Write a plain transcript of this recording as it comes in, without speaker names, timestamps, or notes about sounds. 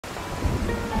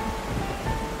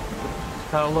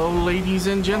Hello ladies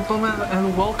and gentlemen,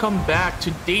 and welcome back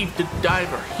to Dave the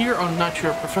Diver here on Not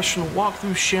Your Professional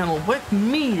Walkthrough channel with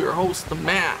me, your host, the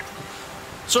Matt.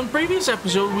 So in previous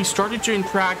episode, we started to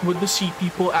interact with the sea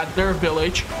people at their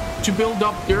village to build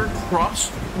up their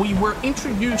trust. We were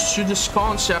introduced to this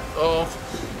concept of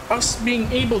us being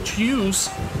able to use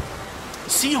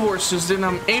seahorses that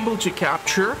I'm able to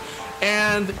capture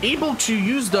and able to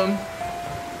use them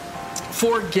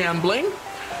for gambling.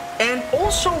 And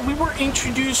also we were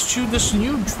introduced to this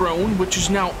new drone which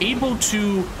is now able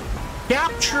to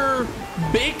capture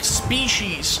big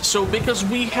species. So because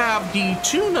we have the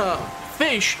tuna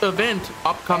fish event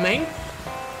upcoming,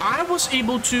 I was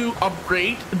able to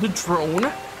upgrade the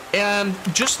drone, and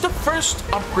just the first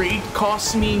upgrade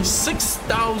cost me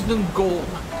 6,000 gold.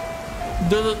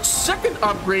 The second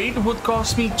upgrade would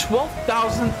cost me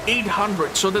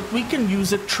 12,800 so that we can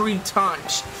use it 3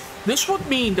 times. This would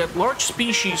mean that large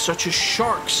species such as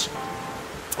sharks,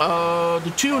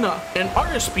 the tuna, and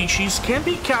other species can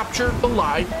be captured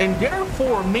alive and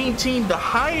therefore maintain the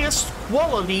highest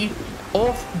quality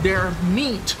of their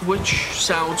meat, which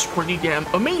sounds pretty damn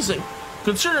amazing,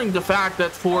 considering the fact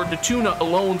that for the tuna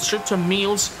alone, certain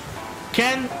meals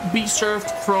can be served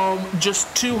from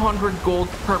just 200 gold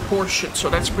per portion.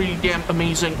 So that's pretty damn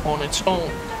amazing on its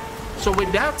own. So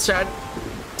with that said,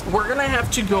 we're gonna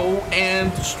have to go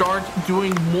and start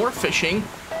doing more fishing,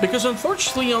 because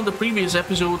unfortunately on the previous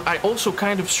episode I also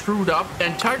kind of screwed up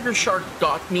and tiger shark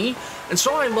got me, and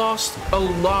so I lost a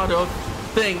lot of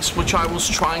things which I was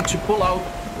trying to pull out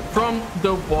from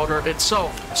the water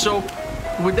itself. So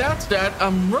with that said,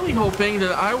 I'm really hoping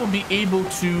that I will be able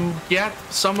to get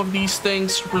some of these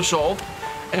things resolved,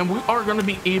 and we are going to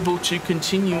be able to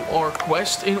continue our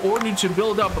quest in order to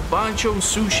build up a Bancho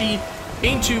Sushi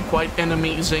into quite an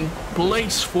amazing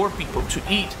place for people to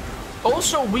eat.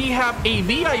 Also, we have a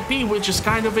VIP, which is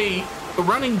kind of a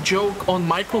running joke on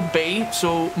Michael Bay.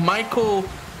 So Michael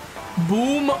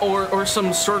Boom, or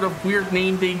some sort of weird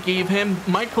name they gave him,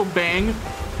 Michael Bang.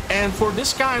 And for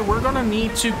this guy, we're gonna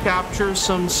need to capture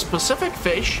some specific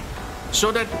fish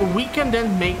so that we can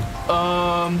then make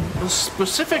a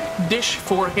specific dish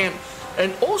for him.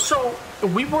 And also,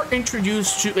 we were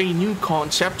introduced to a new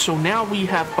concept, so now we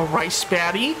have a rice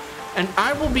paddy, and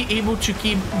I will be able to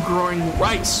keep growing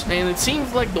rice. And it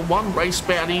seems like the one rice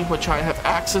paddy which I have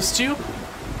access to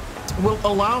will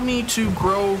allow me to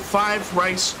grow 5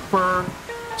 rice per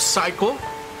cycle,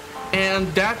 and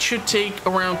that should take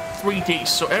around 3 days.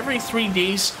 So every 3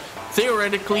 days,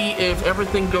 theoretically, if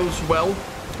everything goes well,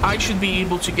 I should be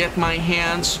able to get my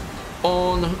hands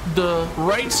on the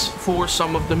rice for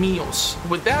some of the meals.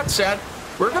 With that said,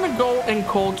 we're gonna go and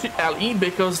call to Ali,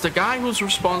 because the guy who's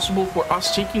responsible for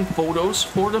us taking photos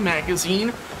for the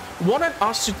magazine wanted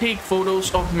us to take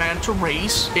photos of manta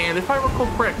rays. And if I recall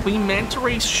correctly, manta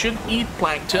rays should eat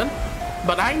plankton,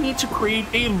 but I need to create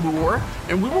a lure,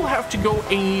 and we will have to go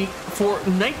for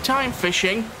nighttime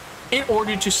fishing in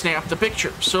order to snap the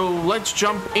picture. So let's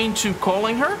jump into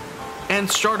calling her and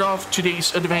start off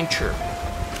today's adventure.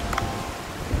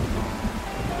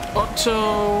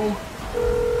 Otto.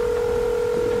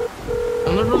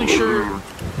 I'm not really sure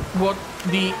what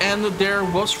the end there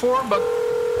was for, but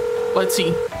let's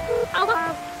see.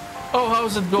 Oh,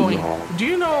 how's it going? Do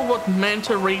you know what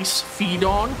manta rays feed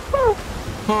on?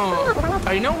 Huh.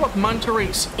 I know what manta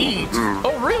rays eat.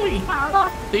 Oh, really?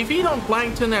 They feed on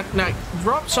plankton at night.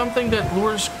 Drop something that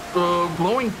lures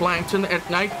glowing plankton at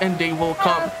night and they will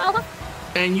come.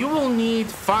 And you will need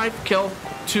 5 kelp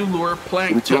to lure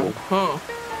plankton. Huh.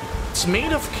 It's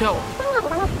made of kelp.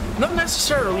 Not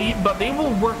necessarily, but they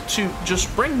will work too.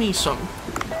 Just bring me some.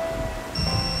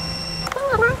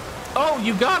 Oh,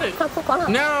 you got it.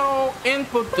 Now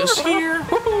input this here.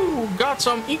 Woohoo! Got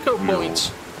some eco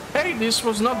points. Hey, this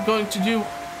was not going to do.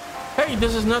 Hey,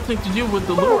 this has nothing to do with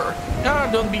the lure. Ah,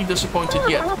 don't be disappointed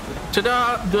yet.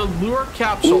 Ta-da! The lure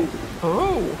capsule.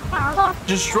 Oh.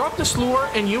 Just drop this lure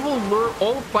and you will lure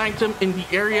all plankton in the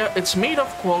area. It's made of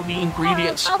quality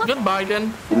ingredients. Goodbye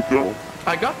then.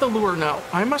 I got the lure now.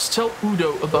 I must tell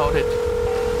Udo about it.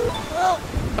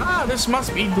 Ah, this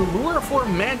must be the lure for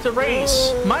manta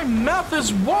rays. My mouth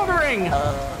is watering.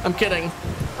 I'm kidding.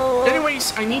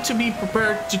 Anyways, I need to be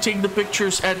prepared to take the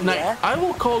pictures at night. I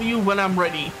will call you when I'm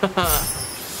ready.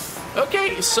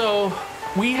 Okay, so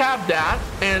we have that,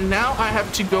 and now I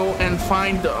have to go and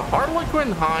find the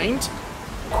harlequin hind,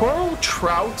 coral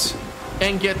trout,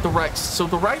 and get the rice. So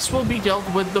the rice will be dealt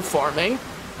with the farming,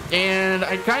 and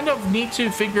I kind of need to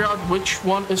figure out which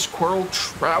one is coral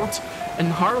trout and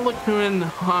harlequin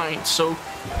hind. So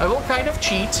I will kind of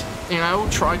cheat, and I will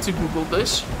try to Google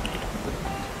this.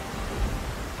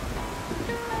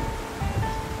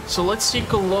 So let's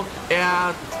take a look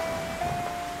at...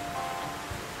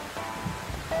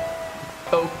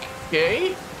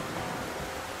 Okay.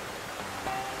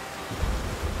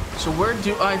 So where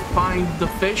do I find the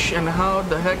fish and how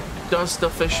the heck does the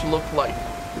fish look like?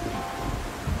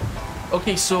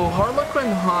 Okay, so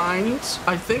Harlequin Hinds,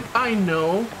 I think I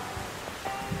know.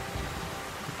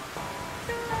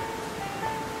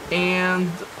 And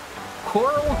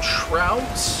coral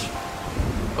trouts.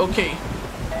 Okay.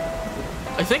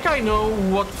 I think I know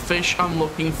what fish I'm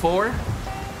looking for.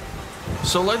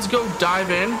 So let's go dive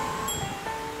in.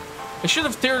 I should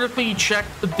have theoretically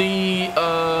checked the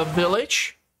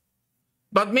village.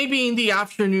 But maybe in the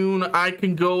afternoon I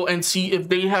can go and see if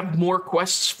they have more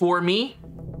quests for me.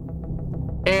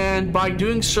 And by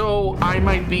doing so, I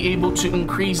might be able to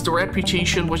increase the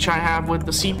reputation which I have with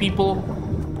the sea people.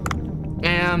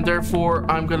 And therefore,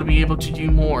 I'm going to be able to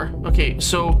do more. Okay,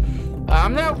 so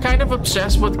I'm now kind of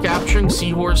obsessed with capturing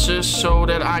seahorses so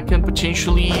that I can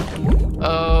potentially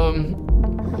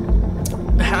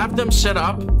have them set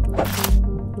up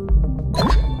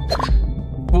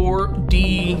for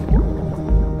the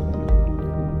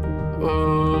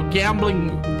gambling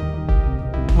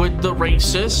with the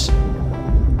races.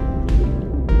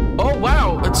 Oh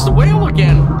wow, it's the whale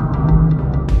again.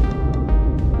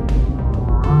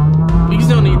 Please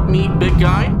don't eat me, big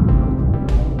guy.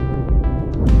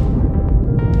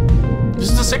 This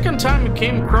is the second time we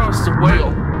came across the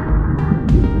whale.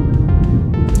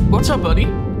 What's up, buddy?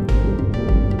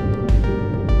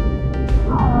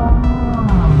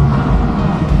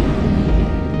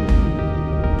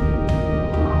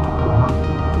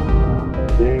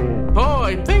 Oh,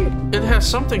 I think it has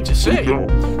something to say.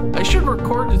 I should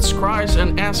record its cries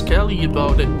and ask Ellie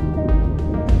about it.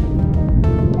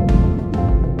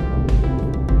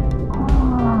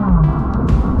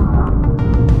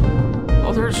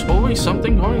 Oh, there's always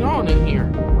something going on in here.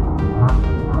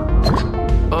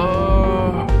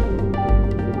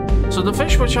 So the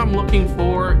fish which I'm looking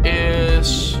for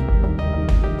is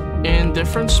in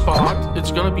different spot.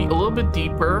 It's gonna be a little bit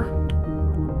deeper.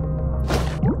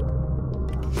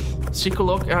 Let's take a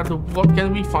look at what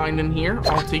can we find in here.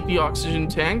 I'll take the oxygen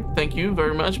tank. Thank you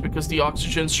very much, because the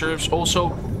oxygen serves also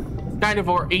kind of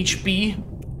our HP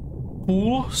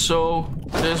pool. So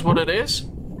it is what it is.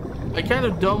 I kind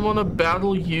of don't want to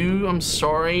battle you. I'm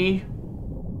sorry.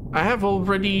 I have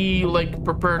already like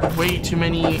prepared way too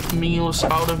many meals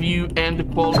out of you, and the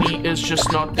quality is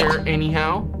just not there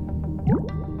anyhow.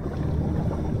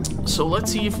 So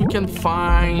let's see if we can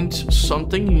find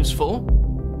something useful.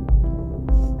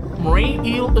 Moray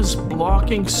eel is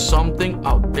blocking something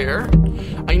out there.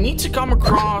 I need to come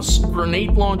across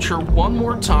grenade launcher one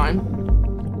more time.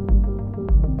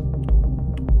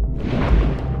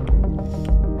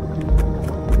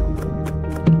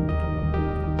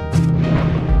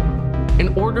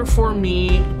 In order for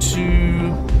me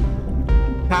to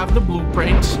have the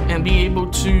blueprint and be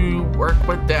able to work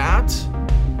with that,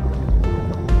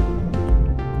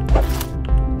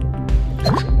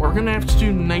 we're gonna have to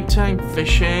do nighttime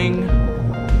fishing.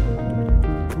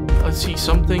 Let's see,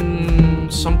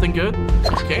 something good.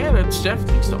 Okay, that's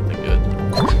definitely something good.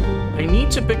 I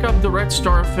need to pick up the red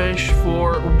starfish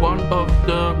for one of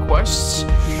the quests.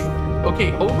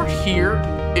 Okay, over here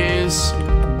is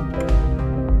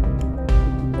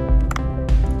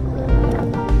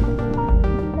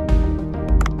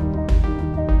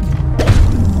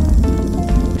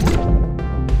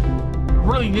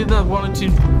really did not want to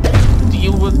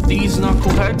deal with these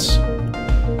knuckleheads.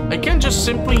 I can just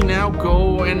simply now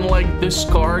go and like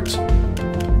discard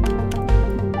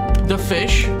the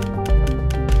fish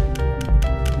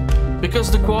because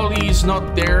the quality is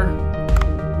not there.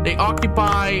 They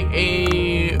occupy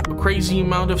a crazy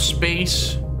amount of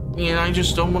space and I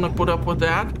just don't want to put up with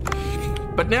that.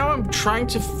 But now I'm trying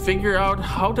to figure out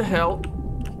how the hell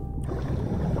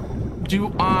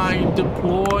do I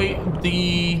deploy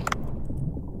the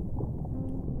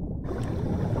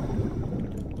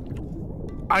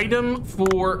item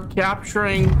for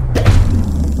capturing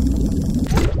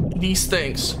these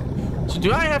things. So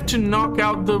do I have to knock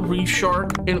out the reef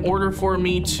shark in order for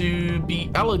me to be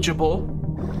eligible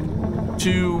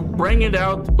to bring it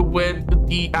out with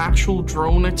the actual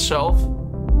drone itself,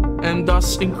 and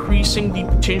thus increasing the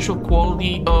potential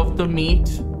quality of the meat?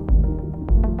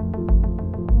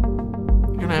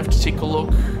 I'm gonna have to take a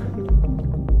look.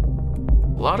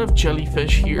 A lot of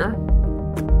jellyfish here.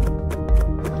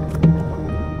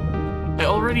 I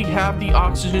already have the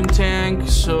oxygen tank,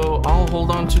 so I'll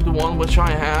hold on to the one which I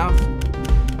have.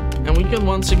 And we can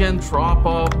once again drop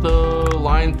off the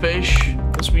lionfish,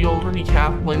 because we already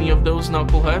have plenty of those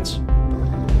knuckleheads.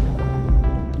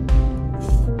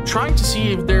 trying to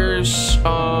see if there's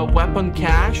a weapon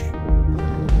cache,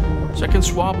 so I can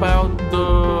swap out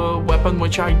the weapon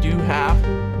which I do have.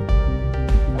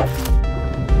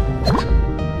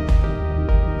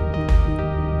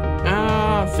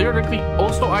 Theoretically,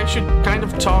 also I should kind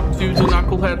of talk to the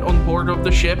knucklehead on board of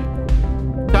the ship.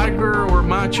 Tiger or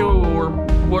Macho or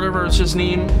whatever is his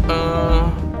name.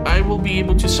 I will be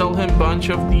able to sell him a bunch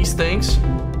of these things.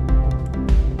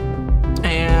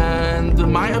 And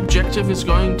my objective is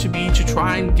going to be to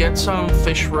try and get some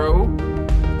fish roe,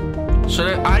 so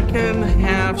that I can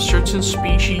have certain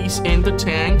species in the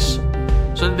tanks,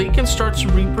 so that they can start to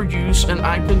reproduce and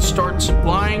I can start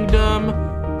supplying them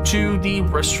to the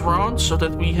restaurant so that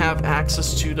we have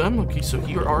access to them. Okay, so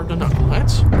here are the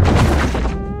knuckleheads.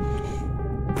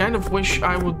 Kind of wish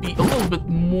I would be a little bit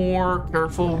more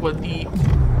careful with the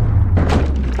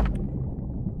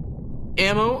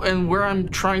ammo and where I'm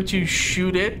trying to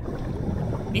shoot it.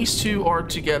 These two are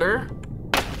together.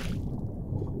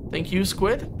 Thank you,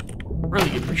 Squid.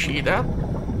 Really appreciate that.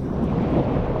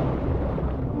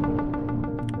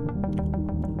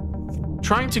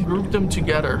 Trying to group them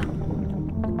together,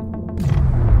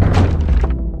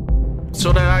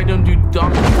 so that I don't do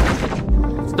dumb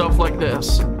stuff like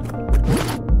this.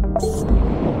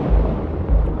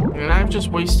 And I've just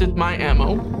wasted my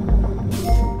ammo.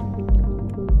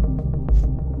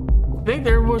 I think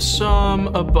there was some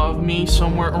above me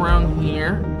somewhere around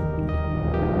here.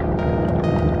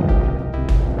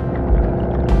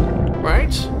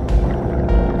 Right?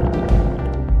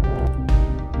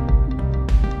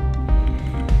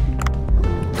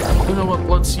 You know what?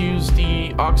 Let's use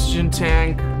the oxygen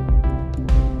tank.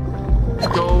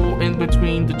 Go in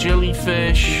between the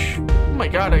jellyfish. Oh my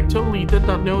god, I totally did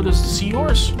not notice the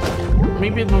seahorse.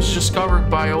 Maybe it was just covered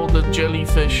by all the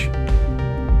jellyfish.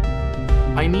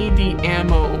 I need the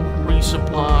ammo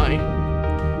resupply.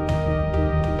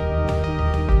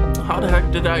 How the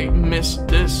heck did I miss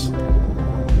this?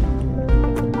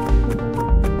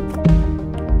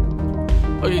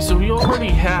 Okay, so we already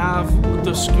have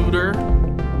the scooter.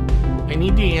 I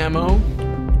need the ammo.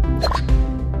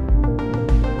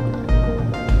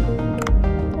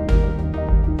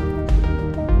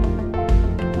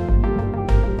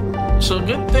 So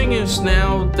good thing is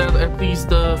now that at least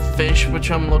the fish which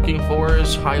I'm looking for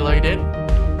is highlighted.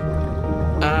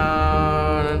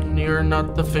 You're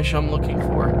not the fish I'm looking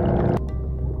for.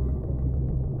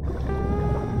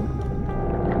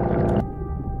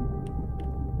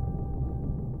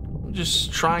 I'm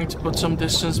just trying to put some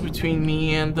distance between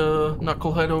me and the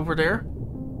knucklehead over there.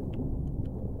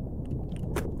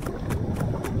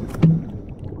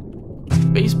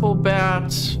 Baseball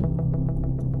bats.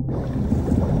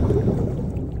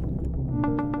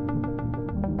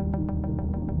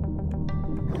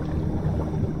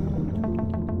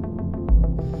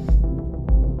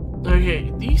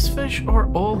 Okay, these fish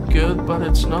are all good, but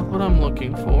it's not what I'm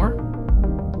looking for.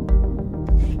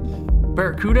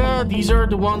 Barracuda, these are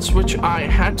the ones which I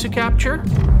had to capture.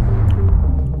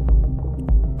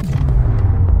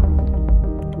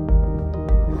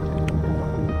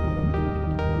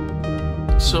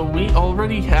 So we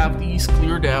already have these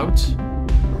cleared out.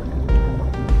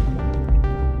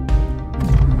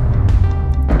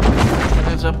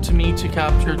 It's up to me to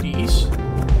capture these.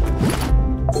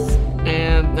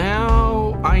 And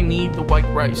now I need the white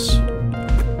rice.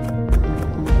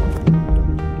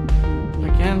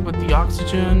 Again with the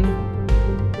oxygen.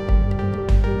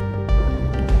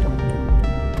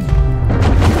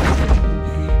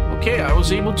 Okay, I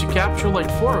was able to capture like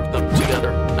 4 of them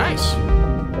together. Nice.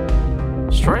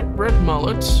 Striped red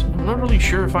mullets. I'm not really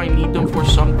sure if I need them for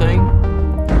something.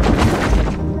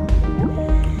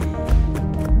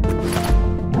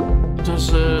 This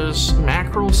is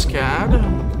mackerel scad.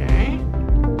 Okay.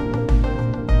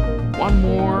 One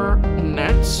more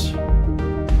net.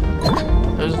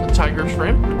 There's the tiger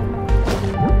shrimp.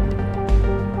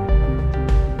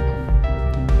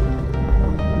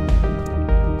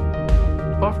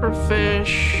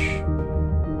 Pufferfish.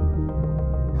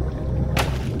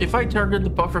 If I target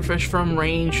the pufferfish from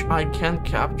range, I can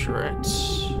capture it.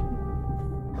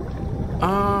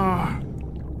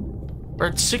 We're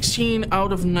at 16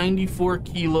 out of 94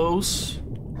 kilos.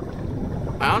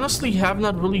 I honestly have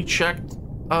not really checked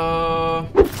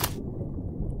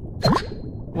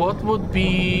what would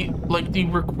be like the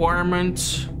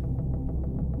requirement,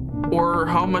 or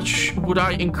how much would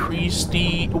I increase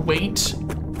the weight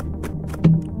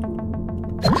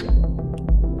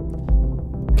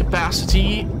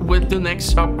capacity with the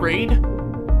next upgrade.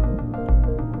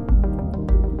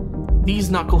 These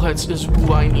knuckleheads is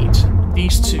who I need.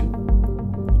 These two.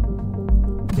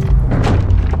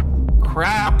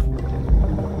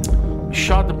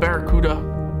 shot the barracuda.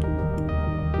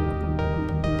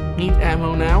 Need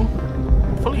ammo now.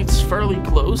 Hopefully it's fairly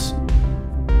close.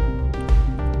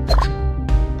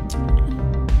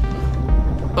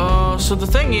 So the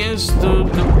thing is,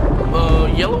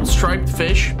 the yellow striped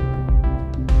fish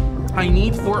I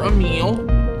need for a meal,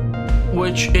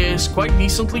 which is quite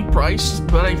decently priced,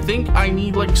 but I think I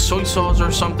need like soy sauce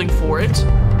or something for it.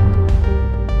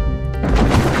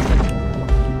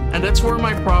 And that's where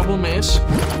my problem is.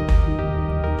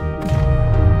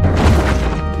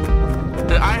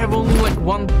 That I have only like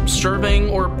one serving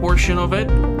or a portion of it.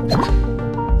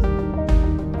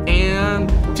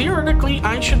 And theoretically,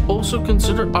 I should also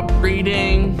consider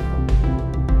upgrading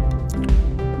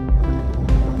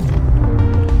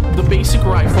the basic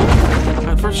rifle.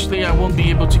 Unfortunately, I won't be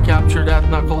able to capture that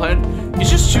knucklehead. He's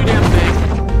just too damn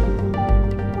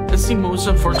big. That's the most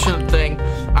unfortunate thing.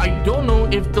 I don't know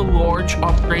if the large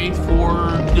upgrade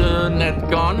for the net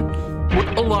gun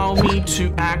would allow me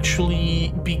to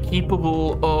actually be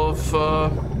capable of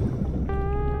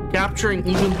capturing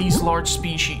even these large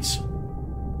species.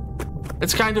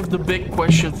 It's kind of the big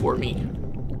question for me.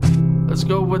 Let's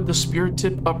go with the spear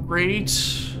tip upgrade.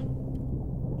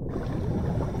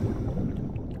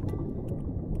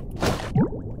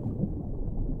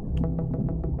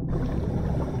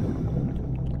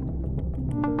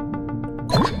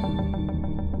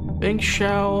 Bank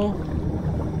shell.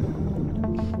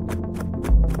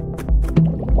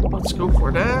 Let's go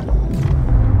for that.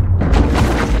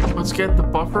 Let's get the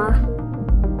buffer.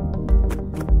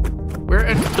 We're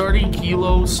at 30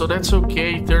 kilos, so that's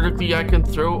okay. Theoretically, I can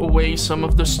throw away some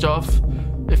of the stuff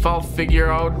if I'll figure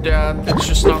out that it's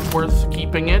just not worth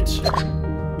keeping it.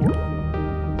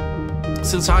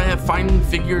 Since I have finally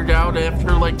figured out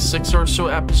after like 6 or so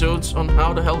episodes on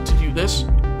how the hell to do this.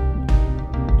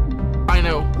 I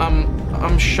know,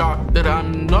 I'm shocked that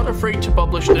I'm not afraid to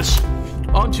publish this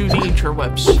onto the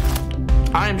interwebs.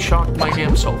 I am shocked my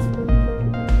damn self.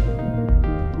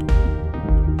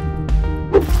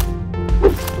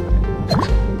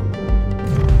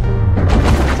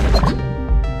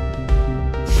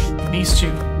 These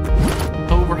two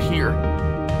over here.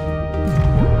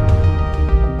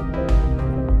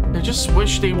 I just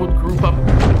wish they would group up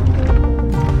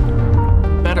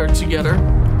better together.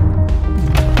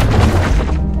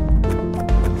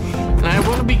 And I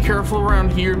want to be careful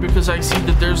around here because I see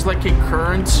that there's like a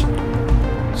current.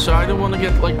 So I don't want to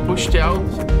get like pushed out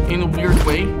in a weird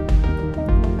way.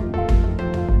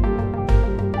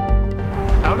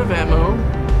 Out of ammo.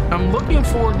 I'm looking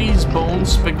for these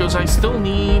bones because I still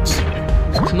need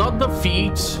not the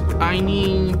feet. I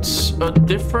need a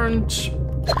different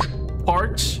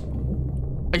part.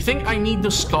 I think I need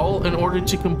the skull in order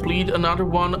to complete another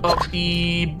one of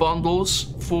the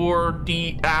bundles for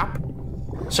the app.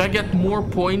 So I get more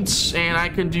points and I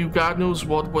can do God knows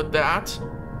what with that.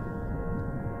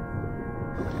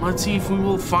 Let's see if we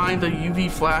will find a UV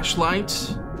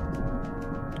flashlight.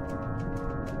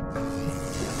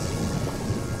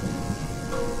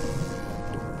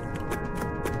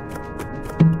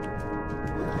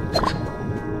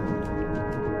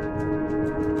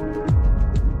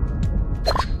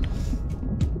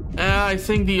 I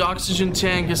think the oxygen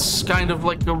tank is kind of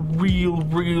like a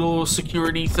real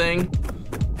security thing.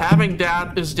 Having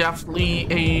that is definitely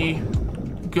a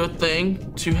good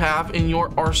thing to have in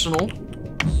your arsenal.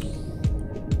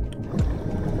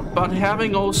 But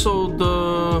having also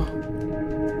the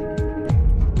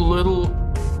little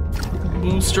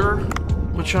booster,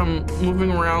 which I'm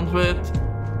moving around with,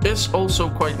 is also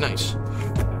quite nice.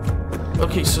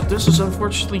 Okay, so this is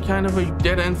unfortunately kind of a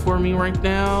dead end for me right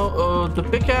now. The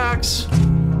pickaxe,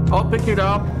 I'll pick it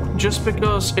up just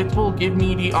because it will give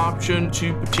me the option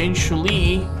to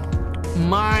potentially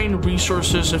mine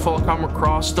resources if I'll come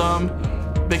across them.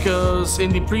 Because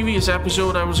in the previous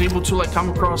episode I was able to like come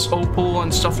across opal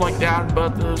and stuff like that,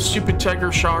 but the stupid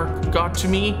tiger shark got to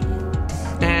me.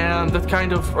 And that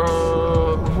kind of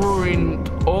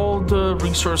ruined all the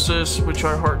resources which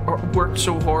I worked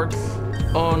so hard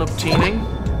on obtaining.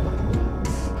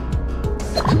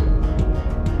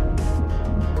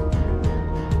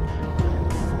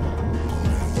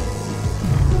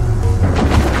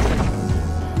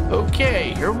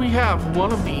 Okay, here we have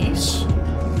one of these.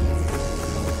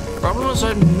 Problem is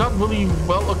I'm not really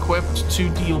well equipped to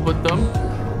deal with them.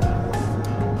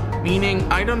 Meaning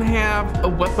I don't have a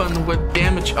weapon with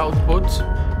damage output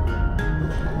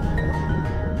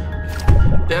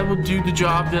that would do the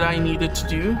job that I needed to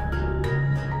do.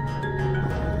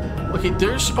 Okay,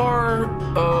 there's our,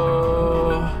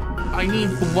 I need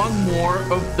one more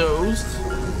of those.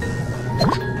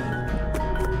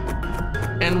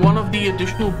 And one of the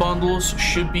additional bundles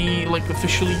should be like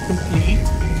officially complete.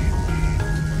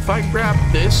 If I grab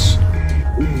this,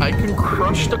 I can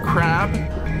crush the crab.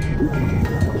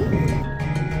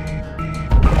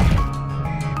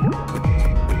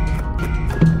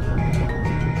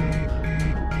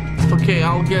 Okay,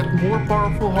 I'll get more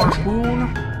powerful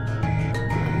harpoon.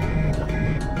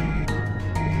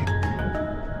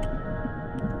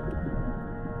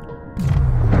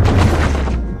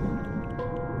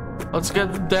 Let's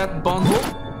get that bundle.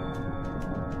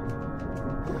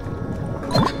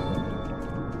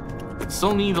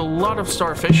 Still need a lot of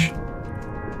starfish.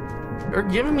 They're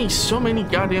giving me so many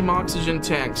goddamn oxygen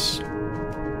tanks.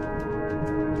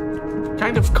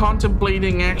 Kind of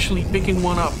contemplating actually picking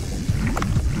one up.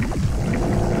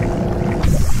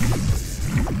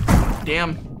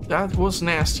 Damn, that was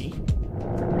nasty.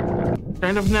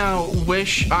 Kind of now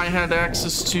wish I had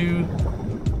access to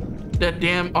that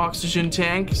damn oxygen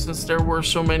tank since there were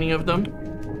so many of them.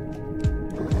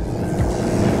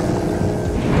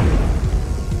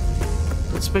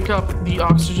 Let's pick up the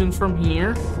oxygen from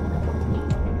here.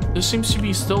 This seems to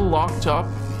be still locked up.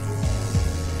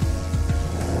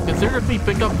 Could theoretically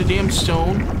pick up the damn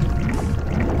stone.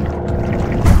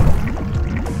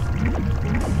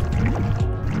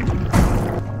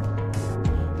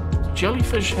 The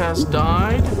jellyfish has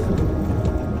died.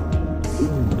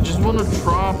 I just want to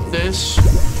drop this.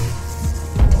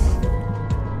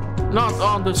 Not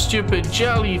on the stupid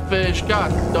jellyfish,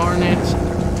 god darn it.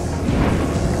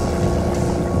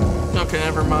 Okay,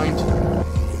 never mind.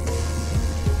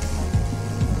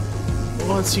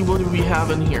 Well, let's see, what do we have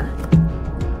in here?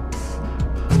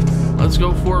 Let's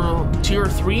go for tier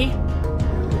 3.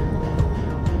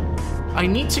 I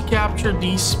need to capture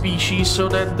these species so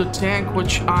that the tank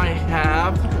which I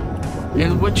have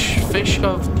in which fish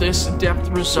of this depth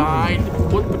reside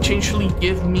would potentially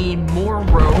give me more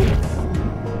roe,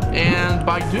 and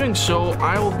by doing so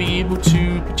I will be able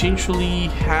to potentially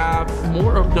have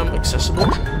more of them accessible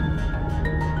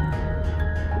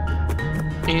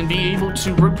and be able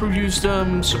to reproduce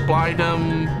them, supply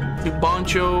them to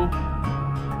Bancho,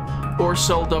 or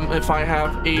sell them if I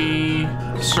have a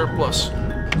surplus.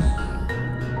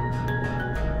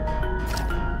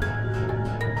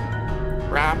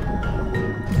 Crap.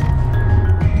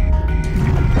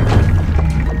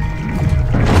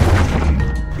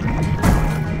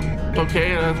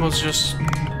 Okay, that was just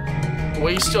a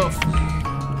waste of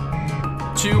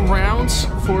 2 rounds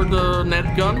for the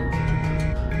net gun.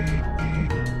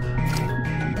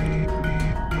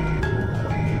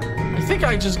 I think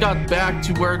I just got back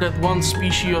to where that one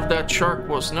species of that shark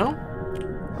was, no?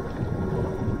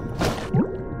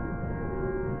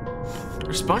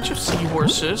 There's a bunch of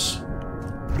seahorses.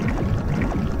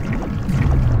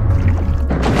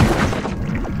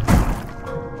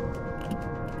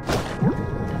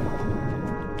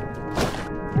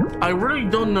 I really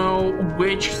don't know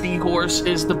which seahorse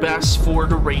is the best for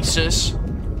the races.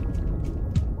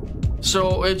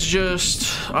 So it's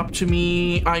just up to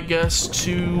me, I guess,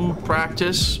 to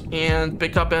practice and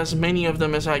pick up as many of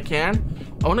them as I can.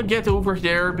 I want to get over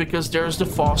there because there's the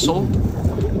fossil.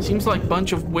 Seems like a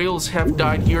bunch of whales have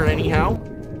died here anyhow.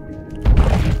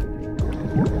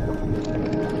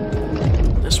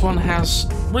 This one has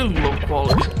really low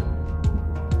quality.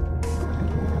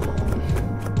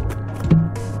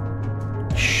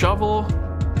 Shovel.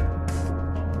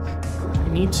 I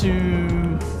need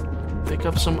to pick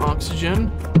up some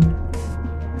oxygen.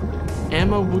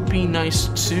 Ammo would be nice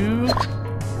too.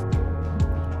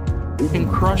 We can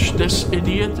crush this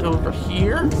idiot over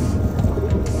here.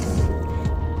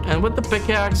 And with the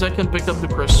pickaxe, I can pick up the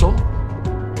crystal.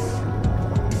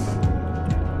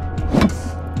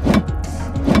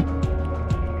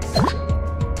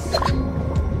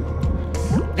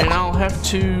 And I'll have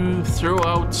to throw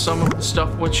out some of the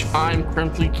stuff which I'm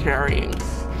currently carrying.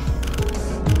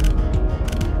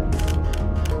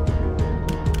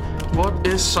 What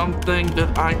is something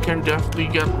that I can definitely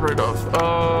get rid of?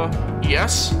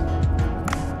 Yes.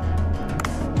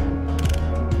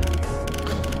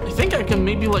 I think I can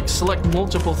maybe like select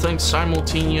multiple things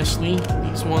simultaneously.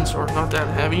 These ones are not that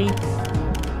heavy.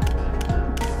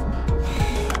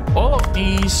 All of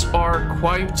these are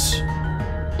quite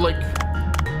like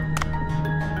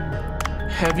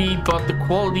heavy, but the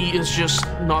quality is just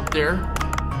not there.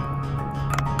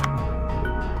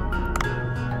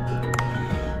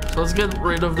 So let's get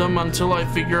rid of them until I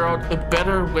figure out a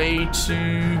better way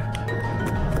to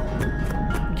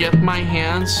get my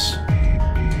hands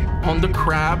on the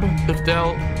crab, if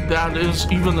that is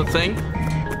even a thing.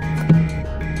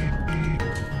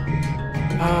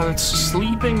 It's a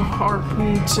sleeping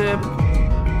harpoon tip.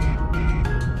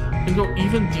 And go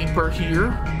even deeper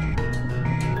here.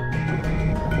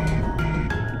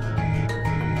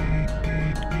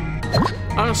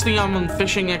 Honestly, I'm on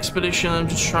fishing expedition. I'm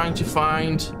just trying to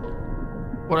find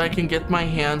what I can get my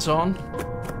hands on.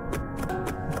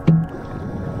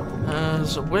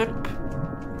 As a whip.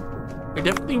 I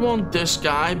definitely want this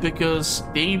guy because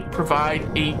they provide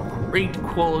a great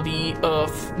quality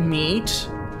of meat.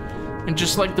 And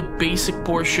just like the basic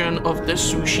portion of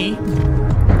this sushi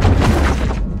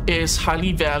is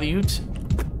highly valued.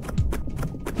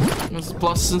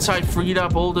 Plus, since I freed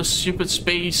up all this stupid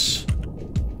space,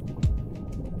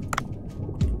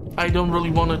 I don't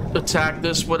really want to attack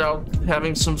this without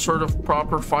having some sort of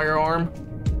proper firearm.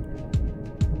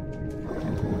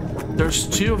 There's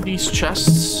 2 of these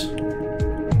chests.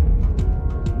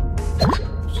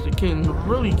 So they can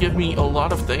really give me a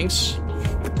lot of things.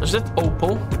 There's that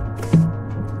opal.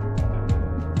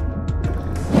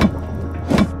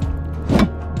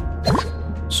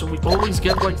 So we always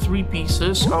get like 3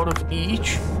 pieces out of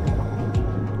each.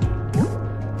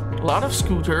 A lot of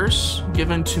scooters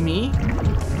given to me.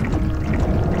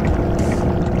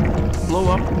 Blow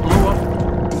up, blow up.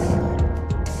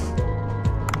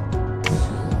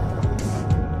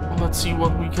 Let's see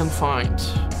what we can find.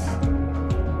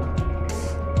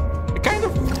 I kind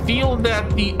of feel that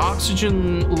the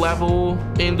oxygen level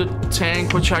in the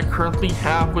tank, which I currently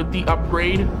have with the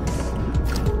upgrade,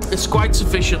 is quite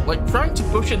sufficient. Like, trying to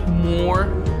push it more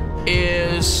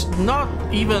is not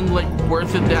even like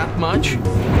worth it that much.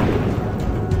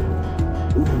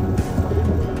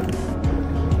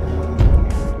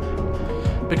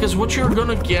 Because what you're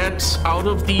gonna get out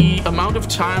of the amount of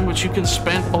time which you can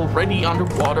spend already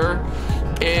underwater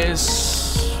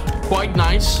is quite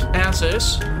nice, as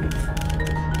is.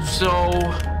 So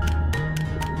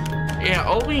yeah,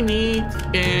 all we need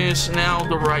is now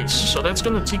the rice. So that's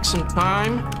gonna take some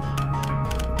time.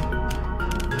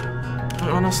 I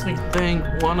honestly think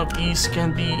one of these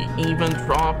can be even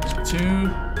dropped too.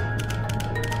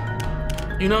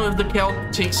 You know, if the kelp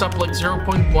takes up like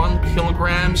 0.1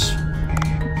 kilograms,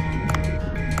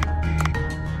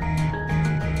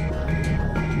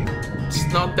 it's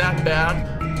not that bad.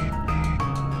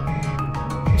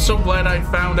 I'm so glad I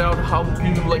found out how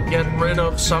to like get rid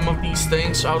of some of these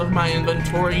things out of my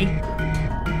inventory.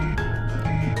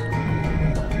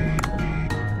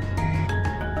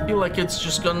 I feel like it's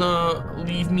just gonna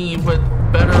leave me with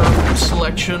better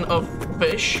selection of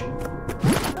fish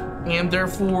and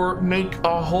therefore make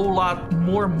a whole lot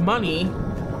more money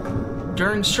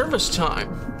during service time.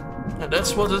 And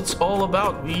that's what it's all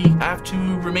about. We have to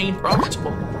remain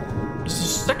profitable. This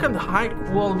is the second high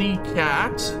quality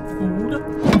cat food.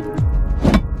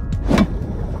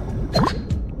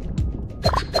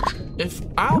 If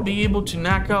I'll be able to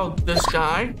knock out this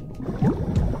guy,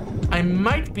 I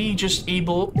might be just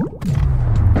able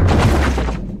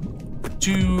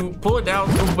to pull it out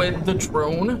with the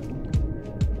drone.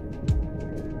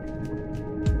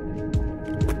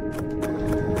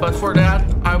 But for that,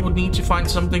 I would need to find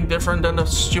something different than the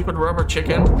stupid rubber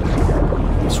chicken.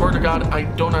 I swear to God, I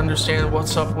don't understand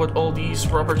what's up with all these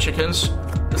rubber chickens.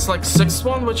 It's like 6th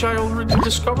one, which I already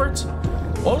discovered.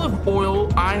 Olive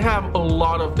oil, I have a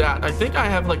lot of that. I think I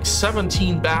have like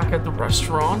 17 back at the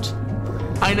restaurant.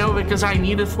 I know, because I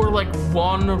need it for like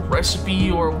one recipe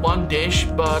or one dish,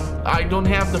 but I don't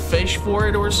have the fish for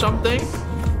it or something.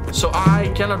 So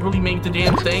I cannot really make the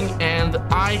damn thing, and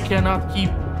I cannot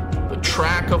keep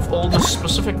track of all the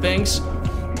specific things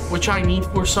which I need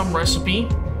for some recipe.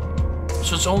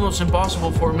 So it's almost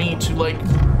impossible for me to like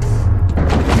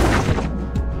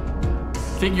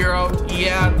figure out,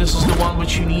 yeah, this is the one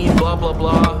which you need, blah blah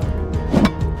blah.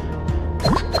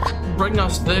 Bring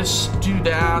us this, do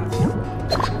that.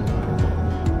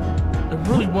 I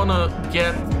really want to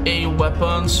get a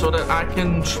weapon so that I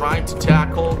can try to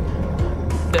tackle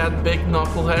that big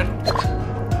knucklehead.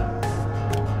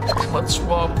 Let's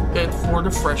swap it for the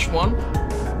fresh one.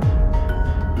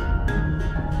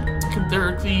 Can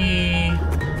directly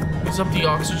use up the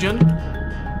oxygen.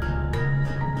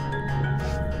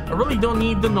 I really don't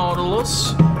need the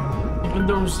Nautilus, even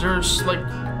though there's like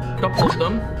a couple of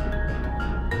them.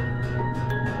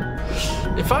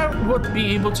 If I would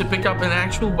be able to pick up an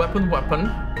actual weapon,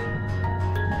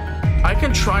 I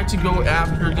can try to go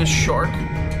after this shark.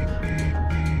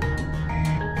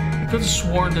 I could have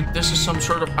sworn that this is some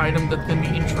sort of item that can be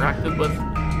interacted with.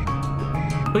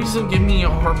 Please don't give me a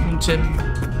harpoon tip.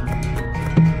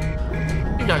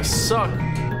 You guys suck.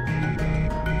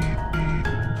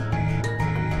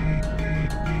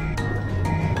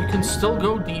 We can still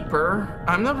go deeper.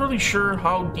 I'm not really sure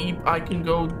how deep I can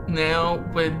go now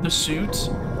with the suit.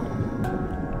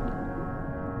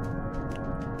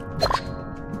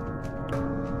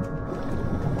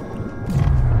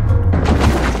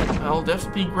 I'll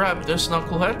definitely grab this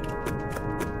knucklehead.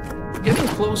 Getting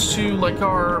close to like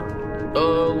our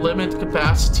limit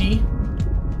capacity.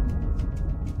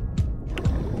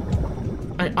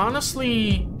 I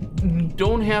honestly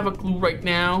don't have a clue right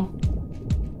now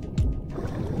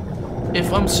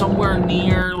if I'm somewhere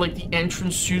near like the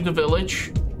entrance to the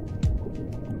village.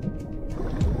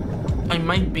 I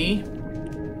might be.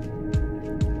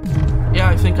 Yeah,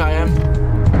 I think I am.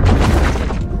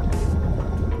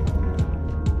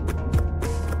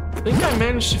 I think I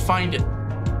managed to find it.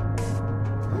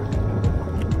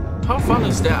 How fun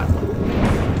is that?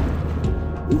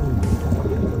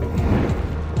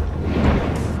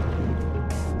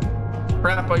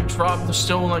 Crap, I dropped the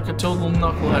stone like a total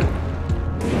knucklehead.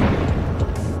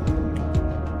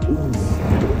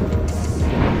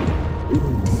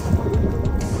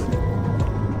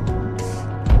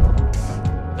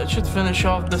 That should finish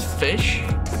off the fish.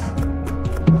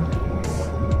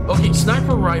 Okay,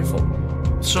 sniper rifle.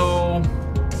 So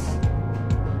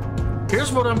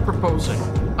here's what I'm proposing.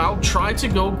 I'll try to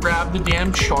go grab the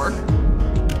damn shark.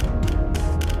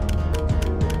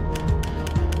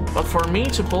 But for me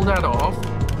to pull that off,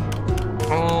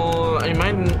 I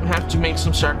might have to make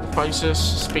some sacrifices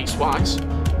space-wise.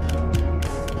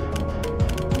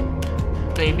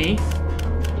 Maybe.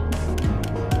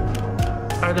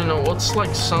 I don't know, what's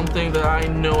like something that I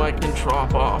know I can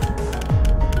drop off?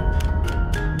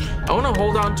 I want to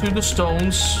hold on to the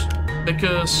stones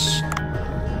because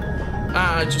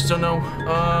I just don't know.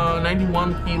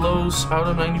 91 kilos out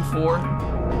of 94.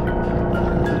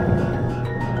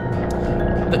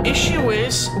 The issue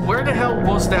is, where the hell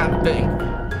was that thing?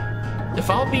 If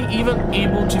I'll be even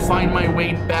able to find my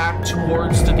way back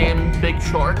towards the damn big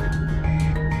shark,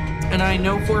 and I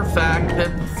know for a fact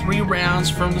that the 3 rounds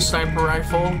from the sniper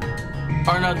rifle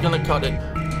are not gonna cut it.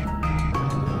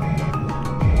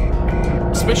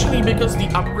 Especially because the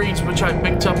upgrades which I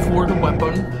picked up for the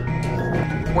weapon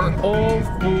were all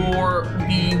for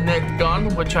the net gun,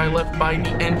 which I left by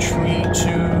the entry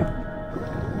to...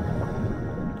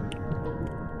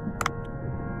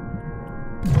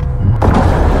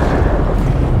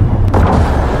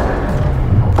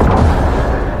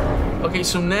 Okay,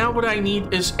 so now what I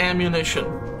need is ammunition.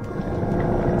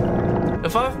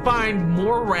 If I find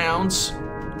more rounds...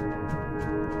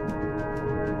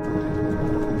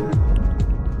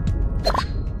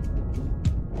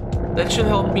 that should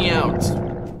help me out.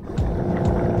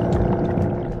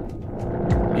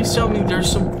 Please tell me there's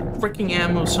some freaking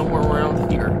ammo somewhere around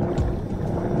here.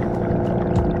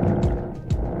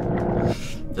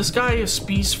 This guy is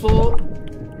peaceful.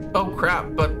 Oh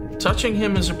crap, but touching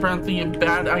him is apparently a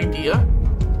bad idea.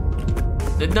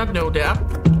 Did not know that.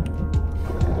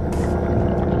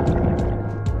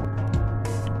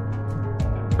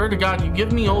 Swear to God, you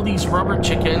give me all these rubber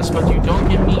chickens, but you don't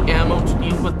give me ammo to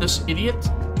deal with this idiot.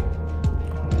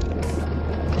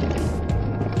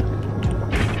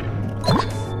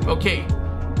 Okay.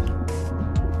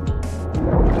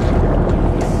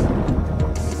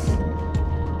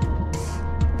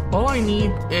 All I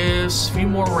need is a few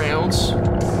more rounds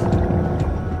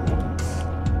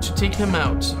to take him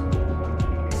out.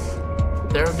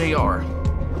 There they are.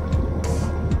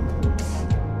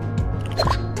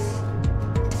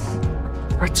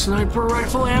 Right, sniper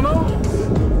rifle ammo.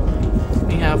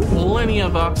 We have plenty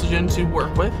of oxygen to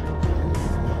work with.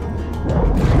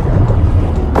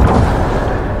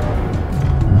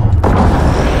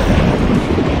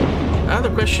 Now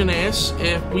the question is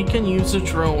if we can use a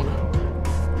drone.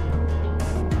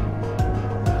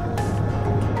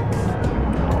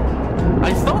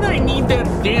 I thought I need that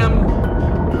damn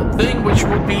thing which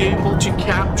would be able to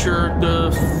capture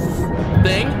the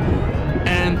thing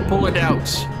and pull it out,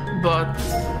 but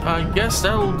I guess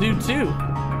that'll do too.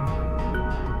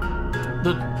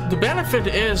 The benefit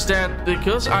is that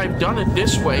because I've done it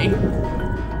this way,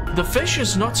 the fish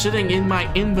is not sitting in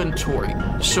my inventory,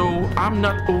 so I'm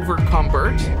not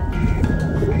overcumbered.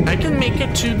 I can make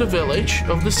it to the village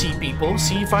of the sea people,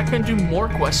 see if I can do more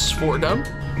quests for them.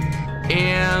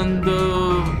 And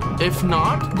if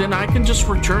not, then I can just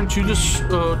return to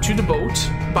the boat,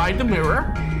 buy the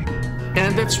mirror,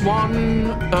 and that's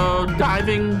one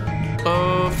diving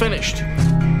finished.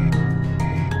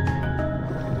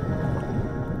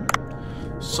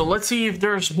 So let's see if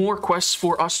there's more quests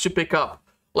for us to pick up.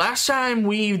 Last time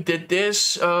we did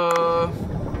this,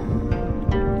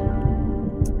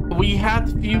 we had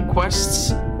a few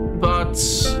quests, but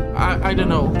I don't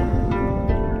know.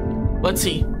 Let's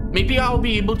see. Maybe I'll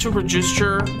be able to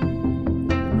register.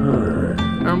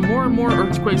 There are more and more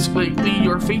earthquakes lately.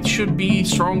 Your faith should be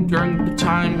strong during a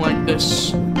time like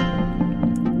this.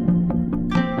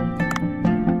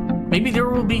 Maybe there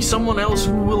will be someone else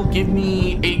who will give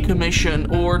me a commission,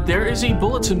 or there is a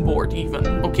bulletin board even.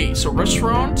 Okay, so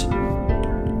restaurant.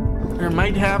 There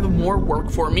might have more work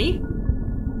for me.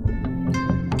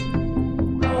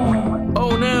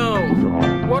 Oh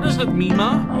no! What is it,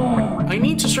 Mima? I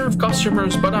need to serve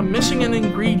customers, but I'm missing an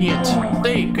ingredient.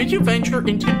 Hey, could you venture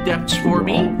into depths for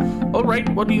me? Alright,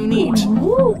 what do you need?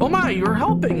 Oh my, you're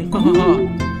helping!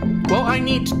 Well, I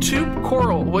need tube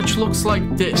coral, which looks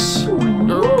like this.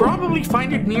 You'll probably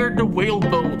find it near the whale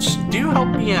bones. Do you help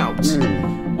me out?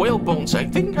 Whale bones, I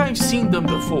think I've seen them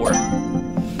before.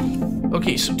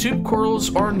 Okay, so tube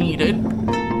corals are needed.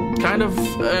 Kind of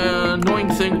annoying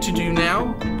thing to do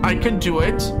now. I can do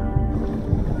it.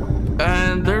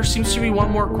 And there seems to be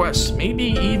one more quest. Maybe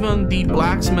even the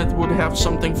blacksmith would have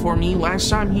something for me. Last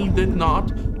time he did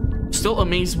not. Still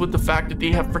amazed with the fact that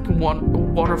they have freaking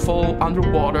waterfall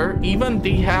underwater. Even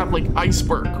they have like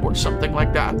iceberg or something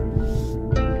like that.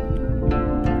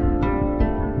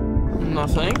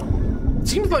 Nothing. It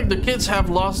seems like the kids have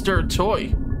lost their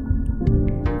toy.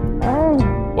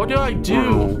 What do I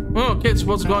do? Oh, kids,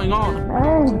 what's going on?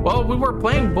 Well, we were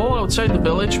playing ball outside the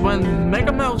village when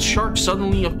Megamouth Shark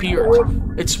suddenly appeared.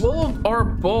 It swallowed our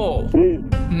ball.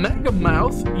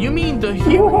 Megamouth? You mean the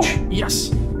huge? Yes.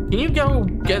 Can you go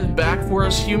get it back for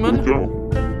us, human?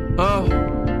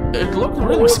 It looked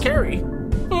really scary.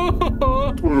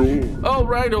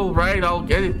 Alright, I'll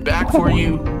get it back for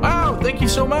you. Oh, thank you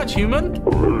so much, human.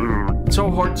 It's so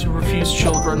hard to refuse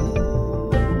children.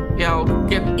 Yeah, I'll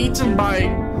get eaten by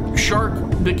shark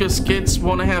because kids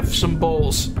want to have some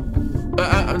balls.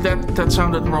 That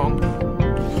sounded wrong.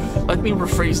 Let me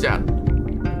rephrase that.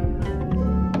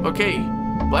 Okay,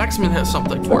 blacksmith has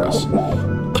something for us.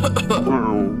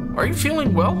 Are you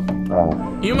feeling well?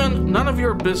 Human, none of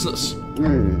your business.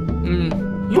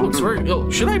 He looks very ill.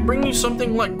 Should I bring you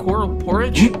something like coral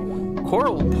porridge?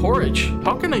 Coral porridge?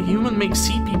 How can a human make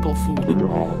sea people food?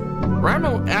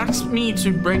 Ramo asked me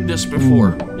to bring this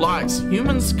before. Lies.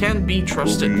 Humans can't be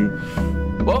trusted.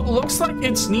 Well, looks like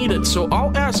it's needed, so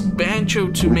I'll ask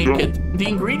Bancho to make it. The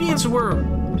ingredients were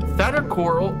feather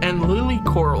coral and lily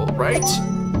coral, right?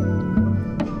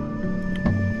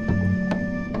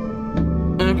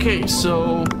 Okay,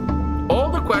 so all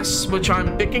the quests which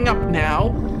I'm picking up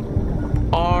now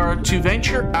are to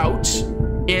venture out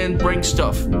and bring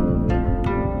stuff.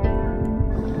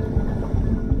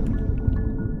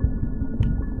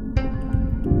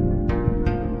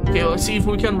 Okay, let's see if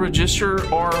we can register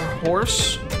our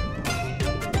horse.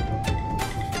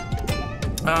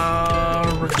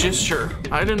 Register.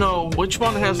 I don't know which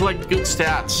one has like good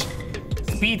stats.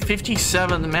 Speed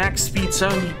 57, max speed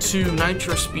 72,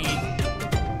 nitro speed.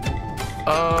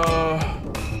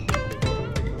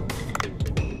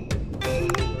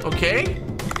 Okay.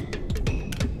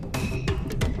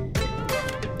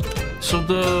 So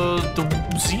the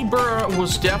zebra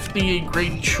was definitely a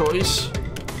great choice.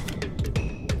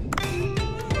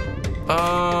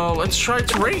 Let's try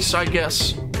to race, I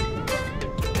guess.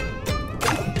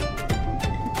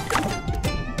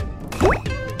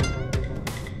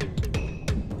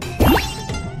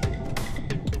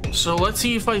 So let's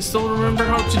see if I still remember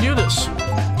how to do this.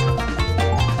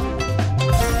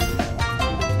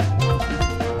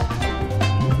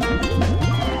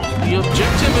 The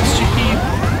objective is to keep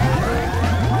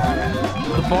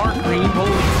the bar green.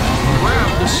 Holy crap,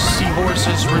 this seahorse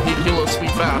is ridiculously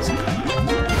fast.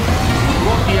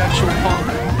 What the actual pump?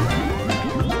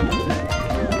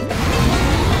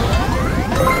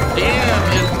 Damn,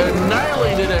 it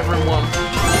annihilated everyone.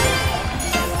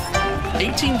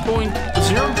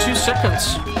 18.02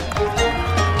 seconds.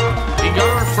 We got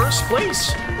our first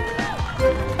place.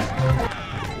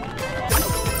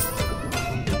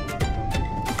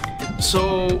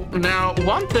 So now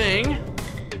one thing.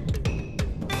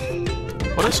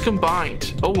 What is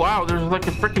combined? Oh wow, there's like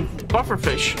a freaking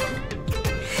pufferfish.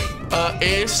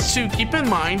 Is to keep in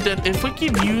mind that if we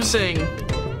keep using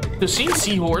the same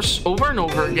seahorse over and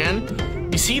over again,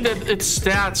 you see that its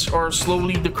stats are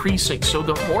slowly decreasing. So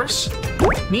the horse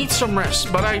needs some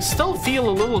rest, but I still feel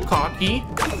a little cocky,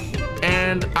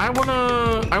 and I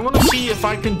wanna see if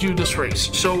I can do this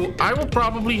race. So I will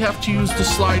probably have to use the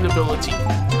slide ability.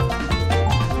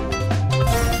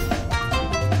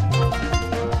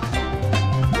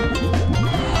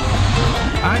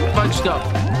 I'm fudged up.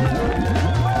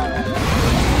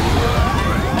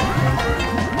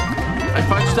 I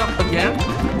fudged up again.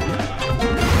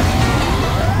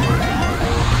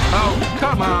 Oh,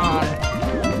 come on.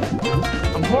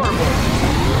 I'm horrible.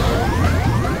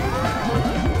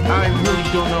 I really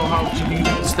don't know how to do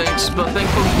these things, but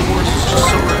thankfully the horse is just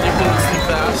so ridiculously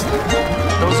fast.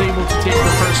 I was able to take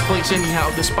the first place anyhow,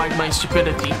 despite my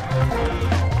stupidity.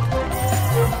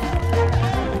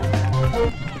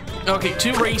 Okay,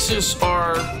 2 races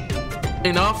are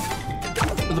enough.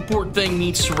 The poor thing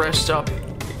needs to rest up.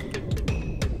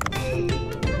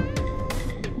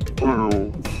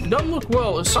 Don't look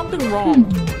well. Is something wrong?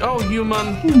 Oh,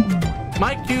 human.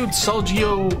 My cute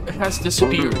Sergio has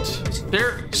disappeared.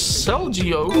 There,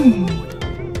 Sergio?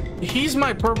 He's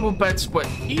my purple pet squid.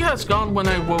 He has gone when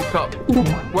I woke up.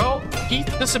 Well, he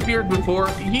disappeared before.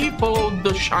 He followed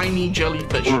the shiny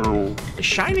jellyfish. The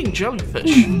shining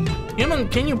jellyfish? Human,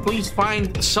 can you please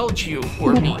find Sergio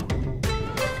for me?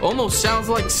 Almost sounds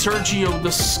like Sergio,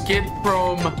 the skit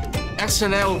from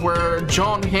SNL where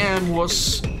John Hamm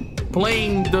was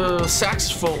playing the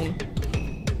saxophone.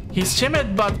 He's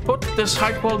timid, but put this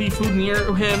high-quality food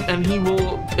near him and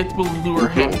it will lure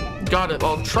him. Got it.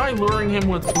 I'll try luring him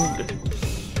with food.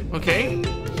 Okay.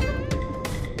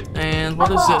 And what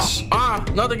is this? Ah,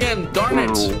 not again. Darn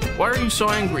it. Why are you so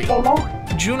angry?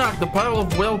 Junak, the pile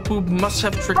of whale poop must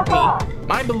have tricked me.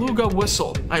 My beluga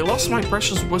whistle. I lost my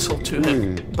precious whistle to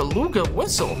him. Beluga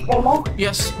whistle?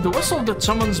 Yes, the whistle that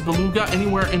summons beluga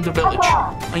anywhere in the village.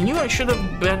 I knew I should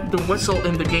have bet the whistle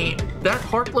in the game. That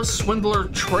heartless swindler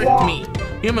tricked me.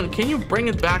 Human, can you bring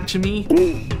it back to me?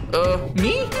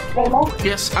 Me?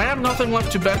 Yes, I have nothing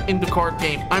left to bet in the card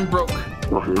game. I'm broke.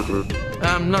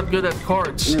 I'm not good at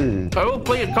cards. I will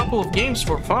play a couple of games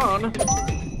for fun.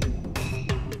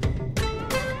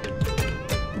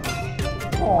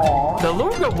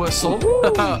 Beluga whistle?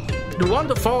 The one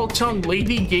the foul-tongued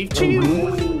lady gave to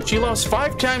you? She lost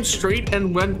 5 times straight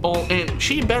and went all in.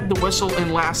 She bet the whistle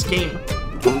in last game.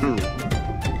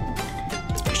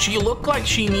 She looked like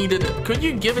she needed it. Could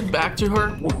you give it back to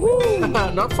her?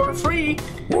 Not for free.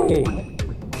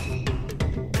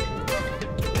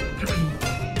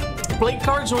 Play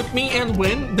cards with me and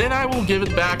win, then I will give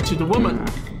it back to the woman.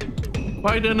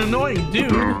 Quite an annoying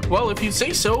dude. Well, if you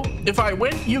say so. If I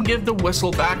win, you give the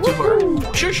whistle back to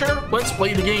her. Sure, let's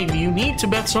play the game. You need to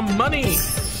bet some money.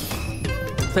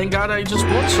 Thank God I just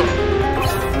won some.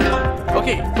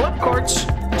 Okay, flip cards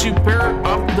to pair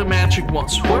up the magic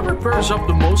ones. Whoever pairs up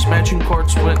the most matching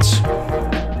cards wins.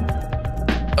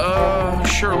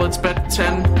 Sure, let's bet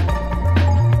 10.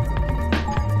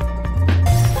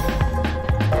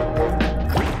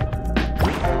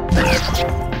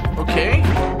 Okay.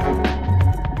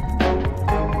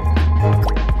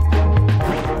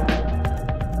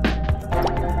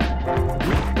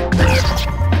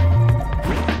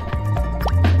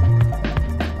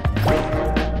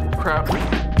 Crap.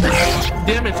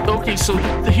 Damn it. Okay, so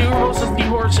here was a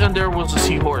seahorse and there was a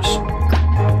seahorse.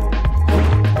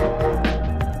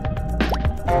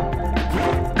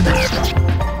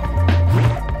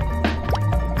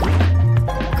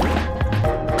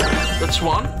 That's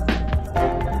one.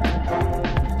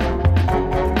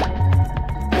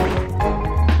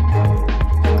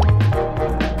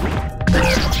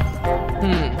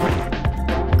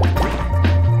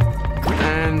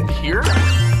 And here?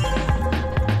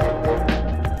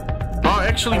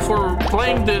 Actually, for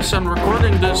playing this and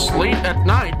recording this late at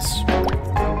night,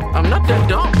 I'm not that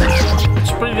dumb.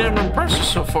 It's pretty damn impressive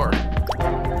so far.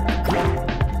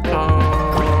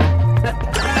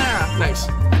 Nice.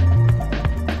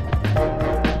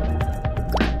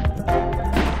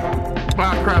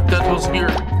 Ah, crap, that was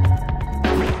here.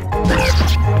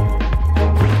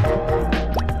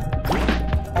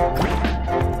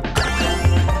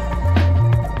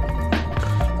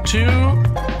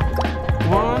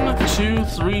 One, two,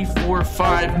 three, four,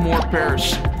 5 more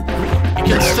pairs. You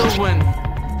can still win.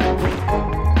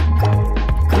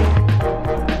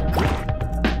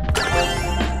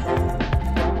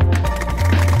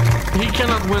 He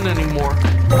cannot win anymore.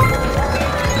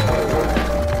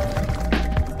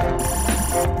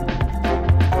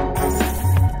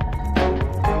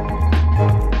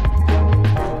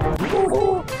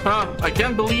 I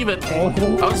can't believe it.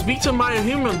 I was beaten by a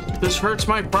human. This hurts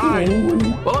my pride.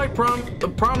 Well, a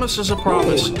promise is a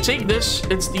promise. Take this.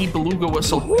 It's the beluga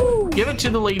whistle. Give it to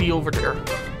the lady over there.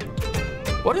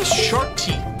 What is shark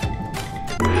teeth?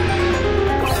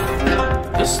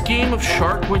 This game of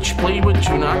shark which played with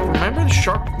Junak. Remember the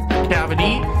shark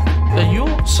cavity that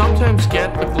you'll sometimes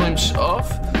get a glimpse of?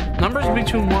 Numbers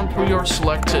between 1 and 3 are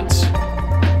selected.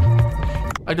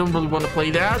 I don't really want to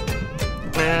play that.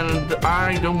 And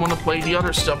I don't want to play the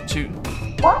other stuff too.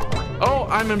 Oh,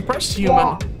 I'm impressed,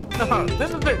 human.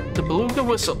 This is it, the beluga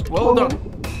whistle. Well done.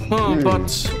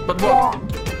 But what?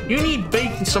 You need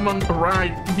bait and someone to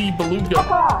ride the beluga.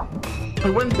 I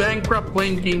went bankrupt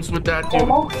playing games with that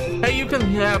dude. Hey, you can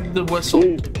have the whistle.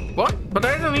 What? But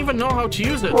I don't even know how to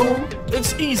use it.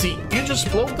 It's easy. You just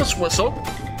float this whistle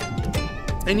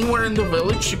anywhere in the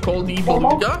village to call the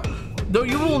beluga, though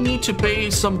you will need to pay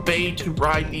some bait to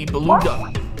ride the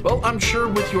beluga. Well, I'm sure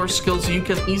with your skills you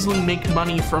can easily make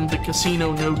money from the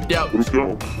casino, no doubt.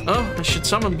 Oh, I should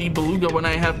summon the beluga when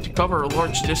I have to cover a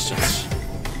large distance.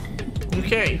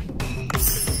 Okay.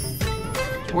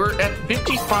 We're at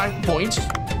 55 points.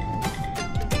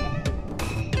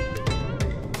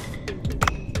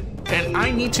 And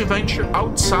I need to venture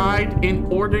outside in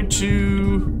order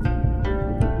to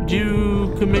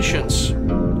do commissions.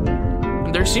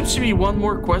 And there seems to be one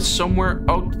more quest somewhere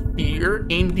out here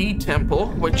in the temple,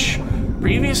 which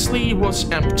previously was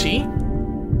empty.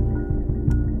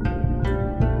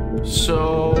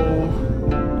 So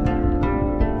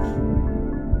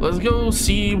let's go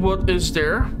see what is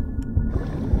there.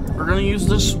 We're gonna use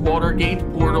this water gate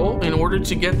portal in order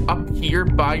to get up here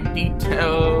by the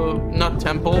not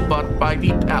temple, but by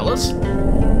the palace.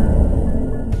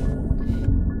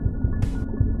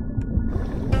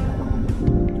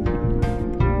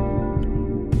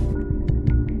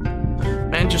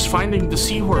 Man, just finding the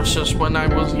seahorses when I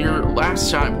was here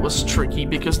last time was tricky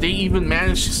because they even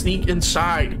managed to sneak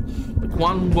inside. Like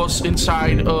one was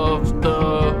inside of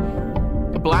the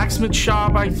blacksmith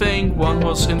shop, I think. One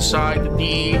was inside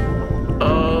the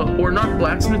or not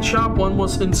blacksmith shop, one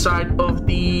was inside of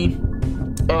the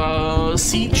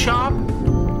seed shop,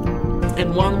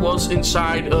 and one was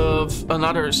inside of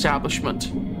another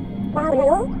establishment.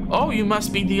 Oh, you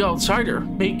must be the outsider.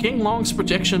 May King Long's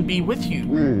protection be with you.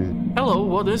 Hello,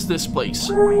 what is this place?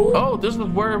 Oh, this is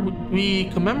where we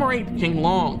commemorate King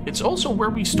Long. It's also where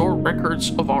we store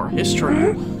records of our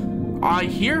history. I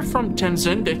hear from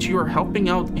Tenzin that you are helping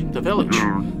out in the village.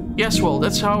 Yes, well,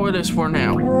 that's how it is for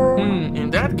now. In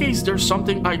that case, there's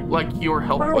something I'd like your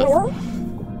help with.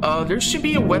 There should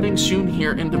be a wedding soon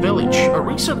here in the village. A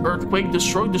recent earthquake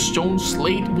destroyed the stone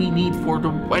slate we need for the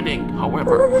wedding,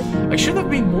 however. I should have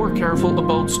been more careful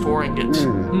about storing it.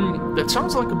 That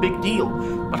sounds like a big deal,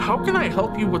 but how can I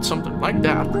help you with something like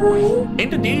that? In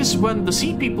the days when the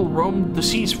sea people roamed the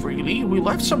seas freely, we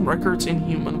left some records in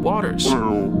human waters.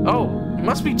 Oh, you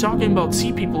must be talking about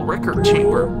Sea People Record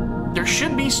Chamber. There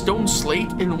should be stone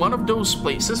slate in one of those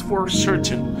places for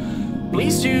certain.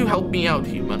 Please do help me out,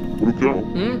 human.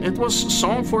 It was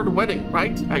song for the wedding,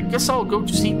 right? I guess I'll go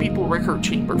to Sea People Record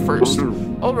Chamber first.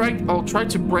 Alright, I'll try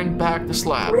to bring back the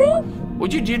slab.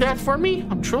 Would you do that for me?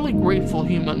 I'm truly grateful,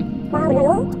 human.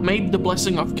 May the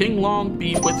blessing of King Long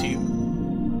be with you.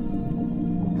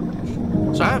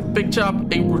 So I have picked up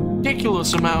a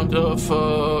ridiculous amount of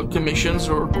commissions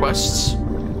or quests,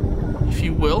 if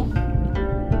you will.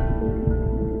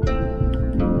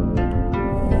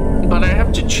 But I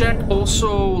have to check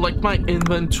also like my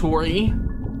inventory.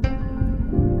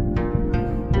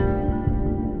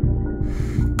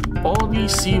 All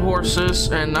these seahorses,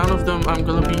 and none of them I'm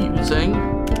gonna be using.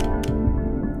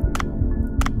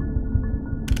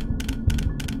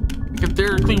 I can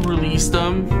theoretically release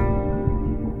them.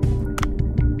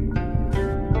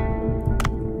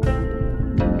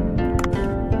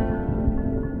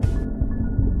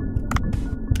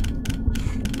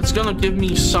 It's gonna give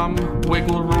me some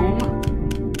wiggle room.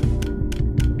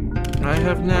 I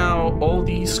have now all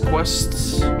these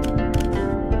quests.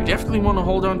 I definitely want to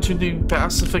hold on to the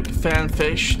Pacific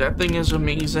fanfish. That thing is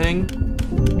amazing.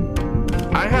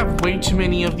 I have way too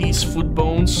many of these food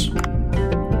bones.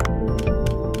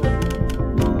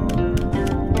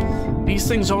 These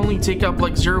things only take up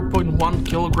like 0.1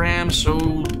 kilograms,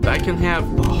 so I can have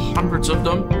hundreds of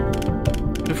them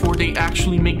before they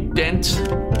actually make dent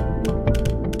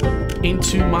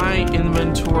into my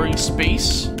inventory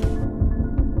space.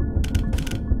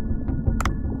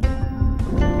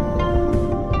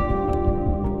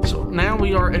 So now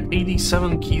we are at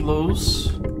 87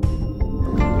 kilos.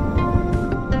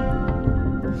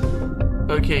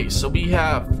 Okay, so we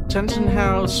have Tenzin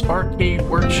House, Arcade,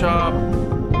 Workshop.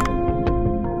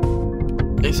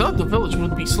 I thought the village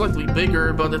would be slightly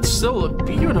bigger, but it's still a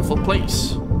beautiful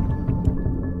place.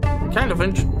 I'm kind of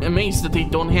amazed that they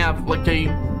don't have like a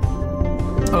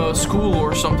school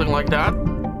or something like that,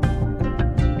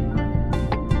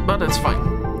 but it's fine.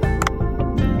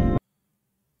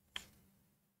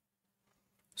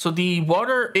 So the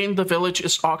water in the village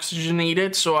is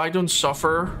oxygenated, so I don't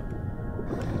suffer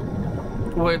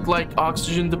with like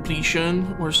oxygen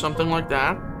depletion or something like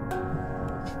that.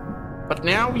 But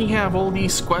now we have all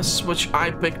these quests which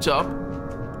I picked up.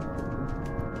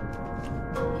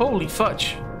 Holy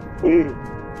fudge.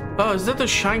 Oh, is that a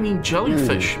shining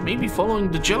jellyfish? Maybe following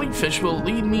the jellyfish will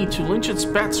lead me to lynch its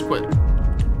bat squid.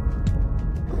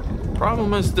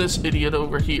 Problem is this idiot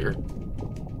over here.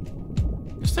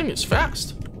 This thing is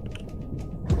fast.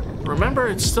 Remember,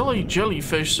 it's still a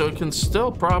jellyfish, so it can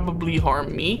still probably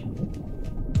harm me.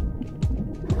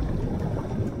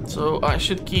 So I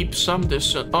should keep some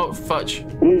distance. Oh, fudge.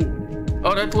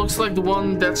 Oh, that looks like the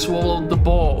one that swallowed the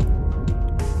ball.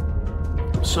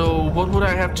 So what would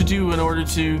I have to do in order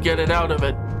to get it out of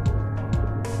it?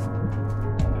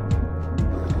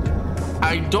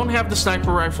 I don't have the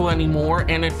sniper rifle anymore,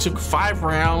 and it took 5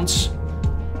 rounds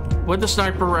with the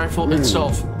sniper rifle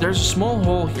itself. There's a small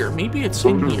hole here. Maybe it's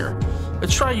in here.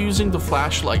 Let's try using the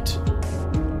flashlight.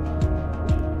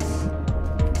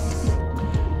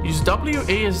 Use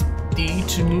WASD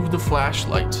to move the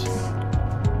flashlight.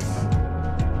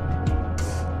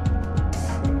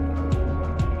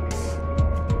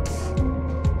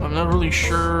 I'm not really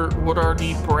sure what are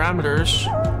the parameters.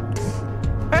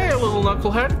 Hey, little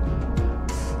knucklehead.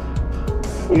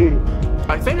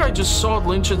 I think I just saw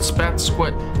Lynch and spat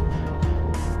squid.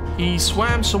 He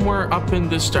swam somewhere up in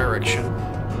this direction.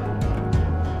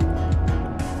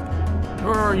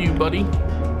 Where are you, buddy?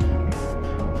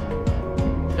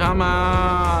 Come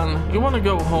on. You want to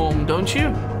go home, don't you?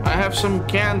 I have some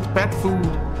canned pet food.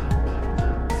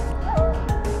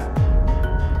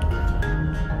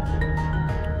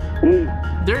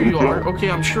 There you are.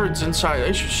 Okay, I'm sure it's inside.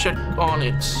 I should check on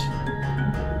it.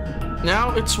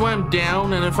 Now it swam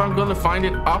down, and if I'm gonna find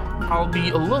it up, I'll be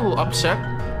a little upset.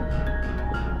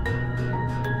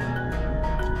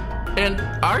 And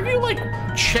are you like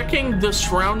checking the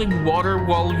surrounding water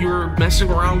while you're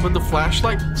messing around with the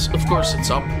flashlight? Of course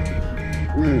it's up.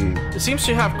 It seems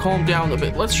to have calmed down a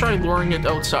bit. Let's try luring it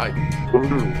outside.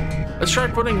 Let's try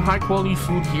putting high quality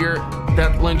food here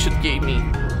that Lynch gave me.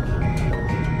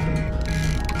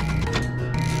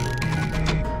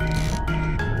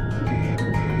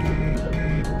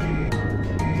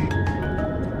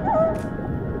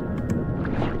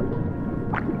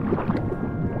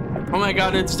 Oh my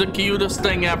god, it's the cutest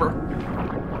thing ever.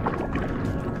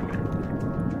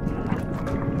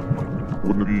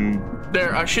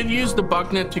 There, I should use the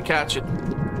bug net to catch it.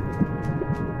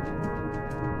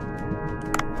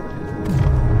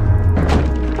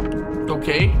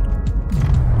 Okay.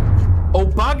 Oh,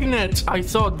 bug net! I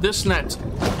thought this net.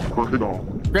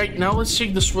 Great, now let's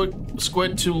take the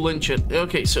squid to lynch it.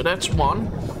 Okay, so that's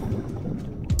one.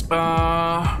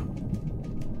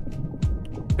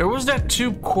 There was that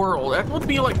tube coral. That would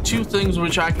be like 2 things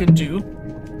which I can do.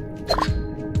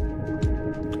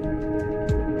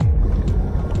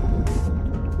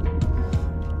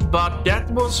 But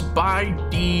that was by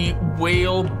the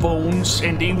whale bones,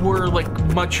 and they were like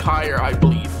much higher, I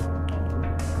believe.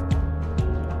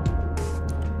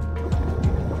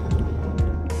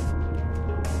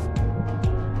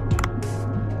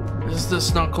 This is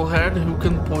this knucklehead who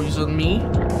can poison me.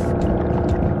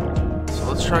 So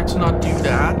let's try to not do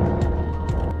that.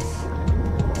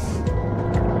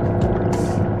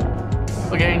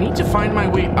 Okay, I need to find my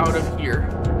way out of here.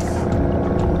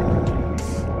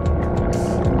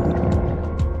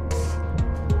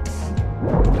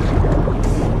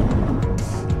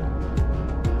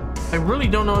 I really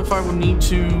don't know if I would need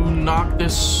to knock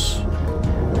this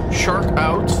shark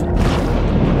out.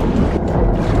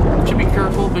 Should be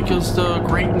careful because the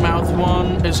great mouth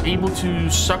one is able to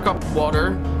suck up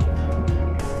water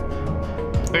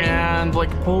and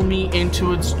like pull me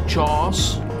into its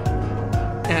jaws,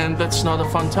 and that's not a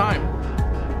fun time.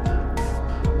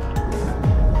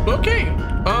 Okay,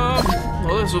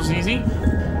 well, this was easy.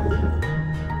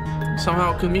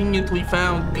 Somehow conveniently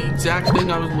found the exact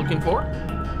thing I was looking for.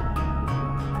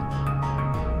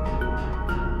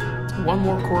 One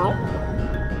more coral.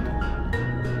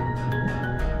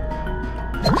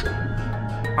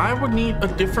 I would need a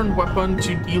different weapon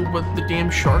to deal with the damn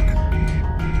shark.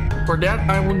 For that,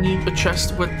 I will need a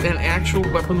chest with an actual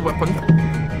weapon.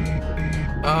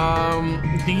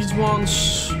 These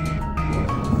ones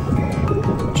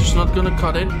just not gonna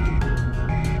cut it.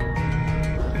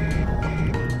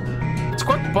 It's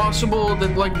quite possible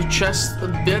that like the chests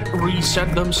did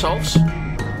reset themselves,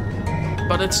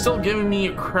 but it's still giving me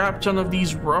a crap ton of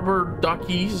these rubber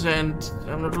duckies, and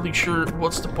I'm not really sure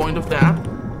what's the point of that.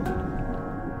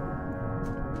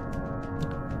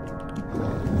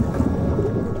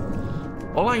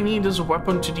 All I need is a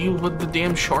weapon to deal with the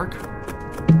damn shark.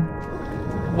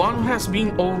 One has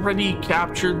been already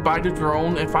captured by the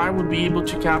drone. If I would be able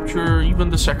to capture even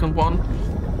the second one,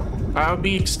 I would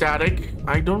be ecstatic.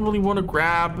 I don't really want to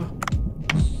grab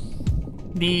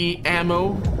the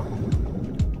ammo.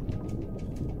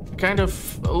 Kind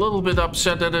of a little bit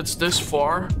upset that it's this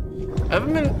far. I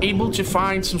haven't been able to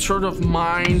find some sort of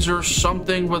mines or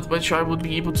something with which I would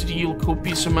be able to deal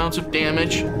copious amounts of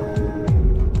damage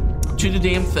to the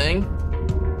damn thing.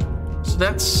 So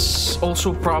that's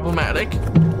also problematic.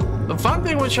 The fun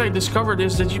thing which I discovered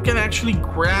is that you can actually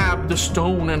grab the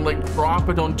stone and like drop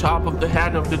it on top of the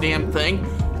head of the damn thing,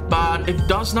 but it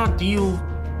does not deal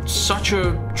such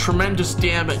a tremendous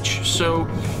damage. So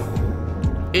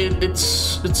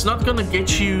it's not gonna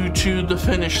get you to the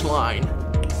finish line.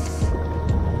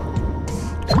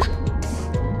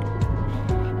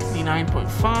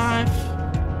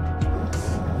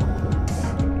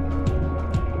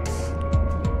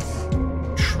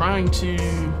 9.5. Trying to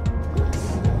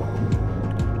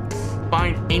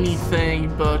find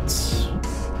anything, but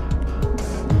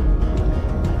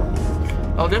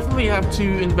I'll definitely have to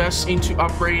invest into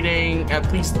upgrading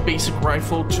at least the basic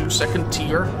rifle to 2nd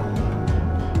tier.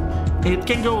 It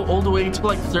can go all the way to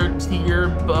like 3rd tier,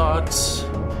 but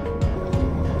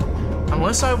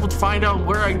unless I would find out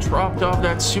where I dropped off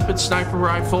that stupid sniper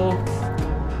rifle,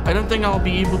 I don't think I'll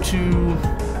be able to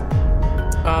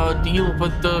deal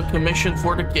with the commission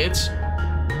for the kids.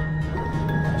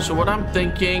 So what I'm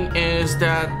thinking is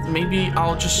that maybe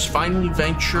I'll just finally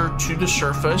venture to the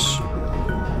surface,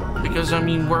 because I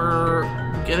mean we're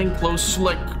getting close to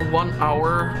like 1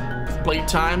 hour of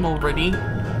playtime already.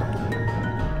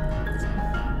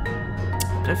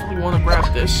 Definitely want to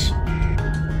grab this.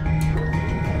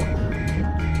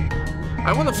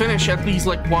 I want to finish at least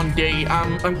like one day.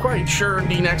 I'm quite sure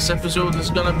the next episode is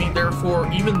gonna be therefore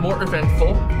even more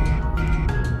eventful.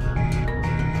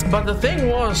 But the thing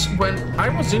was, when I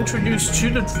was introduced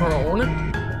to the drone,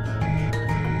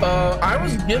 I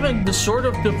was given the sort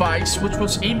of device which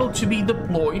was able to be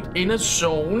deployed in a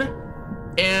zone,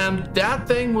 and that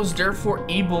thing was therefore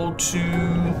able to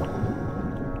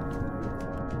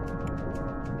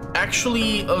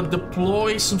actually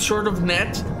deploy some sort of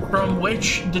net from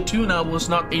which the tuna was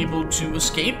not able to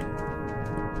escape.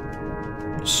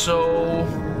 So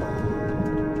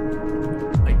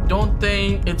I don't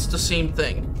think it's the same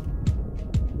thing.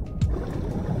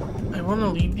 I want to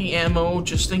leave the ammo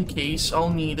just in case I'll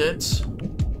need it,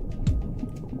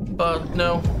 but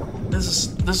no,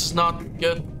 this is not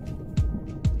good.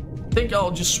 I think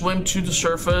I'll just swim to the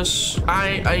surface.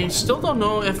 I still don't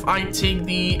know if I take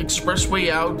the expressway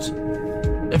out,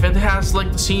 if it has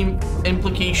like the same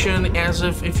implication as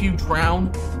if you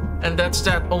drown, and that's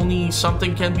that only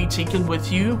something can be taken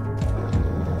with you.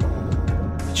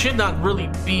 It should not really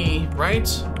be, right?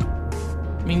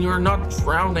 I mean, you're not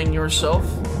drowning yourself.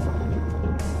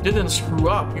 You didn't screw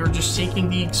up, you're just taking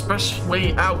the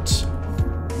expressway out.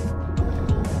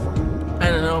 I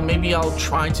don't know, maybe I'll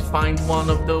try to find one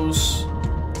of those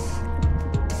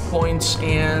points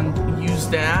and use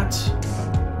that.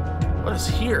 What is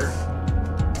here?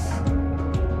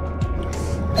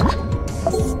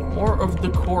 More of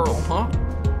the coral, huh?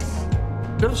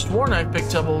 Could have sworn I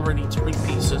picked up already 3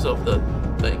 pieces of the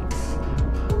thing.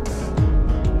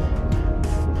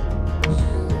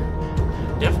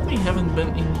 Definitely haven't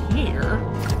been in here.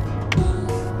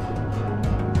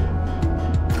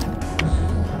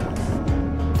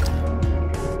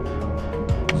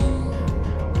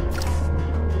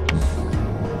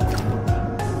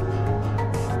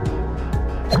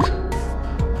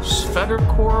 Feather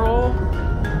coral.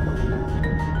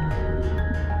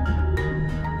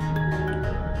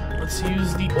 Let's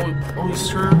use the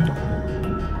oyster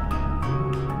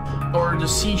or the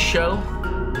seashell.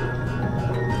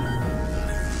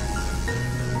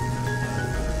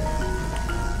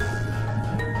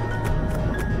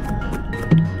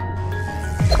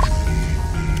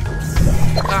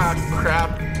 Ah,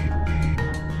 crap.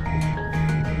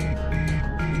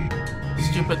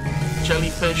 Stupid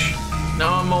jellyfish.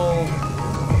 Now I'm all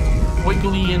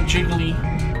wiggly and jiggly.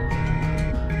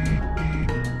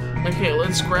 Okay,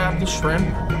 let's grab the shrimp.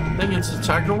 I think it's a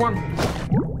tiger one.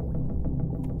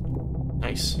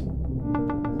 Nice.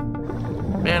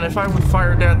 Man, if I would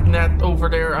fire that net over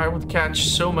there, I would catch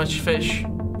so much fish.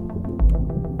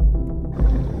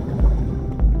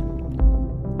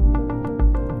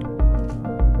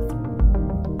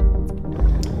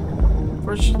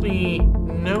 Unfortunately,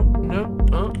 nope.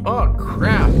 Oh,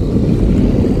 crap.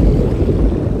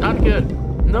 Not good.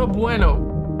 No bueno.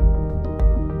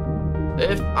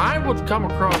 If I would come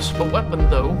across a weapon,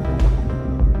 though,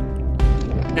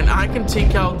 and I can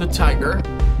take out the tiger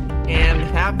and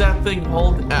have that thing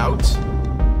hauled out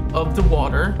of the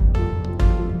water,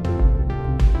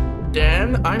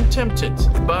 then I'm tempted.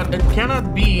 But it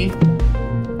cannot be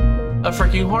a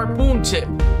freaking harpoon tip.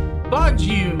 But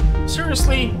you,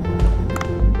 seriously?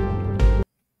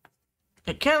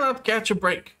 It cannot catch a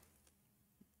break.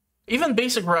 Even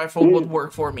basic rifle would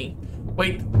work for me.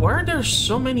 Wait, why are there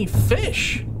so many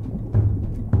fish?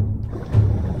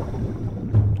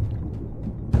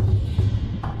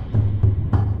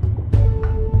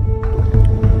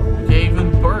 Okay,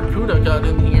 even barracuda got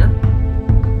in here.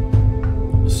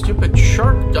 The stupid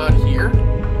shark got here.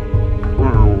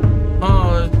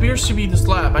 It appears to be this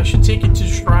lab. I should take it to the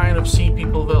Shrine of Sea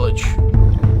People Village.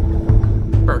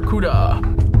 Barracuda.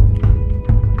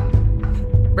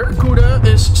 Barracuda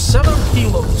is 7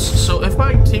 kilos, so if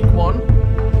I take one...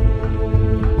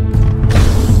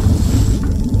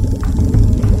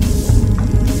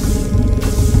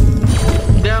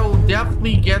 that will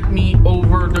definitely get me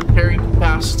over the carry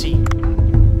capacity.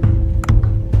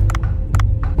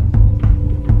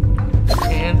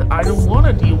 And I don't want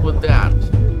to deal with that.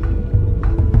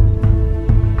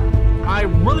 I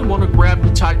really want to grab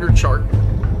the tiger chart.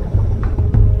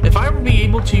 If I would be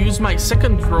able to use my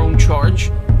second drone charge,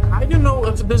 I don't know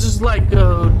if this is like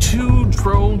 2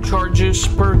 drone charges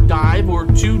per dive or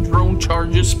 2 drone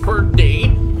charges per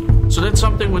day. So that's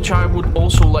something which I would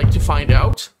also like to find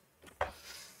out.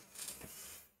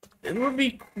 It would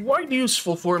be quite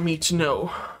useful for me to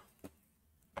know.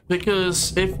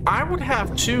 Because if I would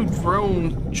have 2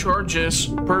 drone charges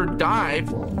per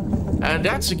dive,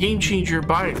 that's a game changer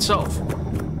by itself.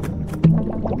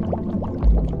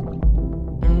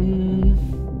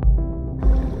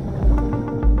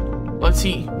 Let's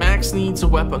see. Max needs a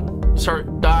weapon. Sorry,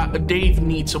 Dave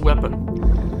needs a weapon.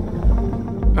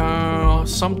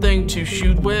 Something to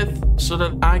shoot with so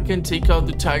that I can take out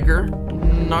the tiger.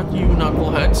 Not you,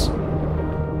 knuckleheads.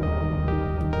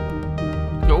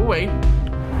 Go away.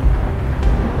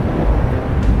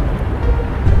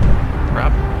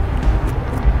 Crap.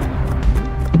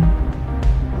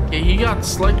 Okay, he got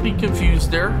slightly confused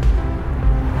there.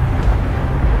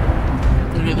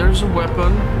 Okay, there's a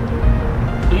weapon.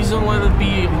 Please don't let it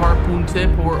be a harpoon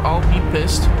tip or I'll be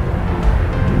pissed.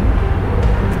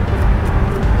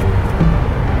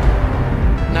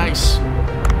 Nice.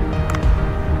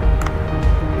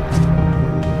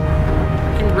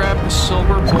 You can grab the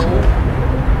silver bowl.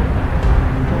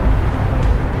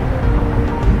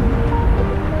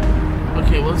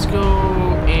 Okay, let's go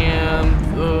and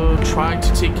try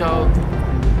to take out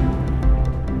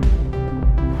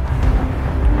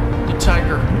the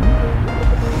tiger.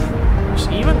 There's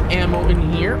even ammo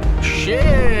in here.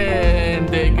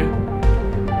 Shindig.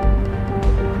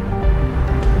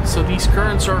 So these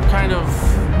currents are kind of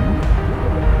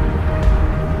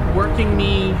working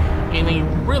me in a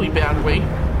really bad way.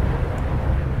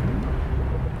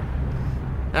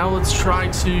 Now let's try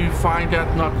to find that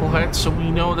knucklehead so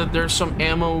we know that there's some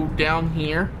ammo down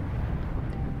here.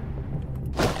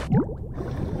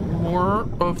 More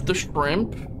of the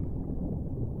shrimp.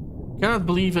 Cannot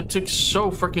believe it took so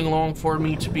freaking long for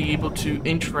me to be able to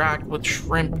interact with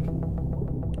shrimp.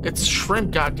 It's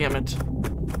shrimp, goddammit.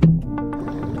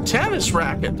 Tennis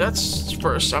racket, that's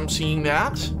first I'm seeing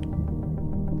that.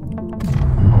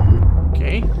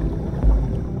 Okay.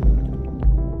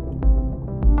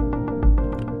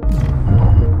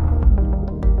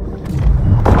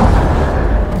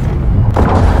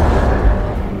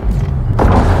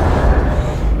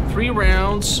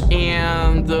 Rounds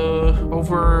and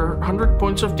over 100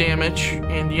 points of damage,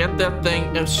 and yet that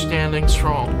thing is standing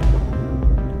strong.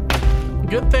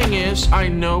 Good thing is I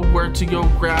know where to go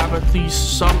grab at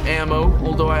least some ammo,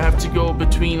 although I have to go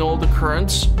between all the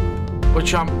currents,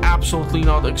 which I'm absolutely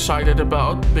not excited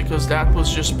about because that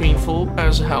was just painful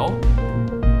as hell.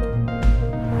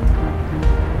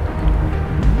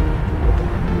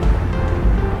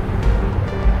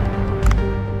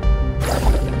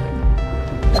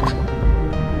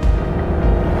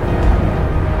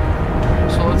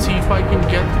 I can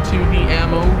get to the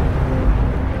ammo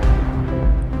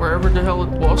wherever the hell it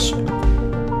was.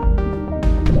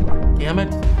 Damn it.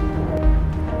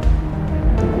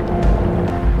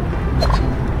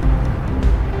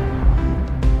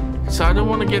 So I don't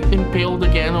want to get impaled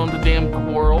again on the damn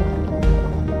coral.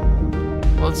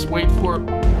 Let's wait for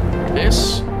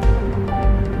this.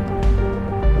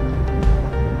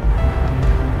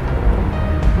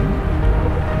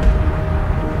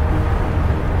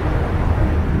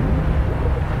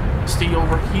 Stay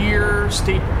over here.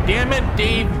 Stay. Damn it,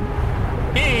 Dave.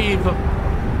 Dave.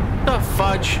 The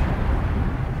fudge.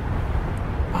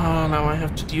 Oh, now I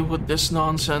have to deal with this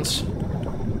nonsense.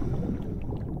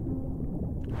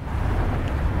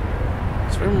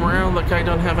 Swim around like I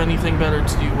don't have anything better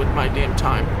to do with my damn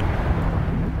time.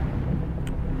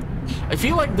 I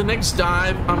feel like the next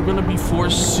dive, I'm gonna be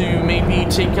forced to maybe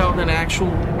take out an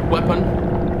actual weapon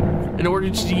in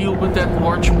order to deal with that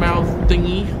largemouth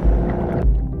thingy.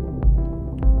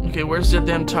 Okay, where's that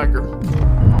damn tiger?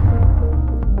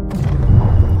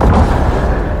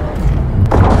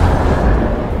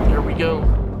 There we go.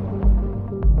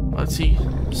 Let's see.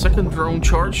 Second drone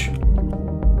charge.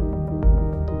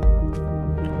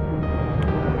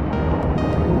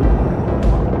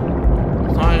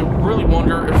 I really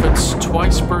wonder if it's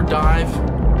twice per dive.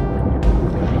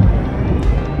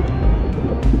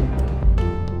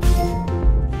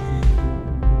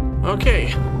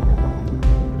 Okay.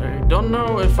 I don't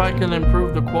know if I can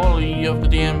improve the quality of the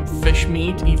damn fish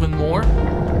meat even more.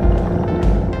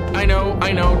 I know,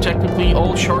 technically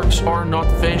all sharks are not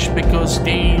fish because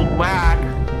they lack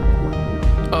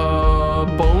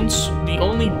bones. The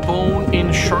only bone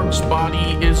in shark's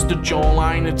body is the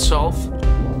jawline itself.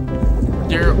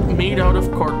 They're made out of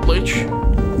cartilage,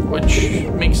 which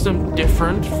makes them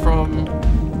different from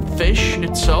fish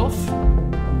itself.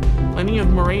 Plenty of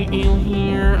moray eel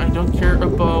here. I don't care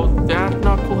about that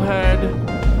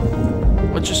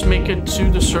knucklehead. Let's just make it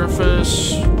to the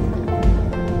surface.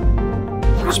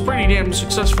 It was a pretty damn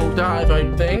successful dive, I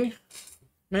think.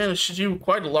 Managed to do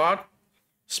quite a lot.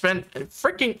 Spent a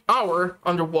freaking hour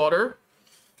underwater.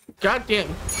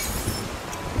 Goddamn.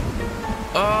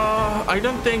 I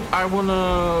don't think I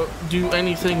wanna do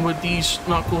anything with these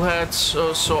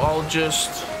knuckleheads, so I'll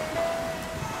just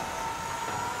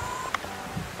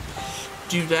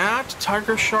do that.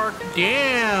 Tiger shark,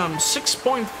 damn,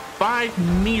 6.5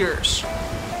 meters.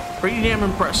 Pretty damn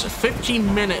impressive.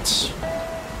 15 minutes.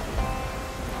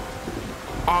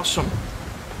 Awesome.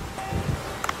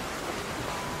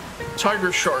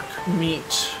 Tiger shark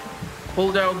meat.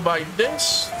 Pulled out by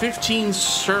this. 15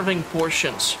 serving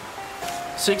portions.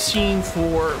 16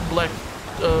 for black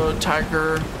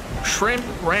tiger shrimp,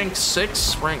 rank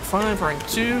 6, rank 5, rank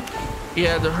 2.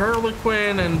 Yeah, the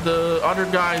harlequin and the other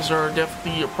guys are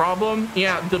definitely a problem.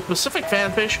 Yeah, the Pacific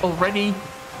fanfish already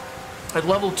at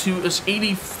level 2 is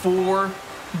 84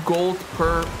 gold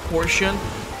per portion.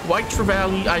 White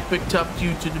trevally I picked up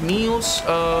due to the meals.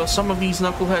 Some of these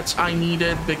knuckleheads I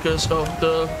needed because of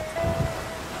the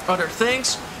other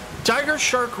things. Tiger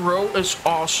shark roe is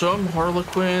awesome.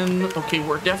 Harlequin. Okay,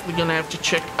 we're definitely gonna have to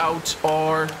check out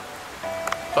our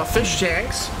fish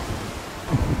tanks.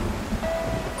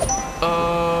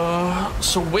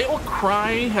 So whale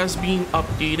cry has been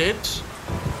updated.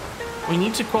 We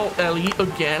need to call Ellie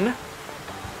again.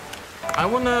 I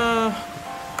wanna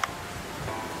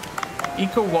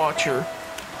Eco Watcher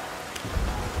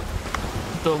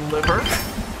deliver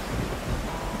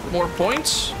more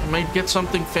points. I might get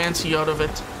something fancy out of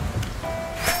it.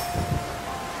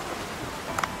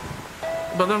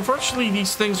 But unfortunately,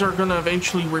 these things are gonna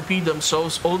eventually repeat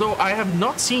themselves, although I have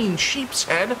not seen sheep's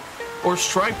head or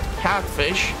striped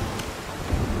catfish.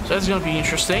 So that's gonna be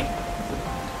interesting.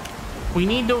 We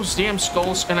need those damn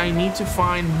skulls, and I need to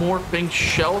find more pink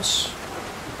shells.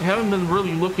 I haven't been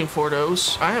really looking for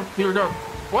those. I have cleared up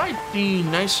quite the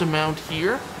nice amount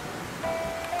here.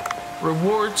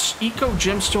 Rewards, Eco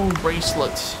Gemstone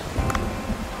Bracelet.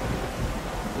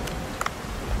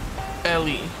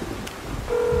 Ellie.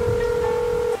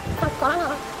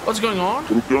 What's going on?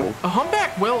 A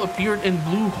humpback whale appeared in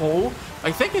Blue Hole.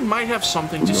 I think it might have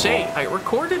something to say. I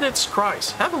recorded its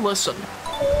cries. Have a listen.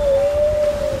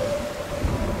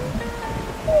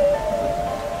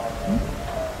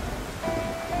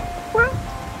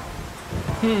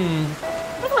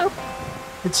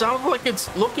 It sounds like it's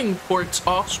looking for its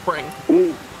offspring.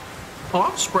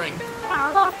 Offspring?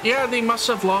 Yeah, they must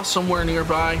have lost somewhere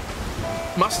nearby.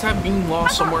 Must have been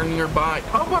lost somewhere nearby.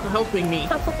 How about helping me?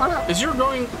 As you're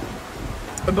going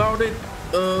about it,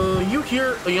 you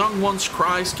hear a young one's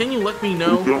cries. Can you let me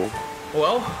know?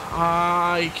 Well,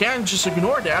 I can't just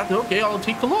ignore that. Okay, I'll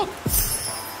take a look.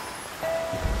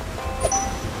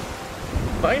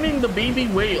 Finding the baby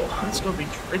whale. That's gonna be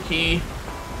tricky.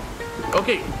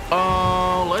 Okay,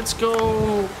 let's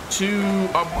go to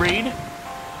upgrade.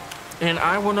 And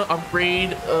I want to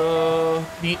upgrade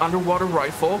the underwater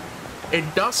rifle.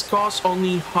 It does cost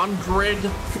only 100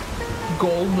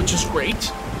 gold, which is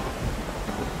great.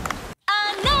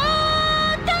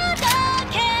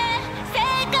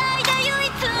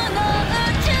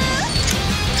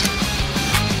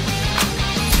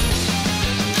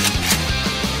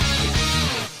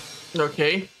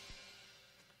 Okay.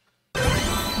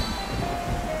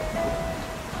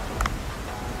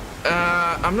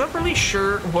 I'm not really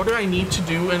sure what do I need to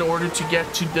do in order to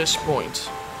get to this point.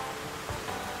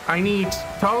 I need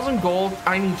 1,000 gold,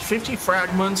 I need 50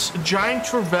 fragments, a giant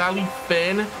trevally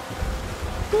fin.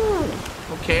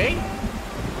 Okay.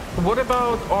 What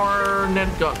about our net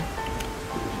gun?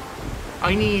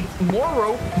 I need more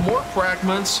rope, more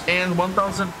fragments, and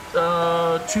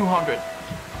 1,200.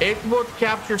 It would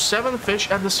capture 7 fish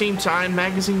at the same time.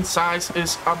 Magazine size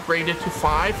is upgraded to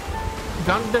 5.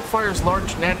 Gun that fires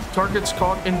large net. Targets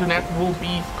caught in the net will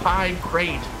be high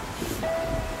grade.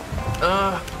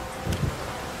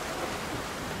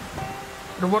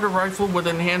 Underwater rifle with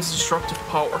enhanced destructive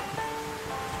power.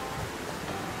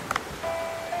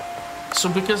 So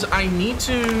because I need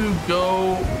to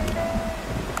go...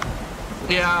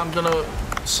 Yeah, I'm gonna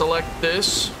select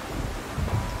this.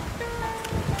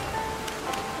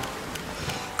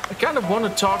 I kind of want to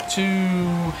talk to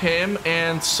him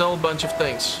and sell a bunch of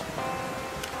things.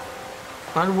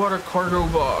 Underwater cargo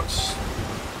box.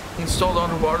 Installed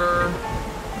underwater.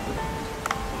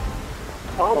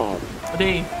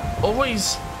 They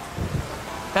always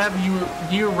have your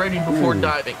gear ready before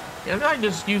diving. And I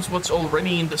just use what's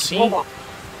already in the sea.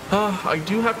 I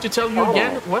do have to tell you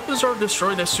again, weapons are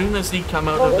destroyed as soon as they come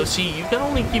out of the sea. You can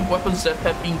only keep weapons that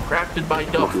have been crafted by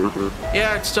Duff.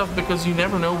 Yeah, it's tough because you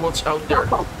never know what's out there.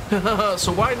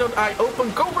 So why don't I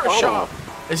open Cobra shop?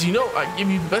 As you know, I give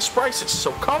you the best prices,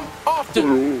 so come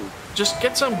often. Just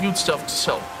get some good stuff to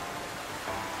sell.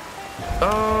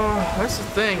 That's the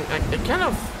thing. I kind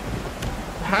of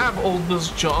have all this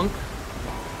junk.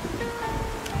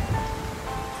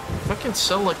 If I can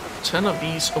sell like 10 of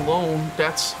these alone,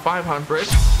 that's 500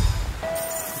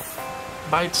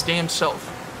 by its damn self.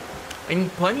 I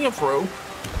need plenty of rope.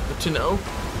 Good to know.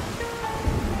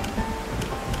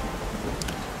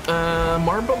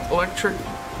 Marble electric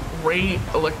ray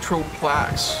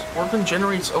electroplax. Organ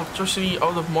generates electricity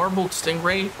out of marbled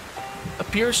stingray.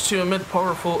 Appears to emit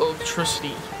powerful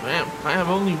electricity. Man, I have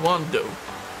only one though.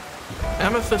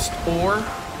 Amethyst ore.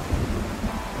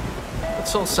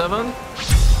 Let's sell 7.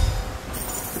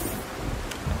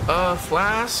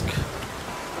 Flask.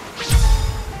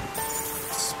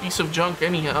 It's a piece of junk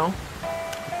anyhow.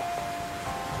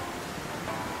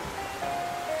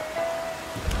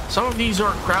 Some of these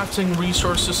are crafting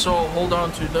resources, so I'll hold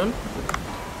on to them.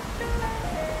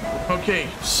 Okay,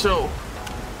 so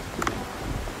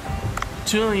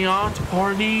to yacht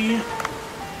party,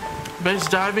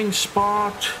 best diving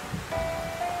spot.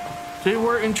 They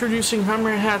were introducing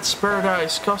Hammerhead's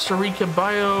Paradise, Costa Rica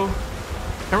Bio.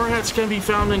 Hammerheads can be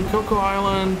found in Coco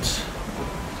Island.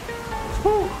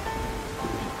 Whew.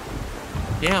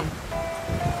 Damn.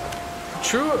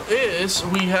 True is,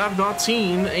 we have not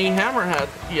seen a hammerhead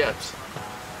yet.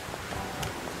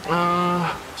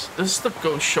 This is the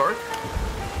ghost shark.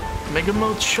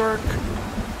 Megamouth shark.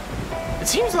 It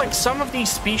seems like some of these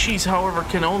species, however,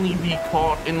 can only be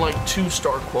caught in like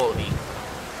 2-star quality.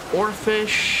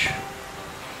 Oarfish.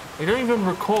 I don't even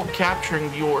recall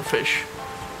capturing the oarfish,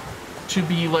 to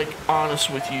be like honest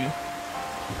with you.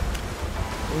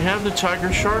 We have the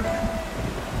tiger shark.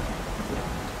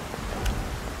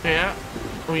 Yeah.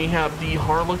 We have the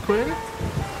harlequin.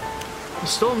 I'm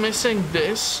still missing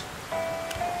this.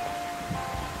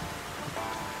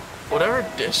 Whatever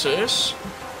this is.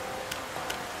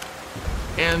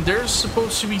 And there's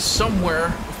supposed to be somewhere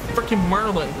a freaking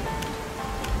marlin.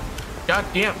 God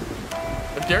damn.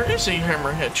 But there is a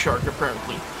hammerhead shark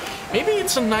apparently. Maybe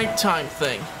it's a nighttime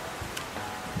thing.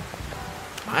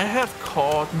 I have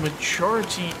caught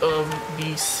majority of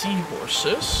these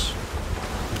seahorses.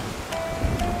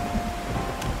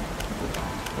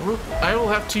 I will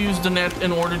have to use the net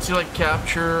in order to like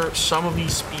capture some of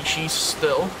these species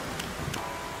still.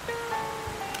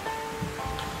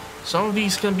 Some of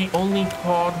these can be only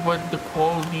caught with the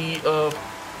quality of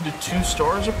the 2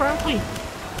 stars apparently.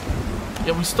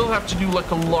 Yeah, we still have to do like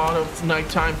a lot of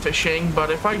nighttime fishing, but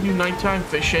if I do nighttime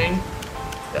fishing,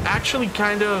 it actually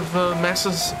kind of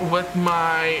messes with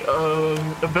my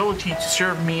ability to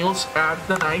serve meals at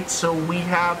the night, so we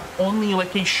have only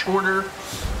like a shorter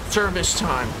service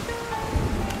time.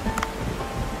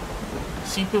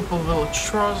 Sea People Village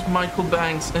Trust, Michael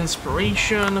Banks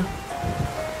Inspiration.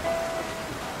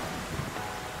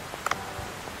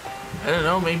 I don't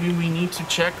know, maybe we need to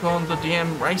check on the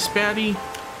damn rice paddy.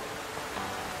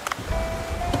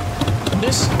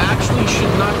 This actually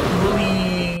should not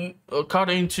really cut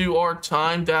into our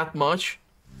time that much.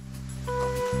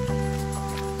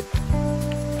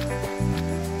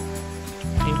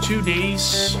 In 2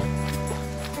 days.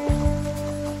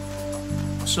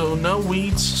 So no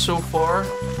weeds so far.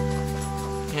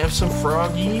 We have some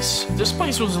froggies. This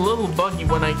place was a little buggy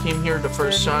when I came here the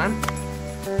first time.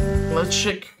 Let's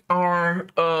check our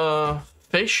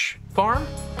fish farm.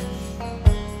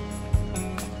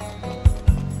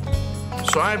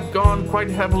 So I've gone quite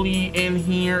heavily in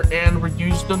here and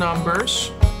reduced the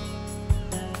numbers.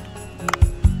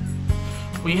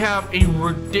 We have a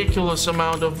ridiculous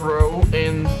amount of roe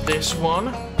in this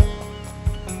one.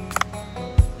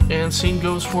 And same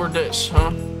goes for this,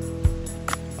 huh?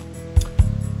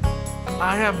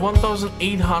 I have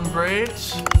 1,800.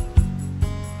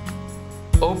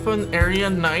 Open area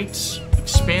nights.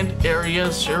 Expand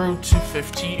area 0 to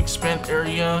 50. Expand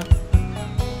area.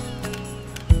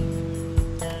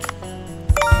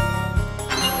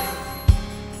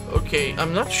 Okay,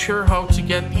 I'm not sure how to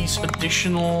get these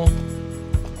additional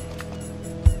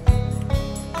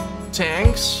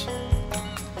tanks.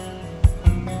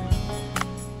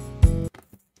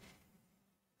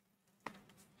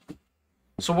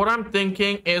 So what I'm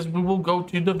thinking is we will go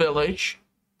to the village.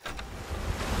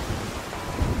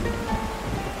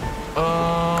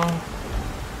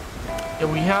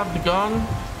 Yeah, we have the gun.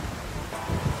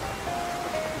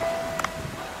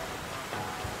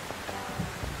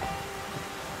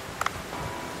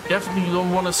 Definitely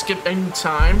don't want to skip any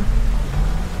time.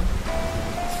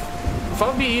 If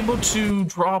I'll be able to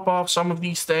drop off some of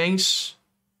these things,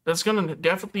 that's gonna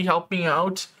definitely help me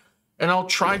out. And I'll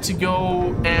try to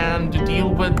go and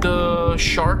deal with the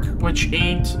shark, which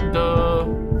ate the...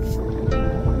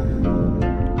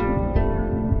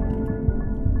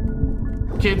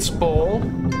 kids' bowl.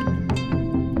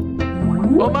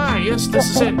 Oh my, yes,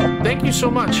 this is it. Thank you so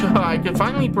much. I can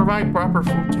finally provide proper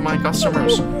food to my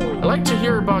customers. I like to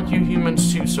hear about you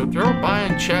humans too, so drop by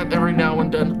and chat every now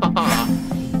and then. Haha.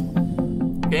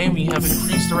 Okay, we have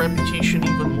increased the reputation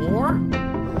even more.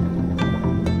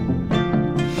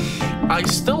 I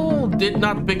still did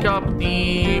not pick up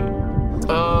the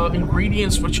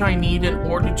ingredients which I need in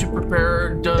order to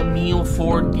prepare the meal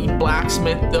for the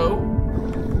blacksmith though.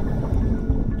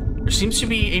 There seems to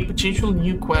be a potential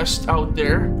new quest out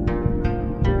there.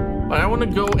 But I want to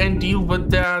go and deal with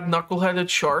that knuckle-headed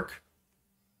shark.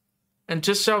 And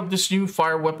test out this new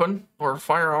fire weapon, or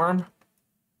firearm.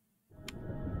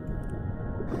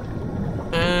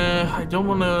 I don't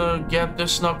want to get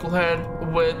this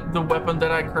knucklehead with the weapon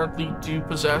that I currently do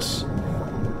possess.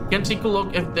 Can take a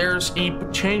look if there's a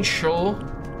potential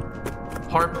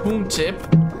harpoon tip.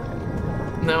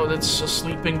 No, that's a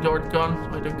sleeping dart gun.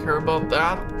 I don't care about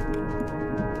that.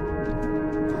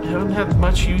 I haven't had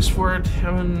much use for it.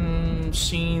 Haven't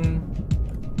seen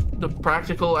the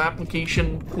practical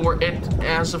application for it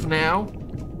as of now.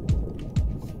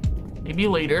 Maybe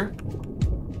later.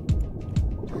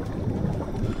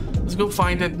 Let's go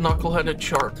find that knuckle-headed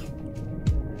shark.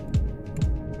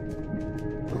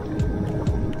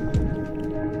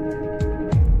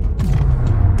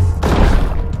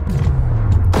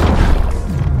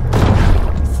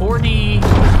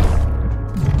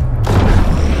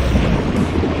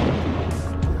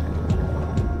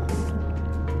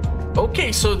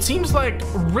 Okay, so it seems like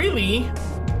really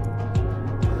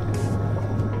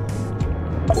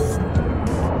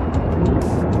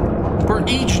for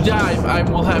each dive I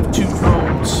will have 2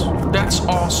 drones. That's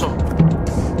awesome.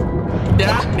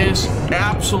 That is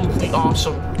absolutely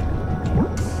awesome.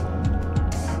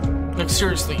 Like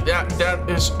seriously, that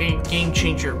is a game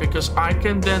changer because I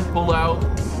can then pull out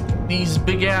these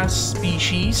big ass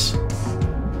species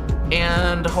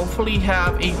and hopefully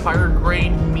have a higher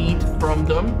grade meat from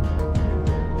them.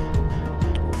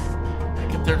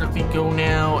 Theoretically go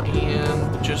now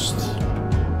and just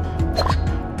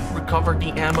recover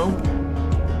the ammo.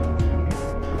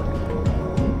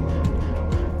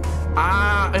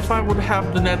 If I would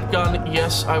have the net gun,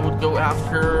 yes, I would go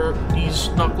after these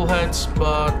knuckleheads,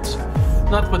 but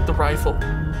not with the rifle.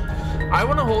 I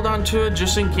want to hold on to it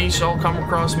just in case I'll come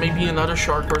across maybe another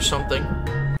shark or something.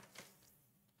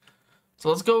 So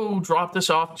let's go drop this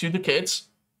off to the kids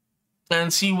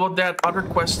and see what that other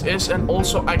quest is, and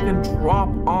also I can drop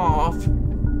off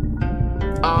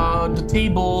the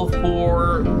table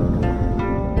for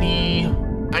the,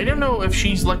 I don't know if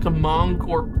she's like a monk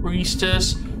or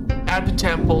priestess at the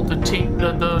temple to take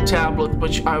the tablet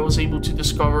which I was able to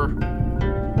discover.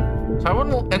 So I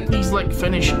want to at least like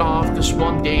finish off this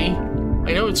one day.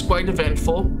 I know it's quite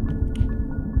eventful.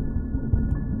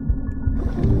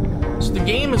 So the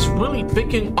game is really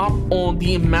picking up on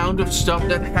the amount of stuff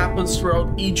that happens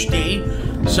throughout each day.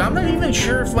 So I'm not even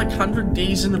sure if like 100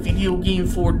 days in a video game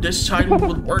for this title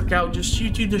would work out just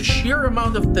due to the sheer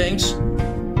amount of things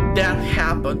that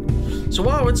happen. So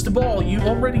wow, it's the ball. You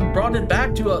already brought it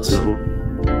back to us.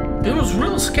 It was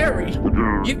real scary.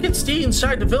 You can stay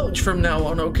inside the village from now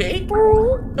on, okay?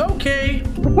 Okay.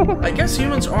 I guess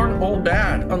humans aren't all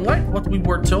bad, unlike what we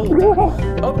were told.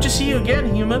 Hope to see you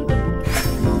again, human.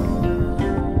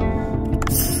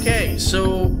 Okay,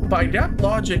 so by that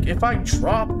logic, if I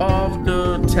drop off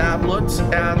the tablets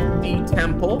at the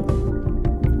temple,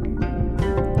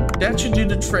 that should do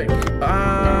the trick.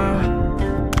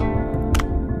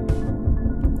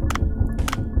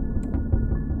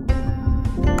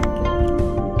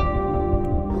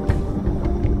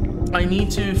 I I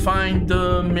need to find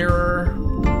the mirror.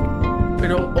 Wait,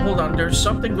 hold on. There's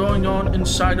something going on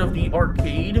inside of the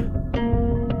arcade.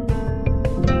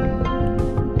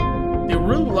 They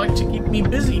really like to keep me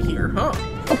busy here, huh?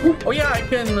 Oh yeah, I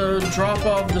can drop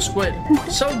off the squid.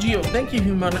 So Geo, thank you,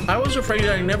 human. I was afraid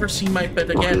I'd never see my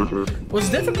pet again. It was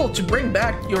difficult to bring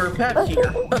back your pet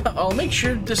here. I'll make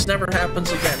sure this never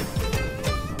happens again.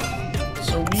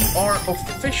 So we are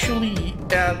officially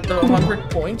at 100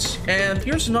 points. And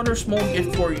here's another small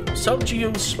gift for you. So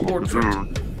Geo's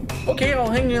portrait. Okay, I'll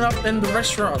hang it up in the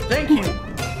restaurant. Thank you.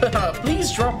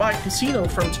 Please drop by casino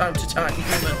from time to time,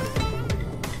 human.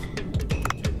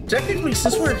 Technically,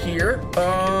 since we're here,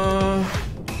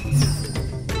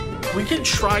 we can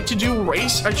try to do a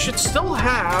race. I should still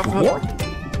have...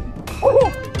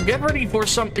 Get ready for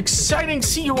some exciting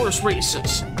seahorse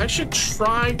races. I should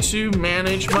try to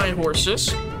manage my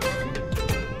horses.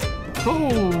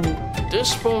 Oh,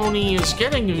 this pony is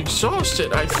getting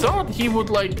exhausted. I thought he would,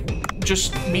 like,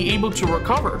 just be able to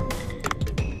recover.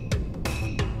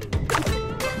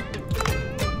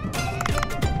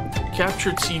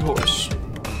 Captured seahorse.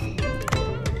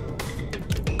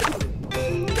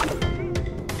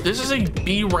 This is a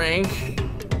B rank.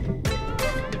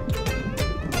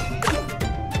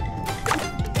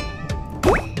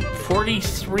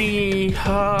 $43.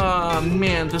 Ah,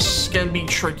 man, this can be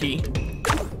tricky.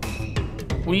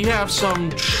 We have some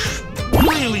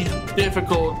really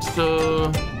difficult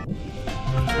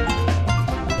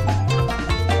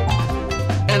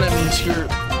enemies here,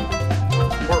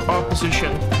 or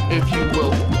opposition, if you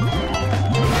will.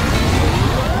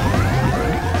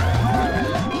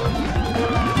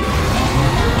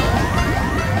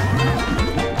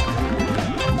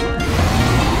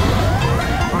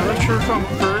 If I'm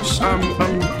first, I'm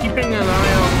keeping an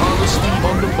eye out honestly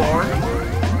on the bar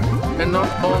and not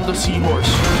on the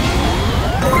seahorse.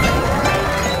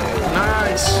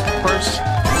 Nice. First.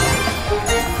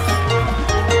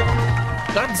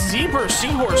 That zebra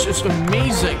seahorse is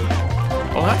amazing.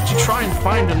 I'll have to try and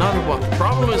find another one. The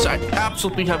problem is I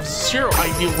absolutely have zero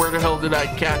idea where the hell did I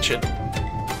catch it.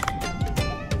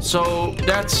 So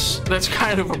that's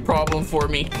kind of a problem for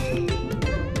me.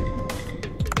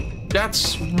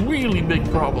 That's really big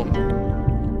problem.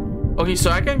 Okay, so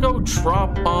I can go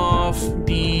drop off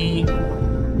the...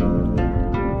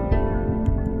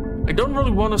 I don't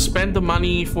really want to spend the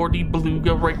money for the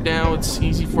beluga right now. It's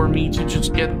easy for me to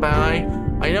just get by.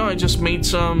 I know I just made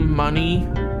some money,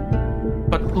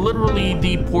 but literally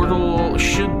the portal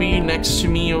should be next to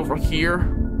me over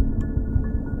here.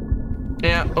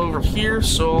 Yeah, over here,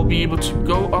 so I'll be able to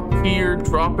go up here,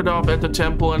 drop it off at the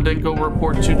temple, and then go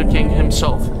report to the king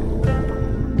himself.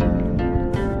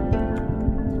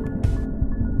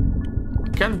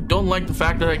 Kind of don't like the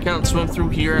fact that I can't swim through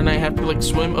here and I have to like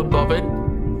swim above it.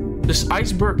 This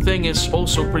iceberg thing is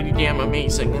also pretty damn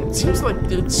amazing, and it seems like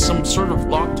it's some sort of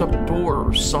locked up door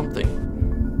or something.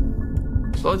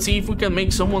 So let's see if we can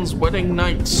make someone's wedding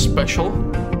night special,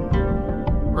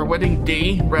 or wedding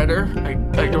day rather.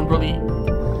 I don't really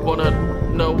want to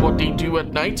know what they do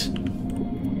at night.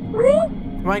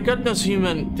 My goodness,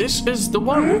 human, this is the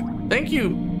one. Thank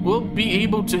you. We'll be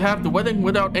able to have the wedding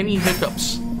without any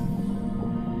hiccups.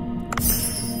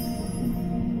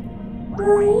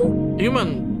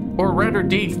 Human, or rather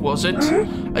Dave, was it?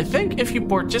 I think if you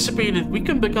participated, we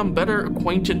can become better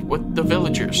acquainted with the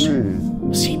villagers.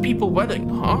 See people wedding,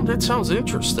 huh? That sounds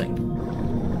interesting.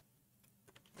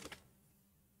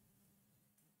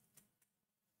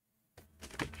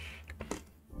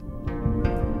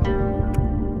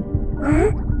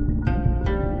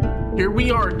 Here we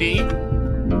are, Dave.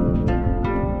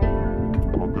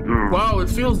 Wow, it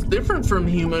feels different from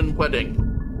human wedding.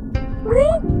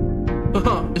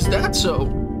 Is that so?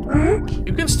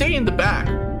 You can stay in the back.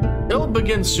 It'll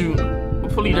begin soon.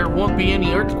 Hopefully there won't be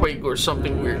any earthquake or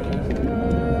something weird.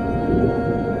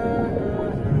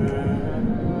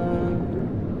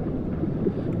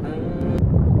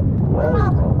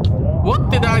 What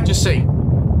did I just say?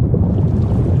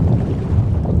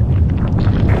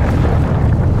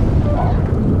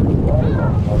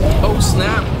 Oh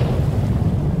snap.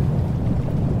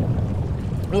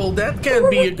 Well, that can't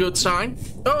be a good sign.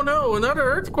 Oh no, another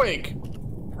earthquake.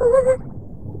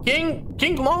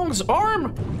 King Long's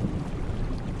arm.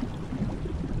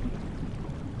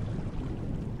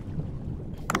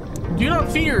 Do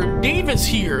not fear, Dave is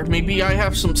here. Maybe I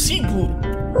have some sea glue.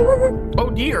 Oh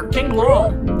dear, King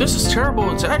Long. This is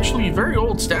terrible. It's actually a very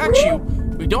old statue.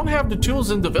 We don't have the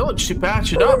tools in the village to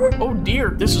patch it up. Oh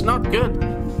dear, this is not good.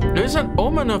 It is an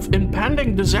omen of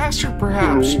impending disaster,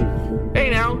 perhaps. Hey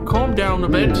now, calm down a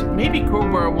bit. Maybe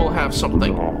Cobra will have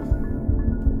something.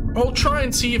 I'll try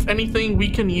and see if anything we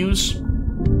can use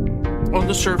on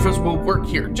the surface will work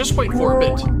here. Just wait for a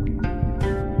bit.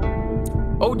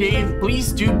 Oh, Dave,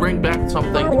 please do bring back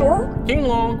something. King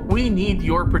Long, we need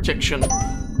your protection.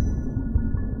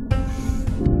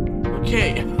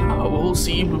 Okay, we'll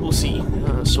see, we will see.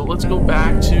 So let's go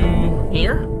back to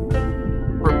here.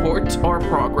 Report our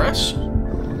progress.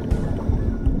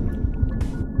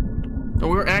 And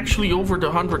we're actually over the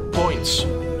 100 points.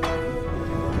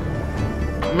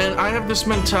 Man, I have this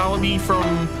mentality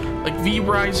from like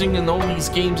V-Rising and all these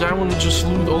games. I want to just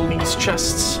loot all these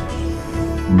chests.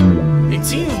 It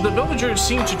seems the villagers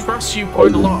seem to trust you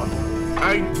quite a lot.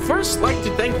 I'd first like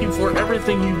to thank you for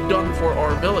everything you've done for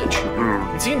our village.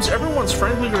 It seems everyone's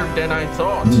friendlier than I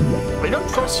thought. I don't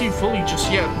trust you fully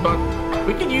just yet, but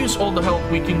we can use all the help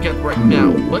we can get right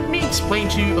now. Let me explain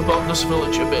to you about this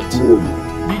village a bit.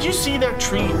 Did you see that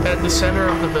tree at the center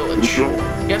of the village?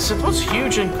 Yes, it was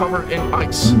huge and covered in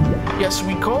ice. Yes,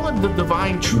 we call it the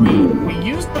divine tree. We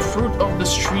use the fruit of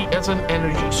this tree as an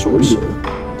energy source.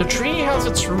 The tree has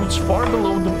its roots far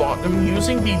below the bottom,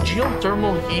 using the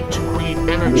geothermal heat to create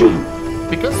energy.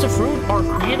 Because the fruit are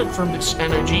created from this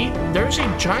energy, there's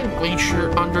a giant glacier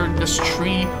under this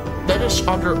tree that is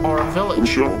under our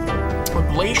village. A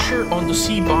glacier on the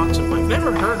sea bottom. I've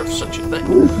never heard of such a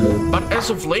thing. But as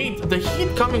of late, the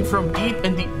heat coming from deep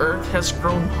in the earth has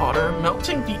grown hotter,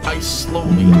 melting the ice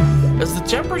slowly. As the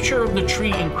temperature of the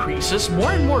tree increases,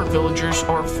 more and more villagers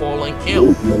are falling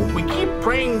ill. We keep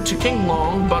praying to King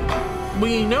Long, but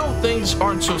we know things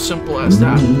aren't so simple as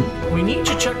that. We need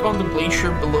to check on the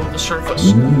glacier below the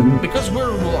surface. Because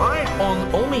we're relying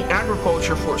on only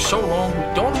agriculture for so long,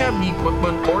 we don't have the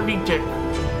equipment or the tech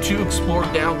to explore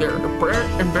down there,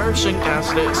 embarrassing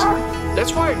as it is.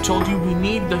 That's why I told you we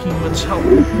need the humans' help.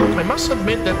 I must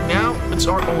admit that now it's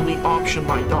our only option,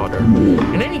 my daughter.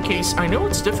 In any case, I know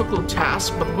it's a difficult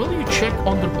task, but will you check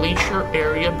on the glacier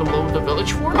area below the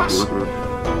village for us?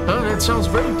 That sounds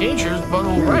very dangerous, but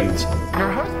alright.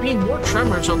 There have been more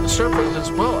tremors on the surface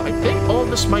as well. I think all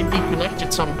this might be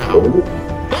connected somehow.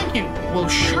 Thank you. We'll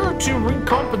sure to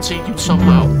recompensate you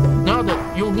somehow. Now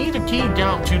that you'll need a key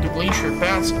down to the glacier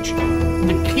passage.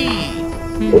 The key.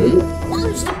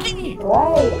 Where's the key?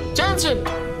 Jansen!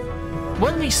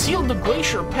 When we sealed the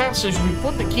glacier passage, we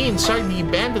put the key inside the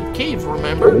abandoned cave,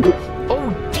 remember?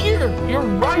 Oh dear, you're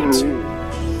right.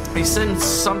 I sense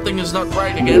something is not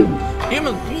right again.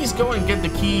 Human, please go and get the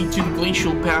key to the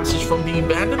glacial passage from the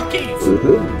abandoned cave.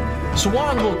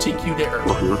 Swan will take you there.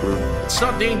 It's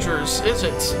not dangerous, is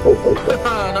it?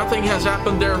 Nothing has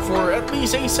happened there for at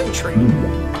least a century.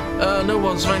 No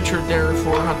one's ventured there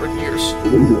for 100 years.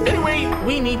 Anyway,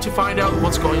 we need to find out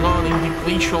what's going on in the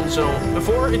glacial zone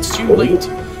before it's too late.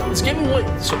 It's getting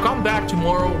late, so come back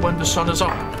tomorrow when the sun is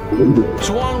up.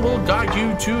 Swan will guide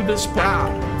you to this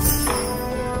path.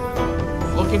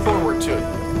 Looking forward to it.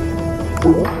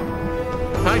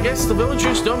 I guess the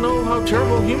villagers don't know how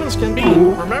terrible humans can be.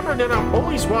 Remember that I'm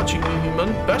always watching you, human.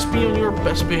 Best be on your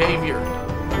best behavior.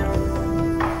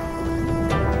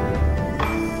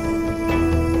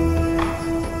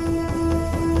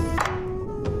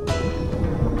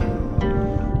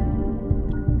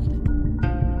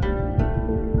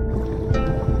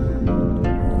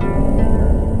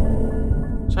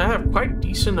 So I have quite a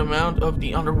decent amount of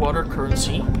the underwater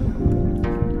currency.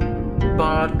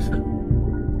 But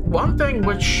one thing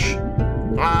which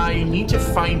I need to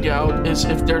find out is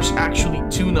if there's actually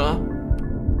tuna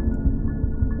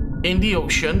in the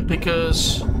ocean,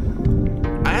 because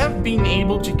I have been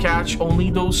able to catch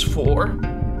only those 4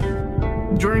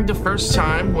 during the first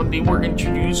time when they were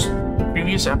introduced in the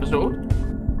previous episode.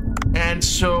 And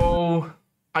so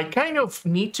I kind of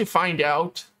need to find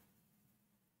out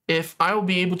if I'll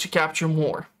be able to capture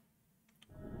more.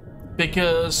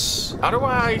 Because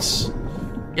otherwise,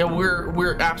 yeah,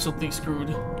 we're absolutely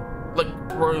screwed. Like,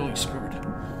 royally screwed.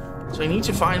 So I need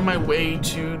to find my way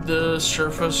to the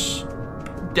surface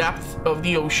depth of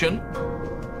the ocean.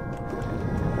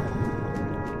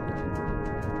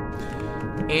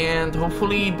 And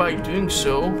hopefully by doing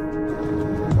so,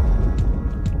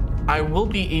 I will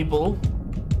be able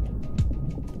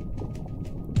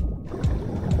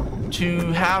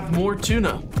to have more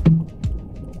tuna.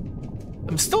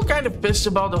 I'm still kind of pissed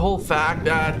about the whole fact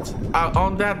that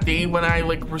on that day when I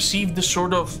received this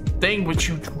sort of thing which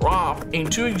you drop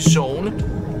into a zone,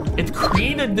 it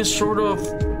created this sort of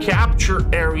capture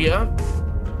area,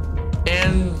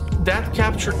 and that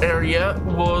capture area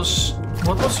was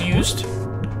what was used to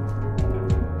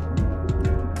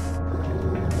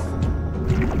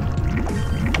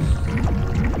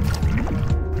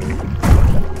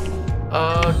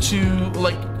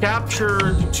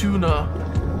capture the tuna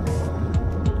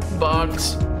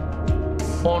but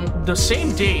on the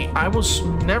same day, I was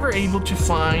never able to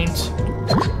find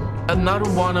another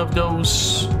one of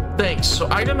those things. So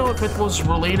I don't know if it was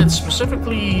related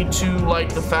specifically to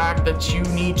like the fact that you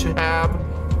need to have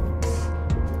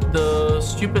the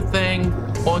stupid thing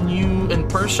on you in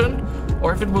person,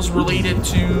 or if it was related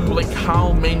to like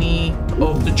how many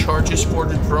of the charges for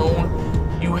the drone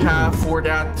you have for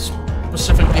that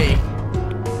specific day.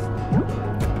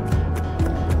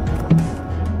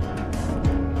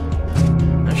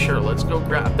 Sure, let's go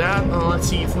grab that and let's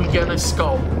see if we get a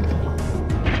skull.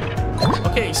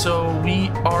 Okay, so we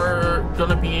are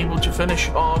gonna be able to finish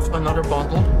off another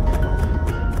bundle.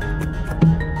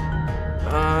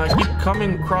 I keep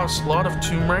coming across a lot of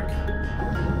turmeric.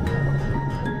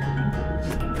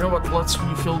 You know what, let's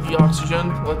refill the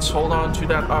oxygen. Let's hold on to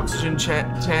that oxygen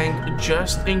tank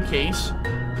just in case.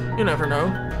 You never know.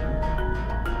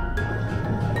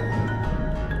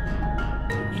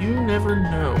 You never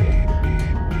know.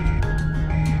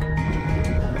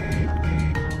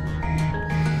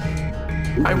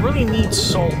 I really need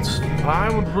salt.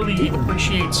 I would really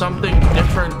appreciate something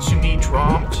different to be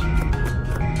dropped.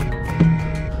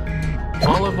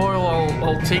 Olive oil,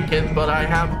 I'll take it, but I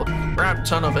have a crap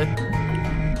ton of it.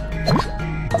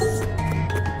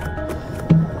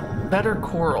 Better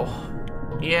coral.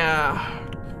 Yeah.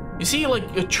 You see,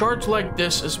 like, a charge like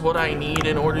this is what I need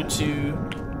in order to...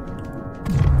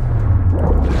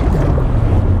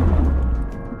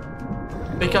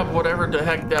 pick up whatever the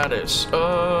heck that is.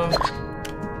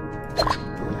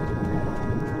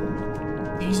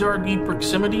 These are the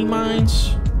proximity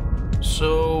mines,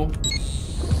 so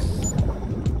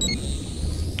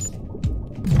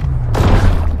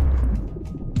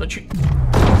don't you?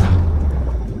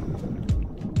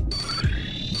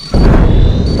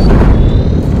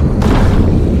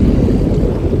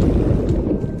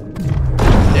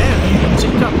 Damn, you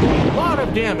took up a lot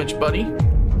of damage, buddy.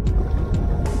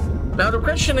 Now the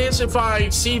question is, if I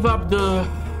save up the...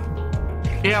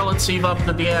 Yeah, let's save up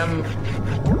the damn...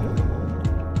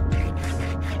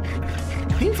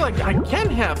 Seems like I can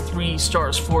have 3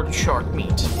 stars for the shark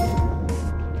meat.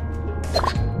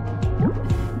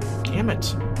 Damn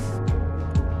it.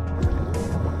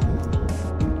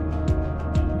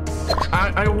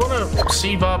 I want to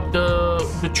save up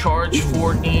the charge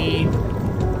for the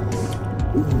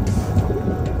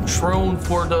drone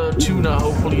for the tuna.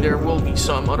 Hopefully there will be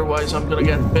some. Otherwise I'm gonna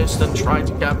get pissed and try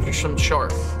to capture some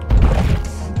shark.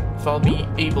 If I'll be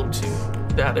able to.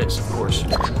 That is, of course.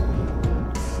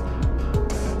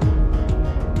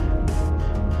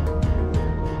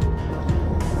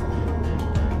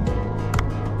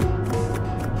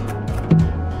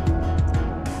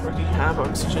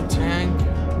 Oxygen tank.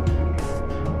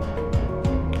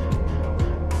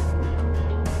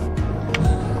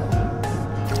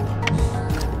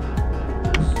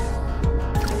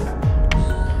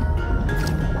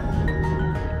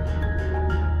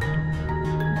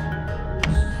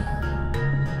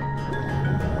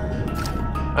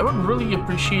 I would really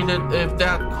appreciate it if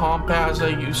that compass I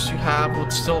used to have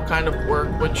would still kind of work,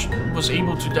 which was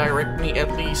able to direct me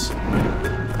at least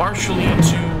partially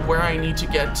to where I need to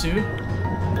get to.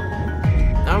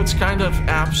 Now it's kind of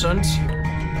absent,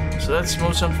 so that's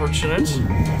most unfortunate.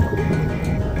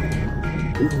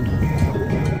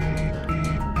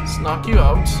 Let's knock you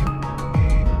out.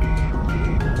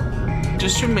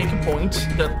 Just to make a point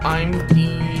that I'm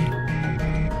the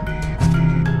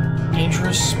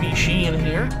dangerous species in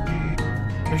here.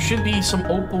 There should be some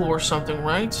opal or something,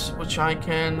 right? Which I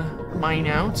can mine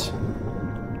out.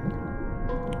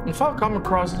 If I'll come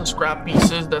across the scrap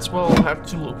pieces, that's what I'll have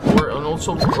to look for. And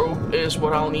also the rope is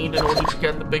what I'll need in order to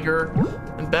get the bigger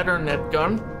and better net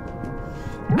gun.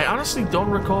 I honestly don't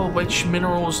recall which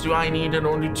minerals do I need in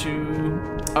order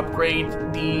to upgrade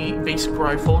the basic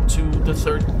rifle to the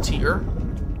 3rd tier.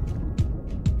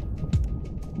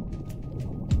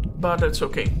 But that's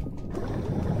okay.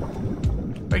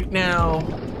 Right now,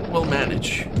 we'll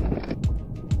manage.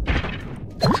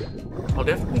 I'll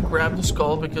definitely grab the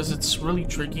skull because it's really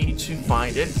tricky to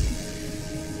find it.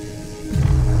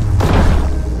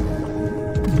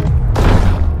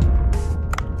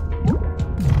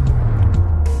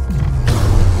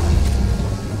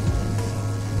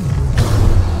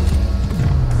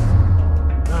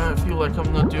 I feel like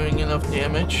I'm not doing enough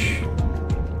damage.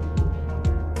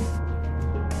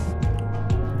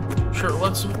 Sure,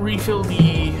 let's refill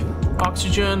the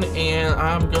oxygen and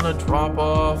I'm gonna drop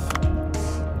off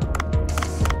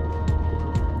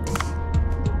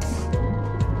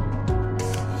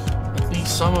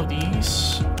some of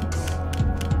these.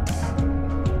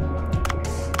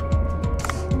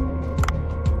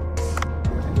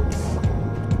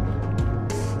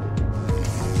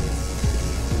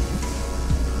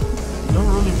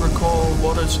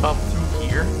 routes up through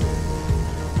here.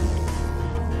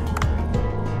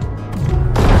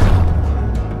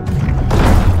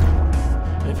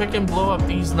 If I can blow up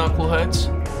these knuckleheads.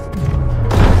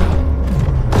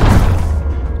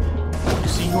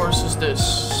 Seahorse is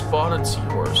this. Spotted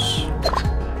seahorse.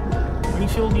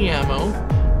 Refill the ammo.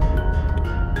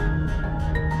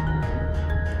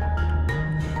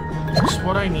 That's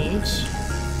what I need.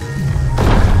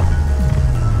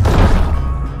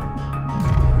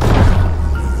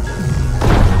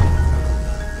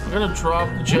 I'm gonna drop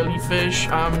the jellyfish.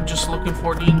 I'm just looking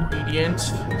for the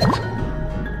ingredient.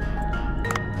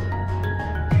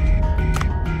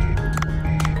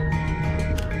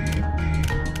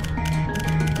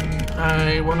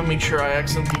 I want to make sure I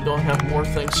accidentally don't have more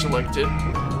things selected.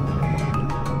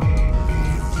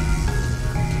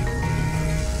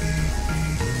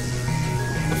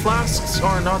 The flasks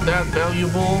are not that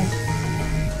valuable.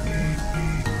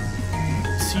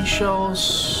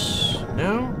 Seashells,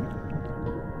 no?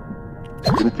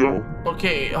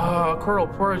 Okay, coral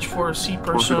porridge for a sea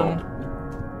person.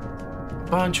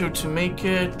 Bancho to make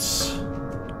it.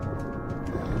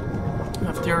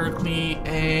 Have theoretically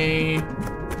a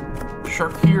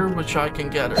shark here, which I can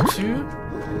gather too.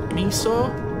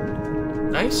 Miso.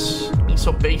 Nice.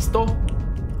 Miso pesto.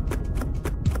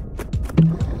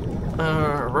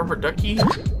 Rubber ducky.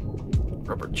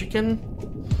 Rubber chicken.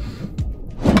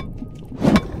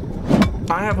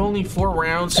 I have only 4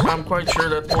 rounds. I'm quite sure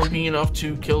that won't be enough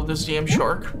to kill this damn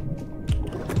shark.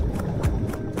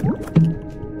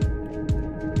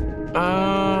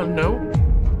 No.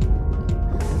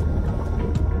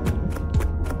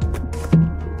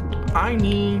 I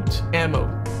need ammo.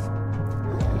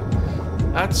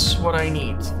 That's what I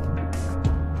need.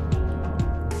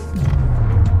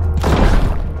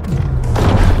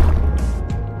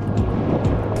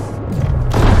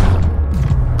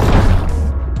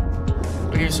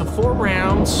 Okay, so 4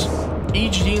 rounds,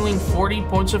 each dealing 40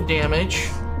 points of damage.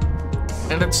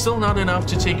 And that's still not enough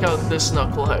to take out this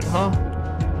knucklehead, huh?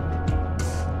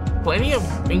 Plenty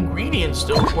of ingredients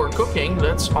though for cooking,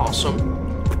 that's awesome.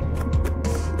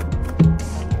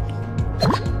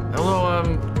 Although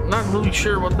I'm not really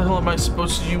sure what the hell am I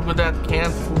supposed to do with that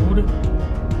canned food.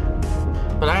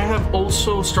 But I have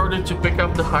also started to pick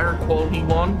up the higher quality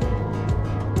one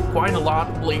quite a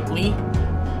lot lately.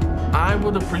 I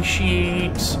would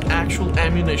appreciate actual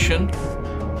ammunition.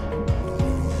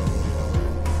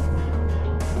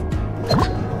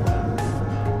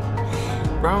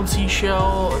 Brown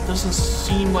seashell, it doesn't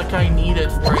seem like I need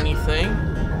it for anything.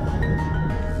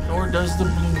 Nor does the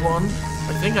blue one.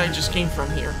 I think I just came from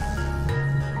here.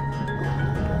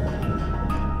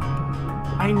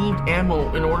 I need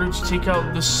ammo in order to take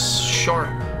out this shark.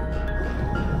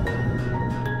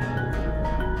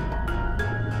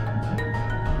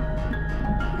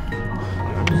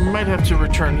 I might have to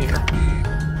return here.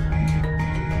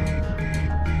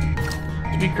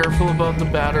 To be careful about the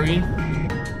battery.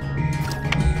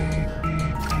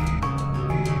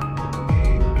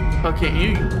 Okay,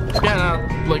 you cannot,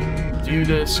 like, do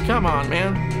this. Come on,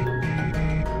 man.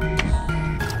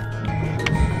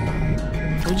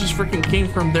 I just freaking came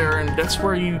from there, and that's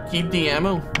where you keep the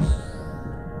ammo.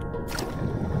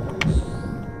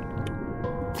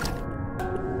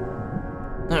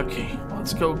 Okay,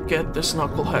 let's go get this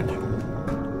knucklehead.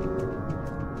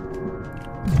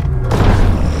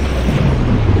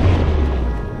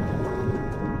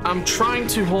 I'm trying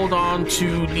to hold on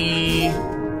to the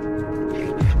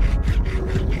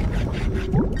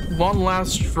one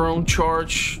last drone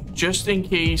charge, just in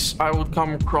case I would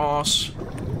come across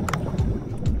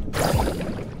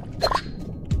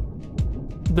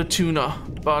the tuna,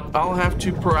 but I'll have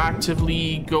to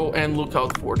proactively go and look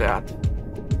out for that.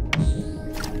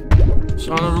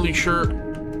 So I'm not really sure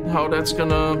how that's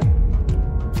gonna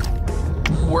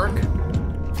work,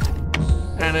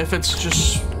 and if it's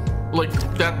just like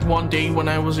that one day when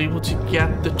I was able to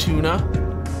get the tuna.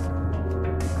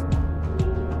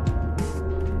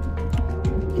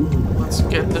 Let's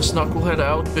get this knucklehead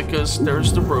out because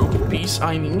there's the rope piece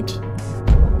I need.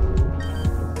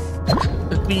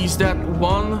 At least that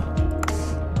one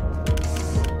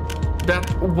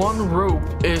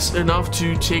rope is enough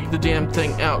to take the damn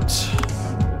thing out.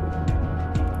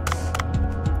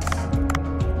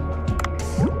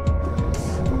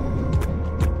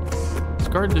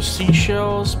 Discard the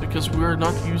seashells because we're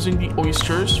not using the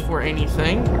oysters for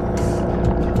anything.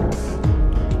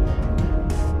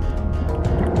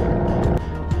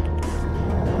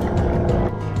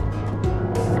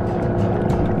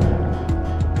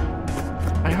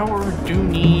 I, however, do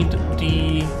need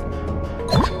the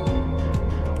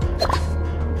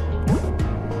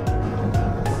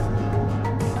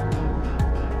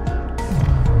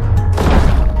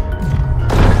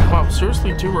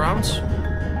seriously, 2 rounds?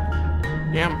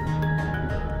 Damn.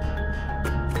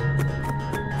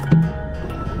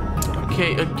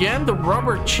 Okay, again, the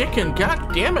rubber chicken.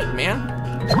 God damn it, man.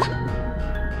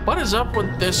 What is up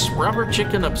with this rubber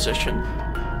chicken obsession?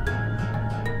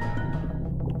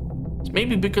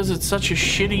 Maybe because it's such a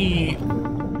shitty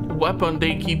weapon,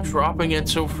 they keep dropping it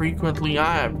so frequently.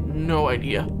 I have no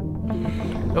idea.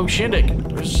 Oh, Shindig,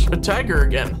 there's a tiger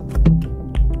again.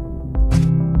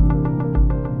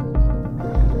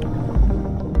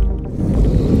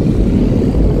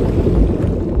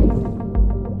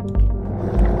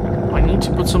 I need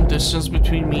to put some distance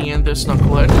between me and this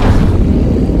knucklehead.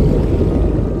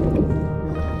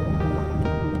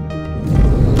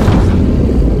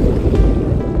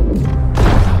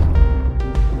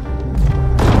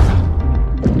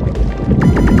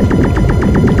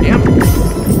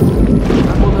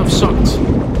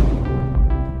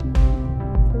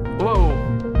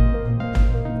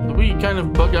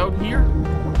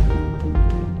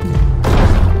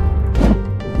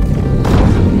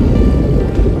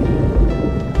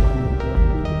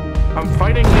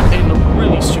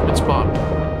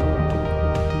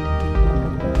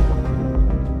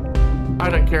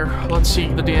 Let's see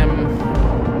the damn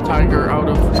tiger out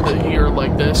of the here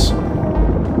like this.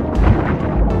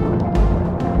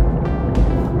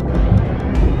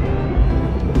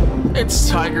 It's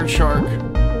tiger shark.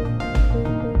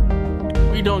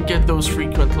 We don't get those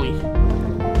frequently.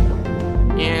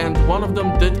 And one of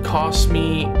them did cost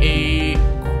me a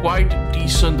quite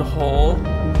decent haul.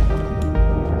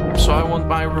 So I want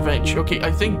my revenge. Okay,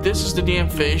 I think this is the damn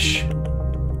fish.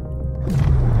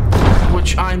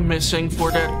 Which I'm missing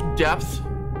for that depth.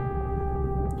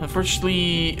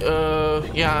 Unfortunately,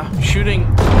 yeah, shooting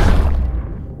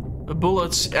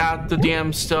bullets at the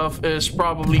damn stuff is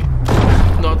probably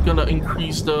not gonna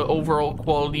increase the overall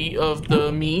quality of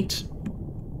the meat.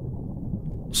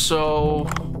 So,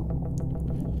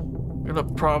 I'm gonna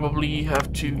probably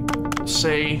have to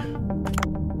say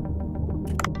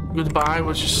goodbye,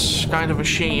 which is kind of a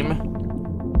shame.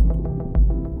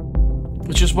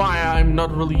 Which is why I'm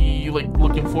not really like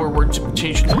looking forward to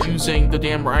potentially using the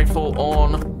damn rifle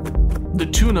on the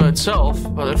tuna itself,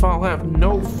 but if I'll have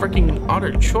no freaking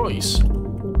other choice.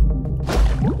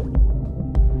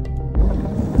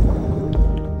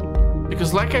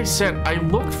 Because like I said, I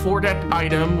looked for that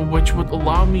item which would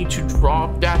allow me to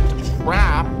drop that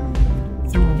trap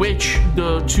through which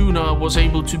the tuna was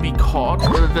able to be caught.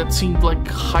 That seemed like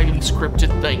a highly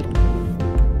scripted thing.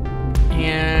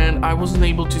 And I wasn't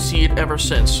able to see it ever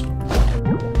since.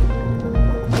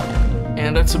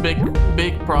 And that's a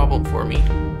big problem for me.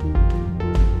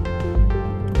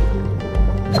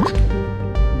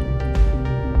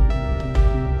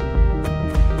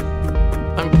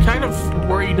 I'm kind of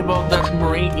worried about that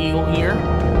moray eel here.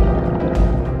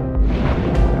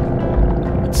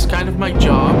 It's kind of my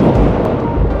job.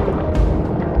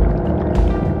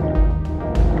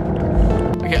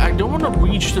 Okay, I don't want to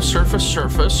reach the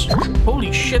surface.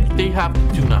 Holy shit, they have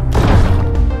tuna.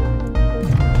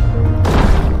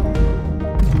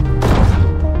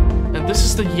 And this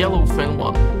is the yellowfin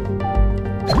one.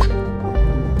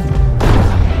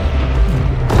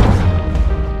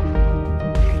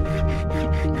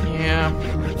 Yeah.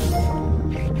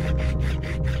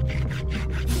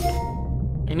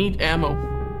 I need ammo.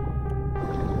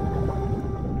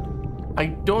 I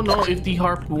don't know if the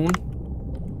harpoon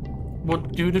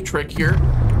would do the trick here.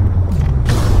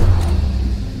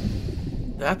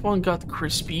 That one got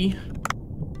crispy.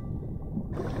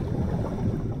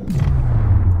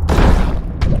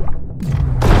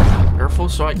 Careful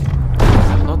so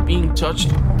I'm not being touched.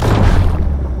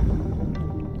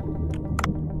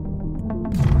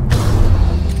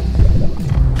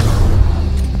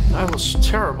 That was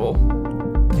terrible.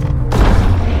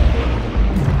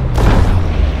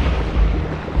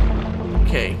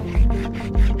 Okay.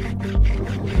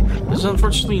 This is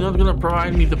unfortunately not gonna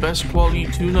provide me the best quality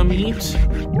tuna meat,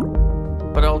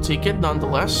 but I'll take it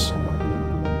nonetheless.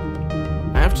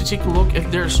 I have to take a look if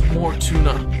there's more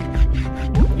tuna.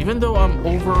 Even though I'm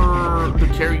over the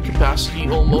carry capacity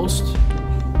almost,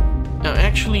 I'm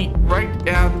actually right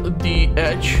at the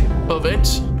edge of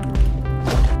it.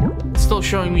 It's still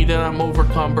showing me that I'm over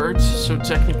encumbered, so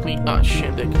technically,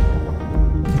 shindig.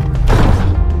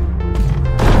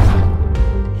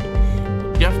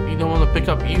 Definitely don't want to pick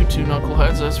up you two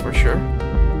knuckleheads, that's for sure.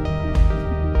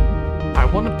 I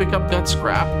want to pick up that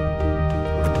scrap.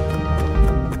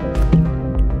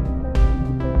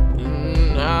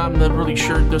 I'm not really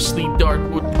sure the sleep dart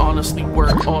would honestly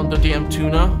work on the damn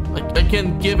tuna. Like, I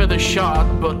can give it a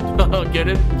shot, but get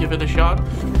it? Give it a shot.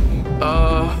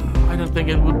 I don't think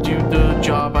it would do the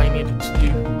job I needed to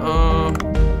do.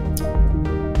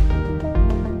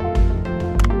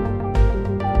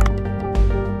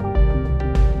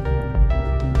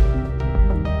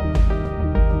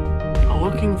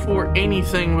 there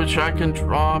anything which I can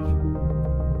drop?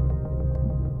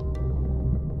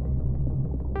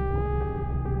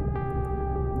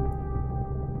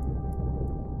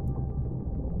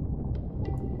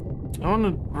 I want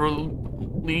to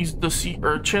release the sea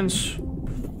urchins.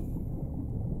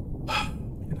 I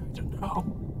don't know.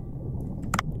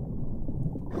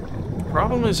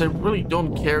 Problem is I really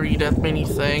don't carry that many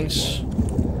things.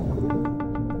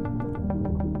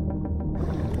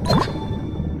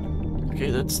 Okay,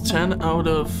 that's 10 out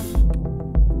of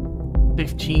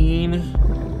 15.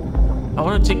 I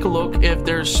want to take a look if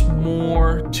there's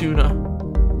more tuna.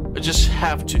 I just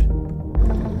have to.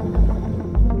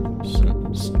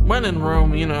 When in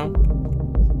Rome, you know,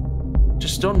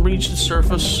 just don't reach the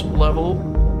surface level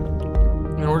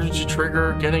in order to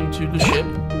trigger getting to the ship.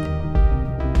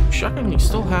 Shockingly,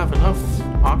 still have enough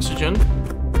oxygen.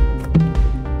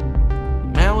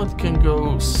 Mallet can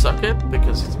go suck it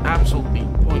because it's absolutely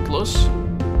pointless.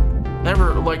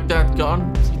 Never liked that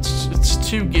gun. It's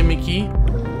too gimmicky.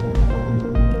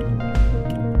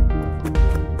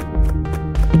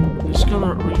 Just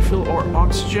gonna refill our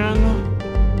oxygen.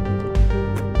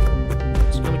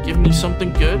 Give me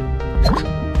something good.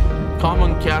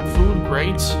 Common cat food,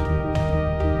 great.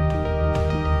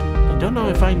 I don't know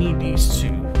if I need these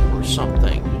two or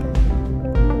something.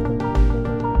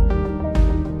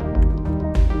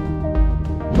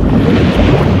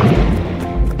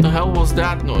 The hell was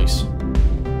that noise?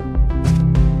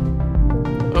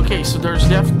 Okay, so there's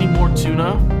definitely more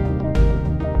tuna,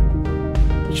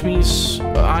 which means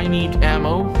I need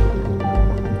ammo.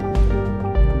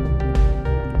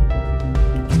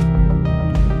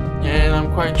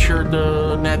 I'm quite sure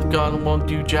the net gun won't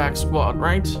do jack squat,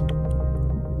 right?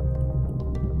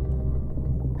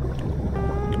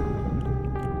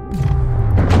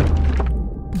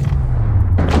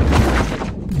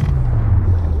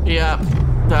 Yeah,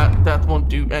 that won't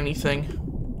do anything.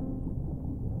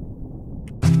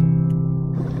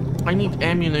 I need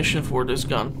ammunition for this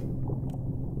gun.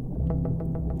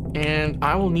 And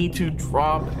I will need to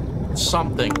drop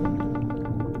something.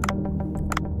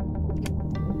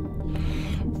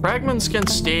 Fragments can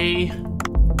stay.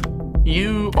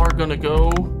 You are gonna go.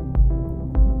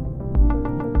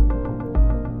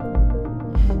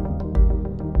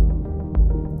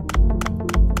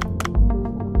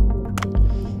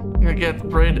 I'm gonna get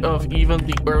rid of even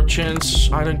the urchins.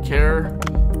 I don't care.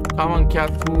 Common cat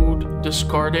food,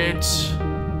 discard it.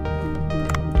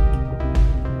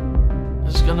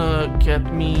 It's gonna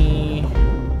get me.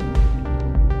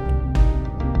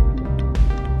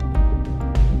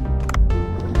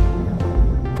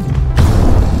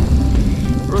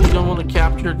 Don't want to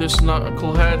capture this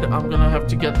knucklehead. I'm gonna have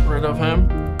to get rid of him.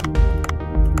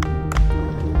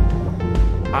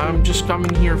 I'm just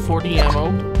coming here for the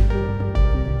ammo.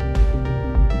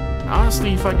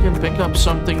 Honestly, if I can pick up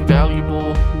something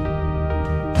valuable.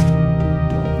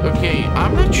 Okay,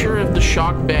 I'm not sure if the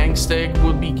shock bang stick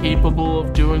would be capable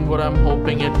of doing what I'm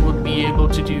hoping it would be able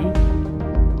to do.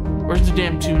 Where's the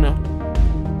damn tuna?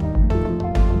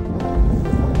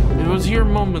 It was here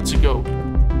moments ago.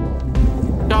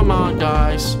 Come on,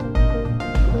 guys.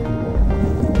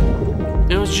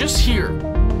 It was just here.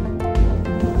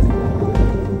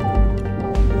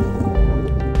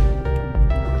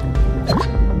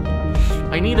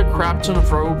 I need a crap ton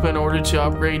of rope in order to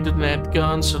upgrade the net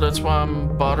gun, so that's why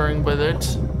I'm bothering with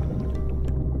it.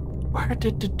 Where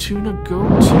did the tuna go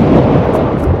to?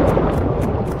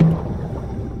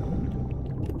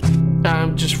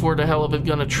 I'm just for the hell of it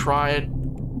gonna try it.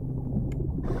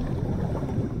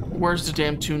 Where's the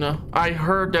damn tuna? I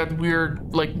heard that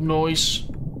weird, like, noise.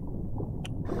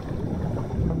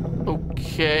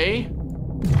 Okay.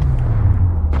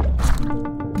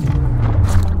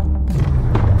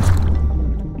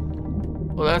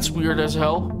 Well, that's weird as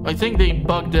hell. I think they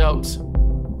bugged out.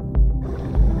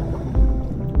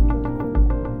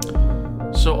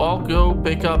 So I'll go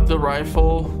pick up the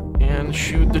rifle and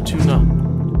shoot the tuna.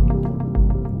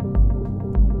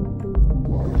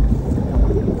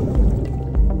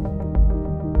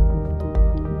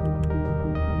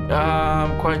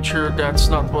 I'm quite sure that's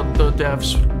not what the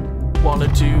devs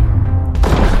wanted to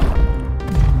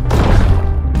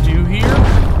do here.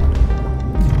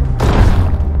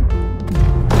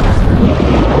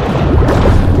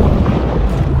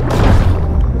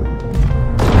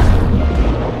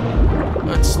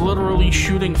 That's literally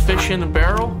shooting fish in a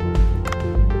barrel.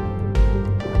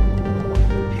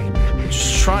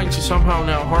 Just trying to somehow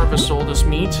now harvest all this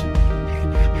meat.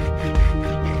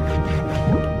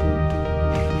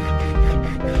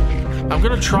 I'm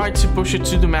gonna try to push it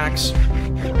to the max.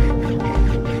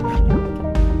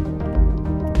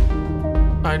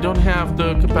 I don't have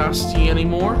the capacity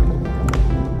anymore.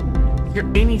 Here,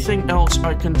 anything else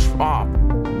I can drop?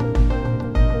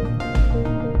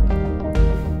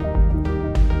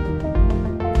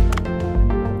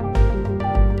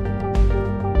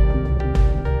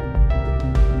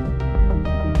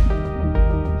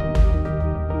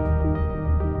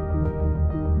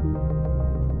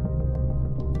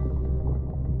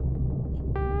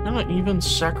 I'm gonna even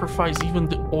sacrifice even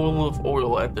the olive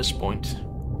oil at this point.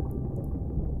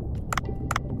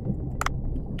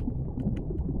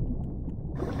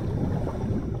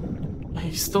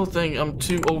 I still think I'm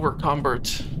too overcumbered.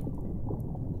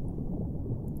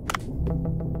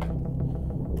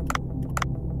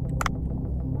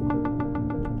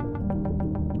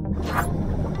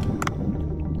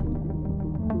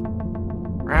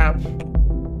 Crap.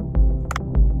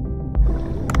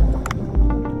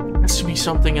 Has to be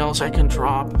something else I can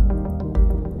drop.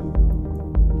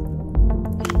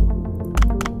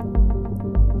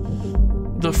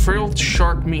 The frilled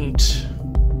shark meat.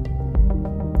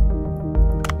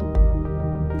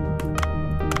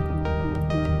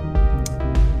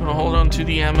 Hold on to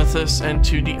the amethyst and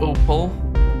to the opal.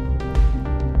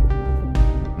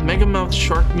 Megamouth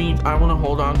shark meat I want to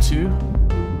hold on to.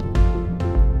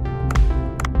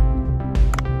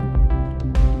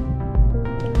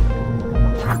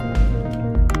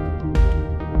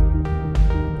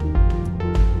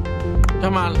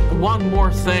 Come on, one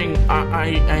more thing.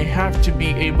 I have to be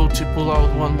able to pull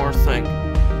out one more thing.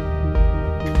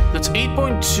 That's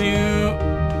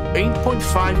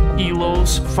 8.5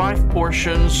 kilos, 5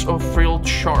 portions of frilled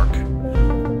shark.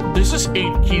 This is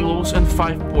 8 kilos and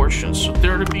 5 portions. So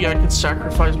theoretically, I could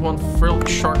sacrifice one frilled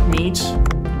shark meat.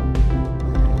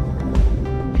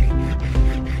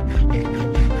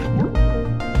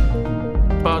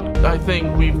 But I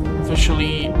think we've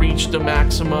officially reached the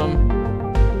maximum,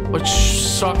 which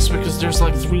sucks because there's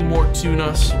like 3 more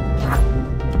tunas.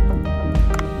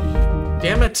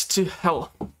 Damn it to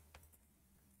hell.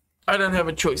 I don't have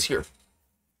a choice here.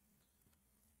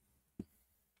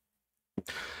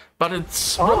 But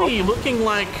it's really looking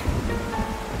like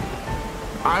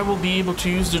I will be able to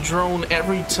use the drone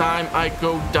every time I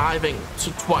go diving.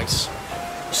 So twice.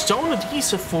 Stone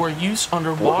adhesive for use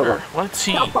underwater. Let's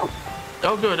see. Oh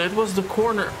good, it was the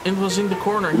corner. It was in the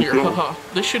corner here. Haha.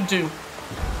 This should do.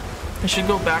 I should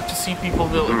go back to Sea People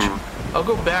Village. I'll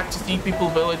go back to Sea People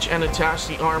Village and attach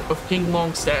the arm of King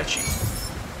Long statue.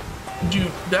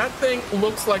 Dude, that thing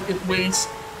looks like it weighs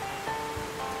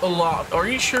a lot. Are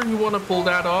you sure you want to pull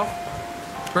that off?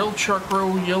 Grilled shark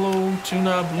roe, yellow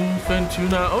tuna, bluefin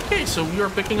tuna. Okay, so we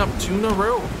are picking up tuna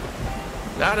roe.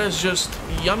 That is just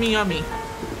yummy yummy.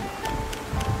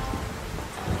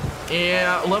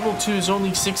 Yeah, level 2 is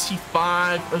only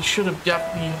 65. I should have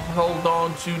definitely held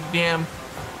on to the damn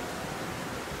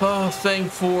thing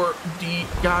for the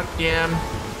goddamn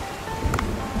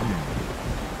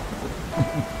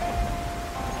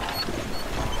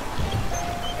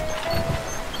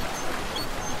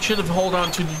should have held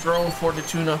on to the drone for the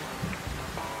tuna.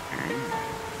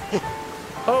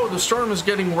 Oh, the storm is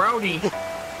getting rowdy.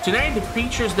 Tonight, the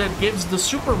creatures that gives the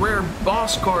super rare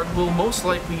boss card will most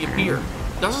likely appear.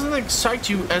 Doesn't it excite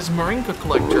you as Marinka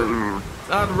collector?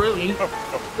 Not really.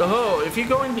 Oh, if you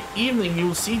go in the evening,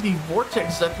 you'll see the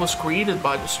vortex that was created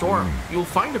by the storm. You'll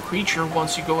find a creature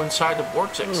once you go inside the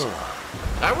vortex.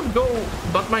 I would go,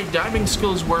 but my diving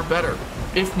skills were better.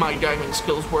 If my diving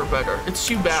skills were better. It's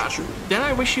too bad. Then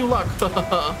I wish you luck.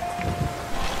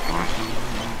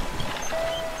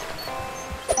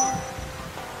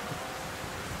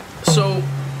 So,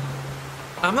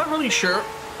 I'm not really sure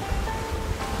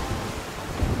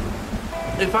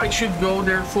if I should go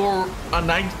there for a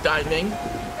night diving.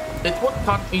 It would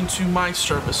cut into my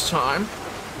service time.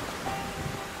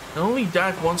 I only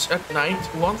dive once at night.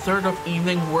 1/3 of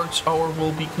evening work hour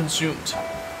will be consumed.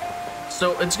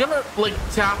 So it's gonna like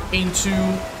tap into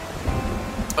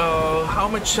how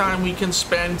much time we can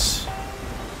spend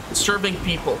serving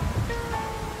people.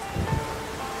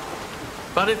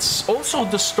 But it's also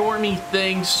the stormy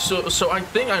thing, so I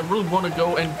think I really want to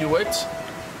go and do it.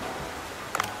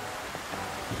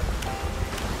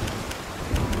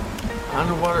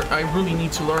 Underwater, I really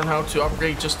need to learn how to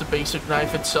upgrade just the basic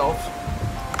knife itself.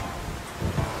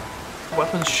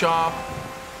 Weapons shop.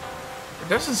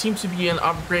 There doesn't seem to be an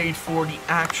upgrade for the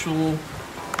actual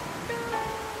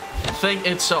thing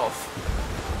itself.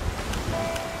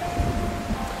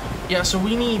 Yeah, so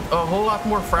we need a whole lot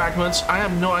more fragments. I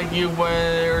have no idea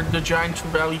where the giant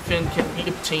trevally fin can be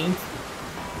obtained.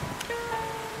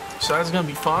 So that's gonna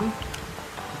be fun.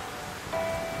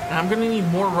 And I'm gonna need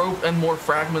more rope and more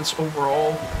fragments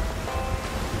overall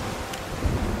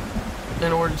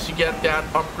in order to get that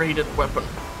upgraded weapon.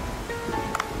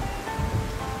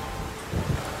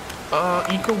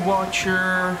 Eco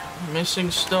Watcher,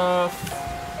 missing stuff,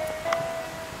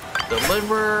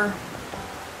 deliver.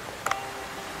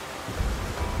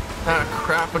 Ah,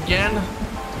 crap again.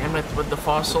 Damn it with the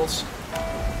fossils.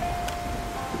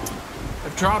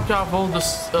 I've dropped off all the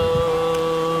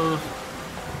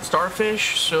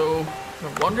starfish, so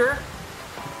no wonder.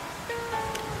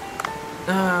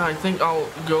 I think I'll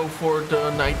go for the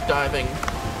night diving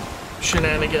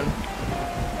shenanigan.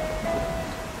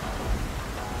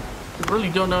 I really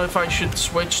don't know if I should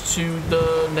switch to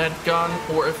the net gun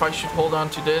or if I should hold on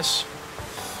to this.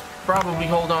 Probably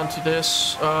hold on to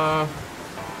this.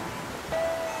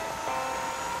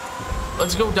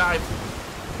 Let's go dive.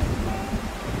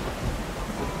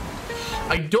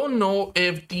 I don't know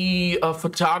if the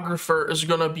photographer is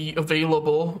gonna be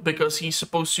available because he's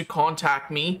supposed to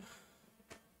contact me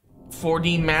for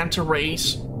the manta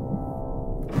rays.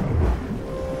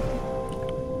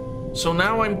 So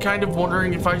now I'm kind of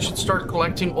wondering if I should start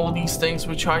collecting all these things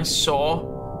which I saw,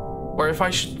 or if I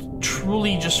should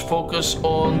truly just focus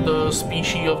on the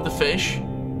species of the fish.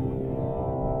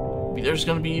 Maybe there's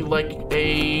gonna be like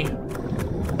a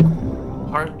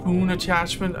harpoon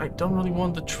attachment. I don't really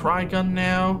want the trigun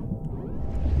now.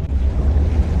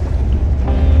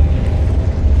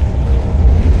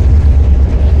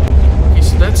 Okay,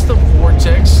 so that's the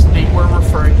vortex they were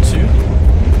referring to.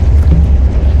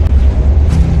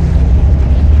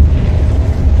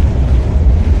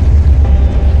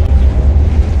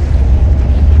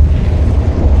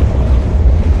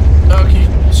 Okay,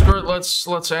 screw it,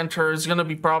 let's enter. It's gonna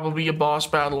be probably a boss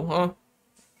battle, huh?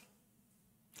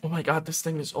 Oh my god, this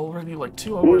thing is already like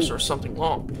 2 hours or something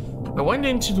long. I went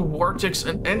into the vortex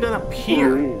and ended up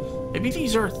here. Maybe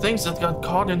these are things that got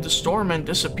caught in the storm and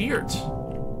disappeared.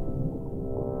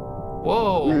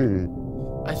 Whoa.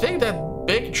 I think that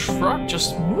big truck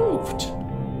just moved.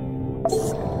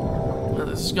 Now,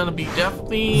 this is gonna be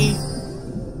definitely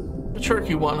a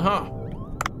tricky one, huh?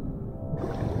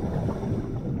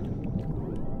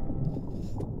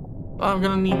 I'm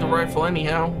gonna need the rifle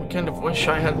anyhow. I kind of wish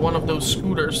I had one of those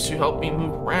scooters to help me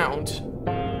move around.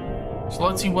 So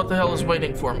let's see what the hell is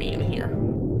waiting for me in here.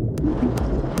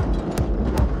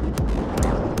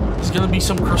 There's gonna be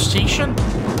some crustacean?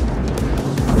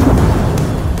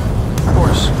 Of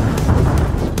course.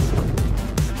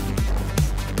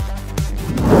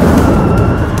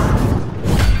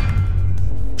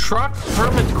 Truck,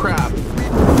 hermit crab.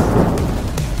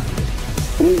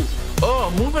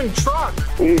 Oh, moving truck.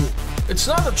 It's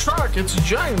not a truck, it's a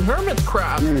giant hermit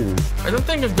crab. I don't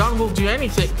think a gun will do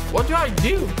anything. What do I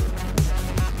do?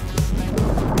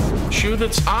 Shoot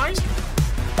its eyes?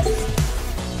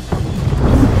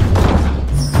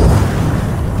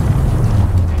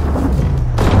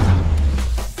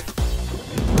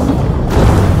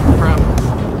 Crap.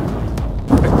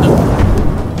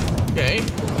 Okay.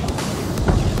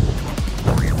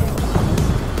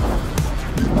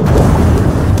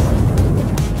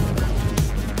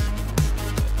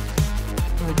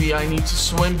 Maybe I need to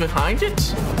swim behind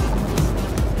it?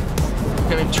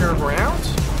 Can I turn around?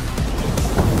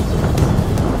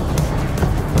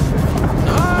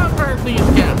 Apparently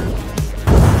it can.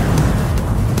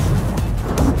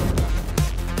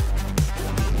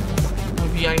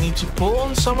 Maybe I need to pull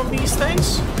on some of these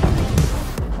things?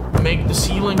 Make the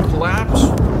ceiling collapse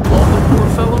on the poor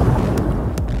fellow?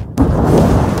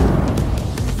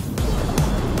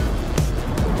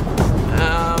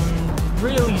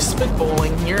 Really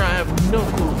spitballing here, I have no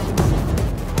clue.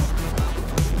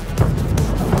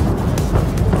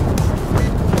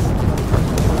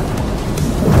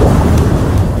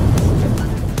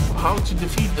 How to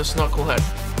defeat this knucklehead?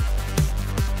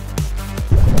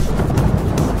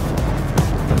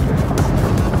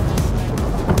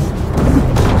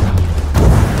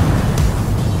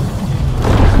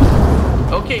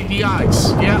 Okay, the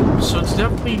eyes. Yeah, so it's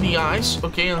definitely the eyes.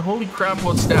 Okay, and holy crap,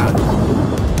 what's that?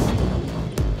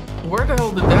 Where the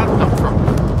hell did that come from?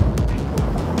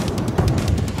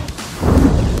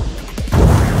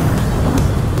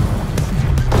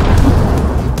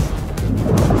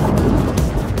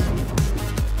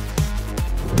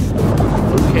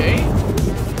 Okay.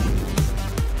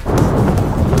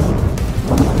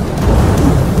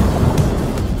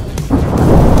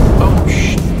 Oh,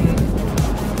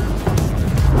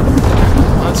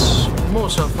 that's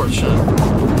most unfortunate.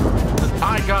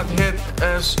 I got hit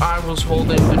as I was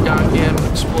holding the goddamn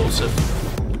explosive.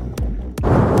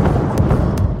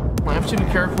 I have to be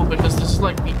careful because this is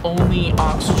like the only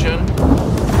oxygen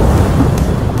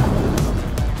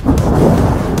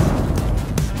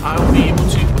I'll be able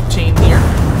to obtain here.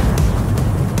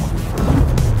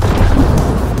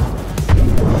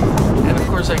 And of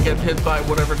course I get hit hit by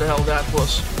whatever the hell that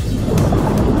was.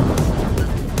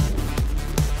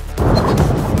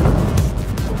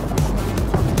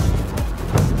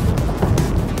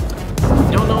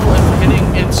 Don't know if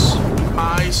hitting its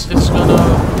eyes is gonna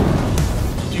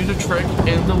do the trick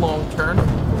in the long term.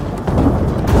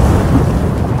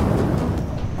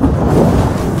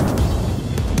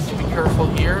 To be careful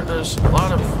here, there's a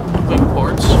lot of moving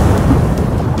parts.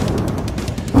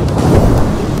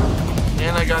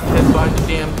 And I got hit by the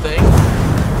damn thing.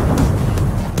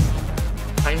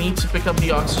 I need to pick up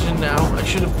the oxygen now. I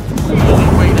should have really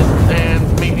waited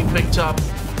and maybe picked up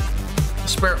a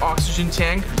spare oxygen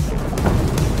tank.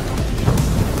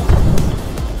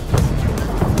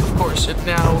 Of course, it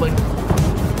now, like...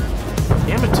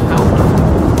 Damn it to hell.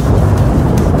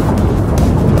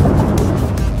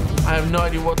 I have no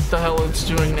idea what the hell it's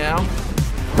doing now.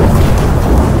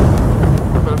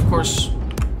 But of course,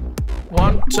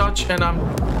 one touch and I'm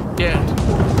dead.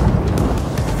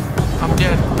 I'm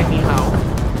dead anyhow.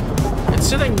 It's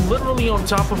sitting literally on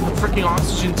top of the freaking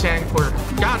oxygen tank for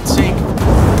God's sake.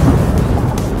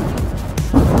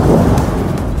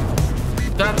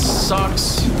 That sucks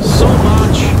so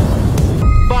much.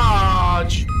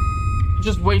 Fudge.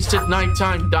 Just wasted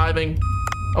nighttime diving.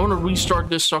 I want to restart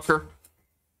this sucker.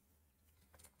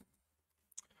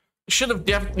 I should have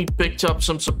definitely picked up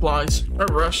some supplies. I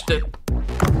rushed it.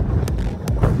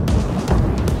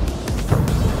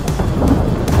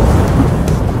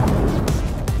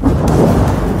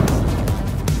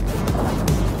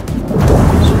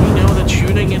 So we know that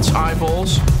shooting its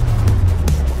eyeballs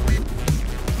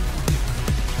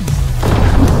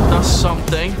does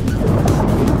something.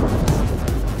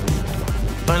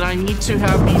 And I need to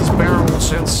have these barrels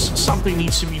since something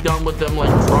needs to be done with them, like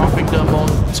dropping them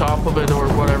on top of it or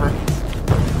whatever.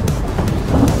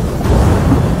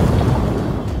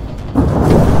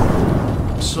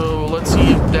 So let's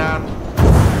see if that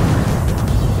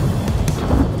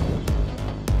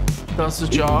does the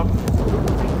job.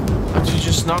 I should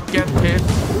just not get hit.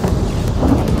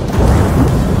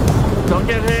 Don't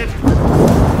get hit.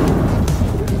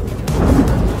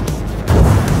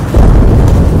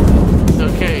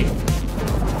 Okay.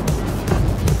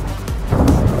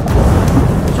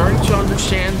 Starting to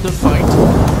understand the fight.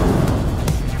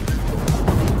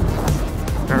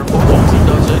 Careful, easy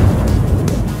does it.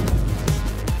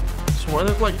 So when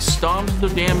it like stomps the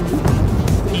damn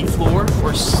key floor,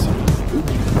 or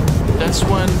that's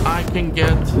when I can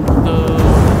get the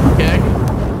keg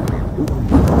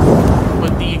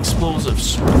with the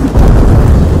explosives.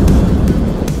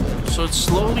 So it's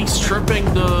slowly stripping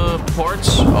the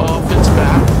parts off its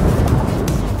back.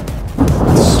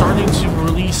 It's starting to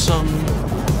release some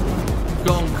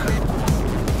gunk.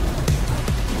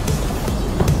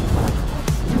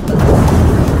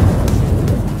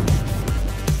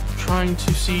 Trying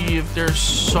to see if there's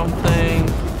something.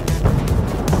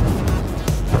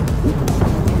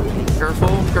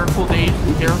 Careful, careful, Dave.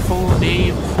 Careful,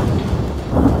 Dave.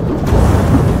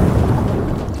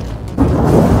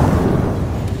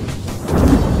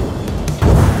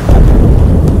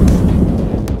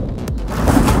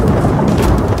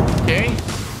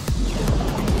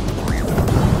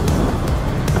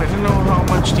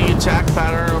 Attack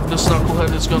pattern of this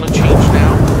knucklehead is going to change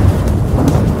now.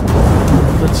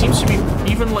 It seems to be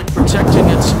even like protecting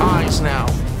its eyes now.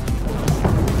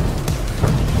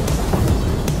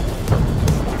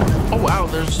 Oh wow,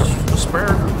 there's a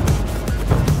spare.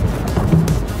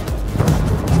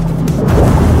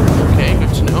 Okay,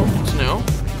 good to know, good to know.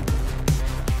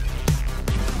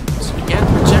 It's again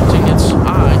protecting its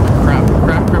eye. Crap,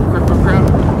 crap, crap, crap, crap, crap.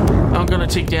 I'm gonna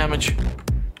take damage.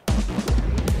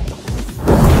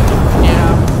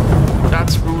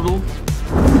 That's brutal.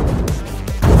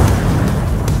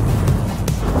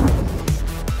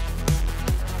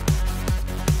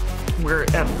 We're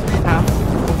at half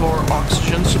of our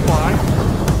oxygen supply.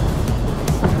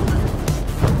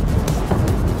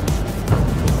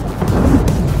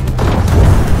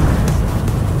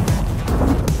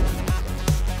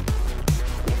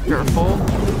 Careful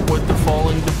with the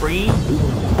falling debris.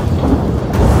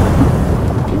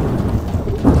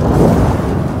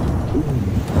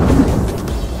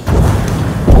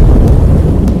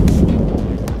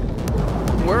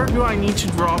 Do I need to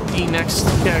drop the next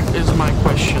keg is my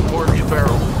question, or the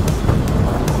barrel.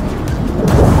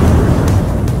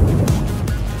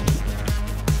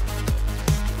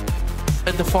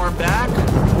 At the far back,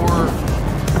 or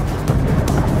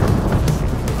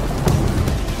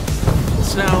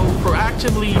it's now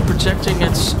proactively protecting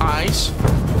its eyes,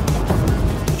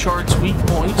 charts weak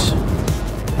points.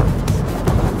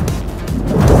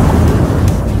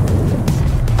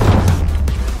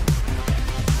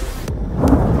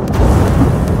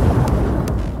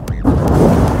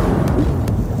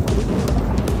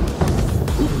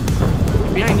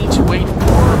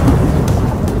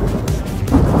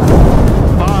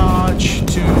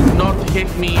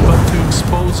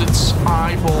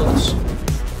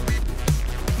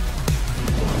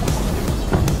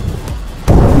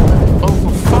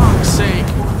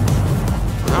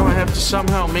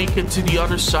 somehow make it to the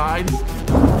other side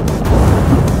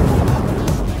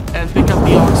and pick up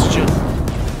the oxygen.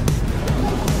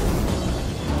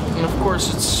 And of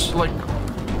course, it's like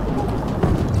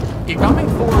you're coming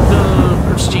for the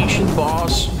crustacean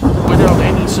boss without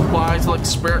any supplies like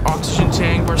spare oxygen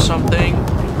tank or something.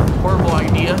 Horrible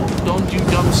idea. Don't do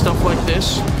dumb stuff like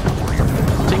this.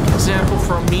 Take example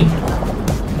from me.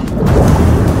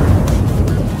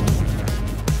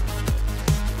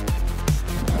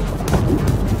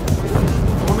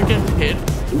 I want to get hit.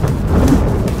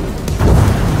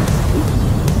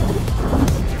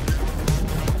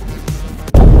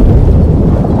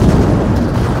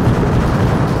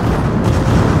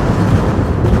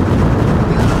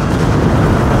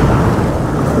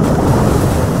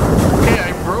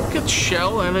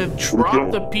 Shell and it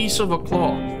dropped a piece of a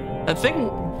claw. I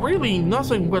think really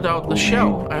nothing without the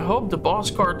shell. I hope the boss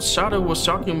card Sato was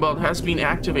talking about has been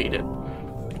activated.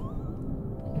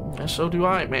 And so do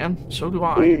I, man. So do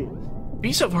I.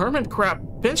 Piece of hermit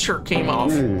crab pincer came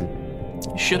off.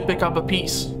 Should pick up a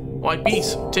piece. Why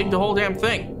piece? Take the whole damn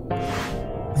thing.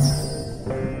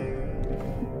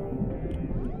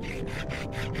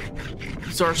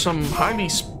 These are some highly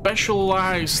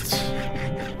specialized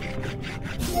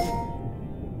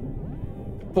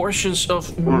portions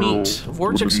of meat.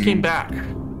 Vortex came back.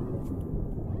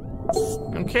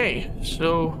 Okay,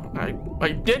 so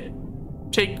I did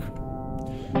take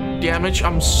damage.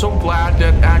 I'm so glad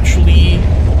that actually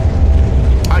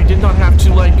I did not have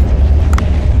to like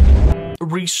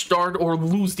restart or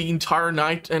lose the entire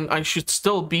night, and I should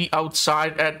still be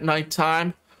outside at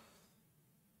nighttime.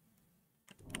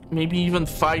 Maybe even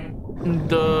fight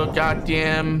the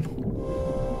goddamn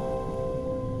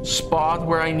spot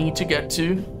where I need to get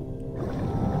to.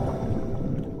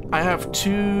 I have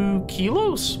 2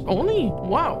 kilos only?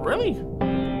 Wow, really?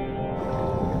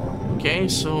 Okay,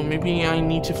 so maybe I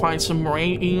need to find some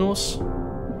moray eels.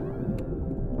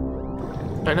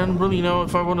 I don't really know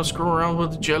if I want to screw around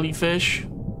with the jellyfish.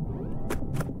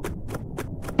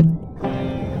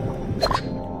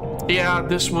 Yeah,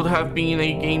 this would have been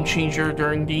a game changer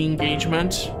during the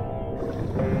engagement.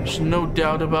 There's no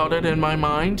doubt about it in my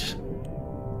mind.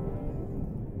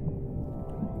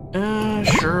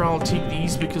 Sure, I'll take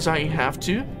these because I have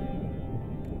to.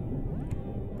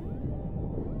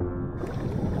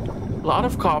 A lot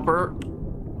of copper.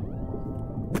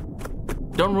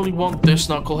 Don't really want this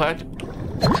knucklehead.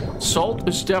 Salt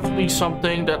is definitely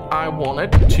something that I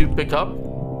wanted to pick up.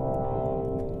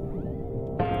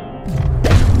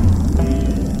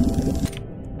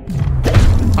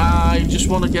 I just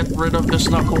want to get rid of this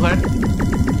knucklehead.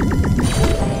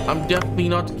 I'm definitely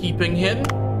not keeping him.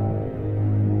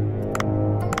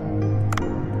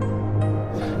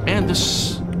 And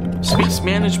this space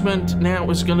management now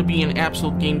is going to be an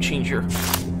absolute game changer.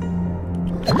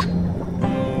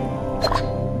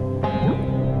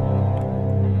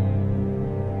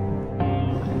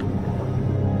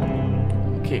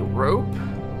 Okay, rope.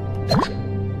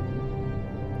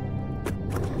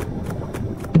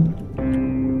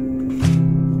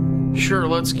 Sure,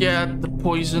 let's get the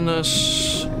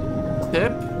poisonous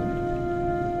tip.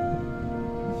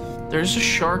 There's a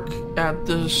shark at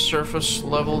the surface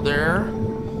level there.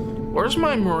 Where's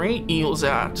my moray eels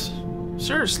at?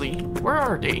 Seriously, where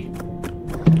are they?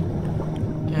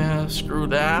 Yeah, screw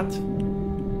that.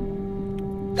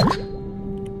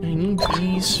 I need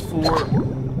these for...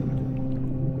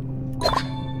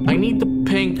 I need the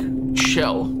pink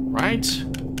shell, right?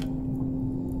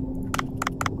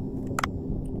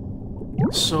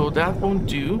 So that won't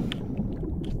do.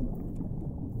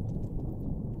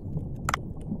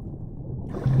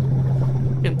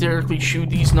 Can directly shoot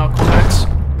these knuckleheads.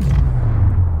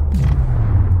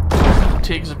 It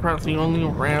takes apparently only a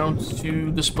round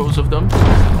to dispose of them.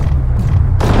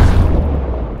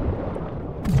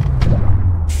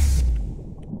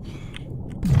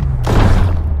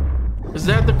 Is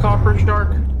that the copper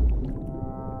shark?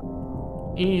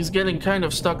 He's getting kind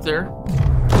of stuck there.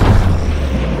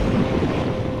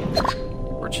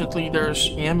 Fortunately, there's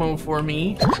ammo for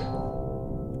me.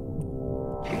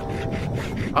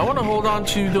 I want to hold on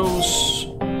to those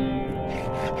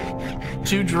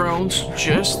 2 drones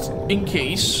just in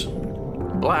case.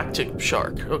 Black tip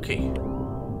shark. Okay.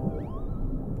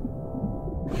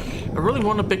 I really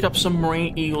want to pick up some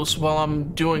moray eels while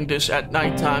I'm doing this at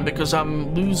nighttime because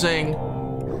I'm losing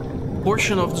a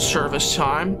portion of the service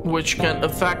time, which can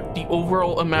affect the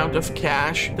overall amount of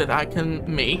cash that I can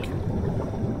make.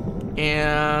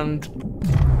 And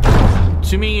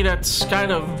to me, that's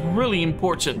kind of really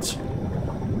important.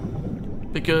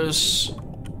 Because,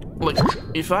 like,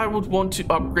 if I would want to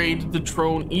upgrade the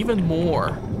drone even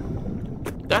more,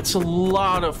 That's a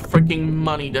lot of freaking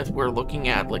money that we're looking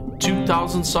at. Like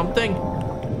 2,000 something?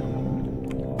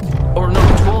 Or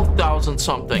no, 12,000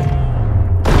 something.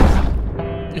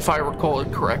 If I recall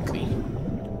it correctly.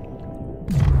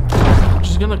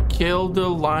 Just gonna kill the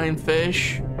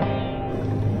lionfish.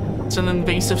 It's an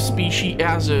invasive species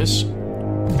as is.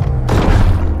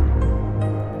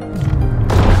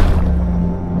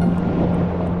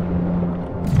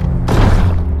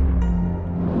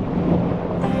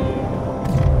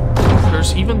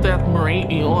 There's even that moray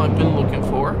eel I've been looking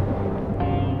for.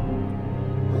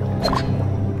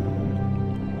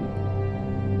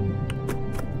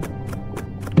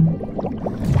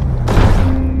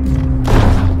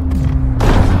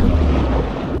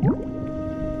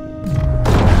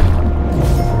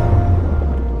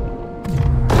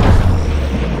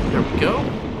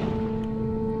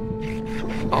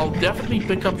 Definitely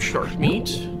pick up shark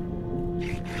meat.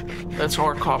 That's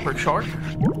our copper shark.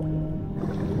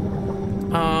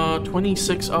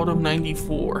 26 out of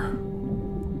 94.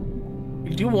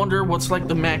 You do wonder what's like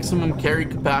the maximum carry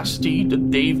capacity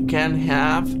that Dave can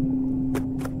have.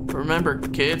 Remember,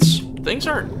 kids, things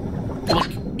are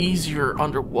like easier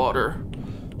underwater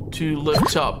to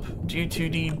lift up due to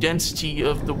the density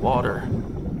of the water.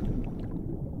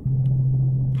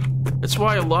 That's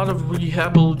why a lot of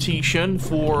rehabilitation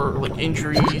for like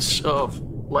injuries of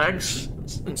legs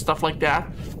and stuff like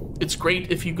that, it's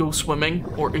great if you go swimming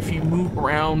or if you move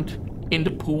around in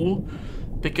the pool,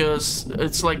 because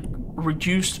it's like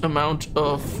reduced amount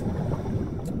of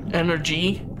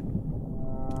energy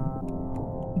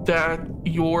that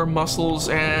your muscles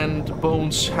and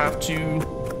bones have to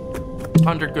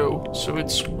undergo. So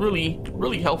it's really,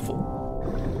 really helpful.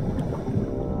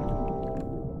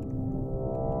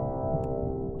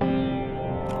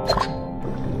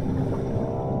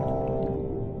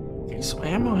 So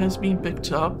ammo has been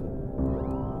picked up.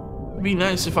 It'd be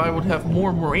nice if I would have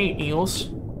more moray eels.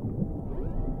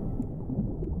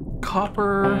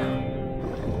 Copper.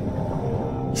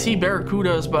 You see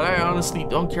barracudas, but I honestly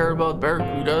don't care about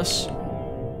barracudas.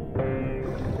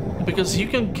 Because you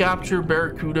can capture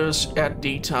barracudas at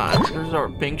daytime. There's our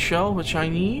pink shell, which I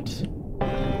need.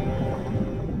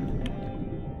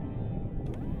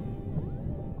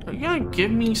 Are you gonna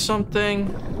give me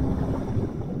something?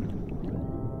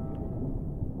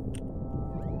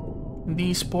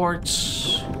 These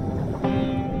parts.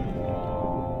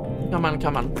 Come on,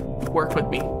 come on. Work with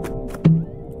me.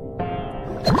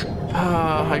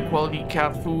 High quality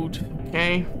cat food.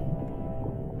 Okay.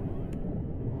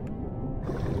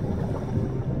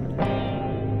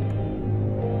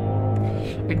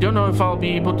 I don't know if I'll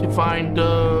be able to find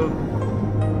the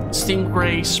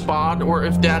stingray spot or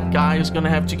if that guy is gonna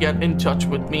have to get in touch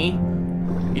with me.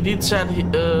 He did say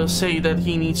that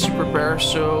he needs to prepare,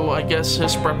 so I guess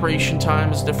his preparation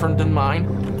time is different than mine.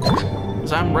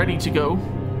 Because I'm ready to go.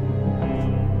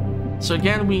 So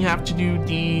again, we have to do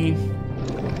the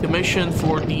mission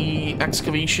for the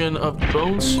excavation of the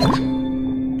bones.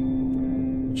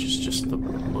 Which is just the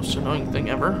most annoying thing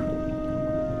ever.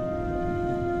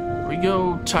 Here we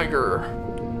go, tiger.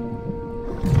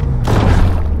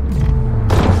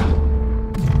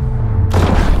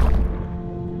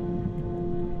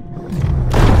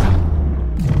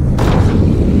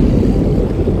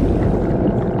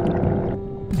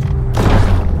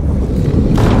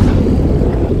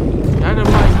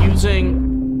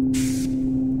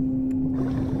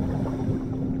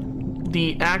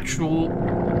 The actual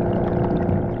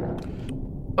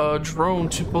drone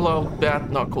to pull out that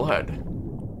knucklehead.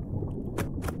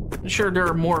 I'm sure there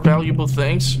are more valuable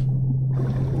things,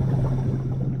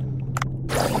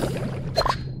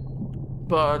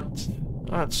 but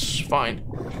that's fine.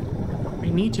 We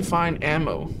need to find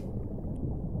ammo.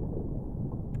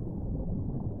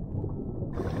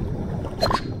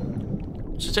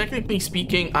 So technically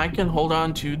speaking, I can hold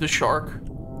on to the shark.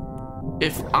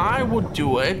 If I would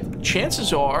do it,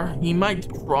 chances are he might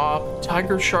drop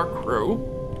Tiger Shark Row.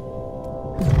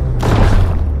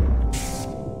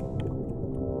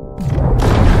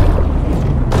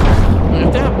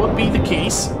 If that would be the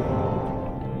case,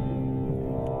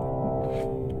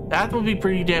 that would be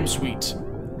pretty damn sweet.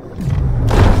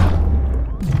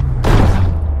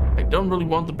 I don't really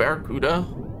want the barracuda.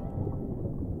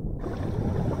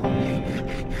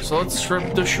 So let's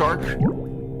strip the shark.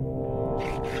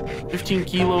 15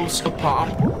 kilos a pop.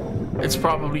 It's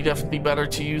probably definitely better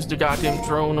to use the goddamn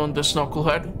drone on this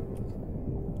knucklehead.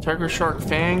 Tiger shark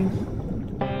fang.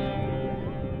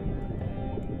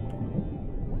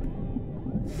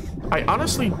 I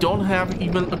honestly don't have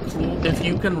even a clue if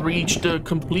you can reach the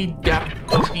complete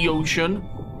depth of the ocean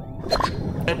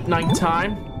at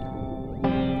nighttime.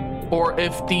 or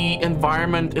if the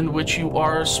environment in which you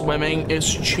are swimming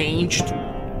is changed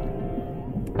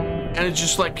and it's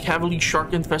just like heavily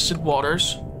shark infested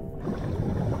waters.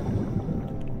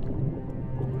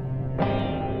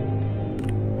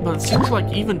 But it seems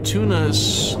like even tuna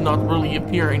is not really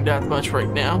appearing that much right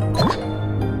now.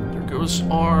 There goes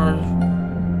our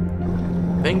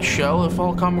pink shell. If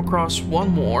I'll come across one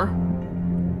more,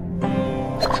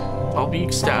 I'll be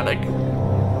ecstatic.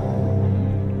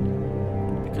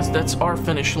 Because that's our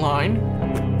finish line.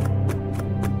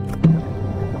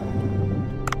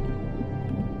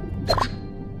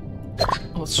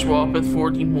 Let's swap it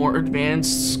for the more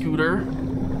advanced scooter.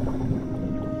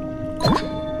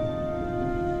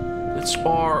 It's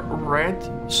our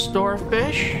red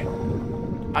starfish.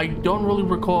 I don't really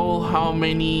recall how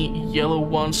many yellow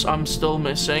ones I'm still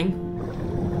missing.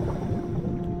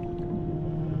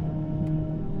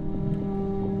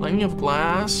 Plenty of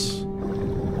glass.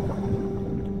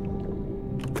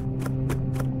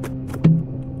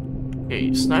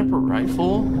 Okay, sniper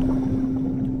rifle.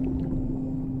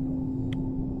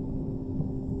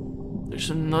 There's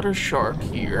another shark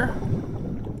here.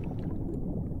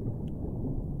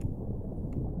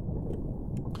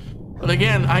 But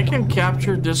again, I can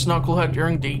capture this knucklehead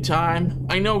during daytime.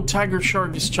 I know tiger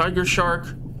shark is tiger shark.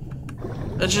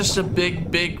 That's just a big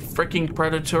freaking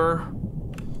predator.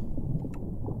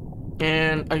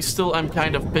 And I still am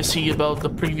kind of pissy about the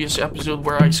previous episode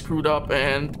where I screwed up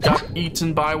and got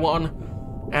eaten by one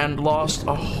and lost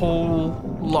a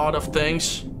whole lot of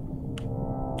things.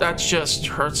 That just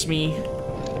hurts me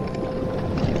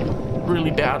really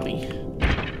badly.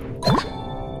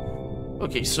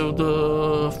 Okay, so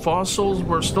the fossils,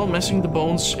 we're still missing the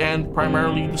bones and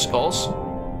primarily the skulls.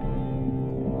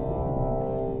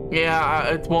 Yeah,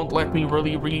 it won't let me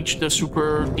really reach the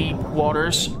super deep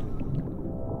waters.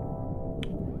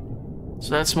 So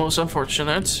that's most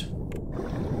unfortunate.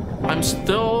 I'm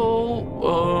still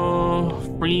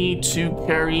free to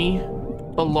carry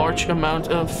a large amount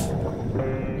of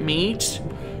meat.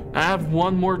 I have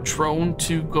one more drone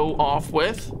to go off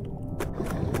with.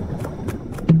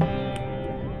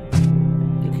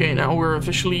 Okay, now we're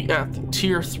officially at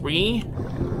tier 3.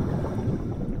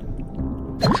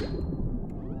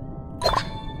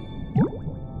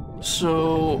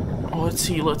 So, let's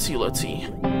see.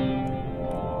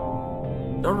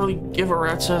 Don't really give a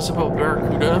rat's ass about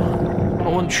barracuda. I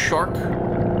want shark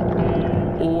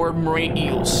or moray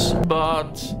eels,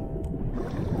 but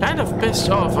kind of pissed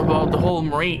off about the whole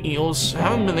moray eels.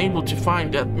 Haven't been able to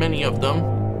find that many of them.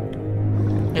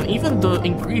 And even the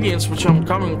ingredients which I'm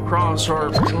coming across are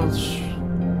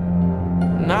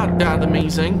not that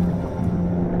amazing.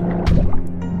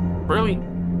 Really?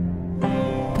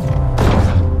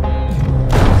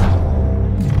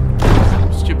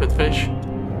 Stupid fish.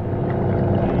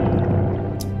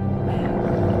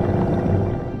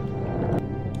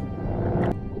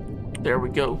 There we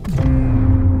go.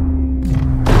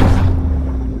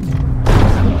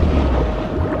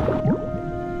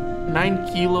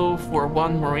 $9 kilo for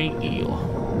one moray eel.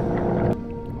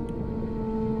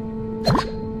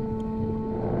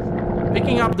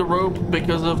 Picking up the rope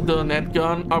because of the net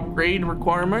gun upgrade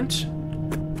requirement.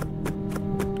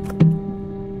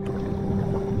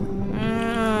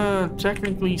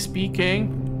 Technically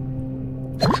speaking.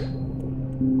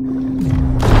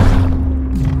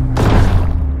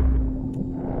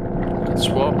 Let's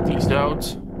swap these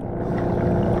out.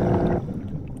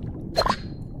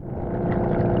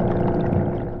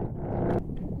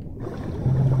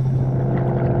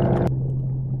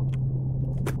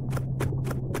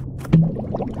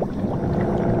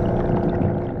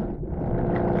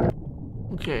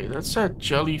 Okay, that's that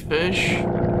jellyfish.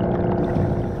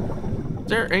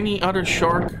 Is there any other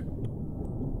shark?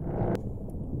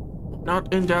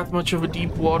 Not in that much of a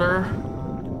deep water.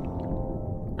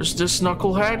 There's this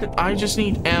knucklehead. I just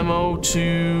need ammo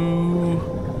to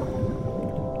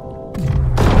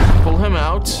pull him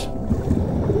out.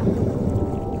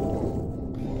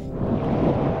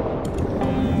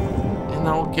 And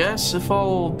I'll guess if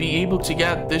I'll be able to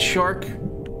get this shark,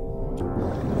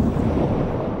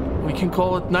 we can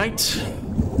call it night.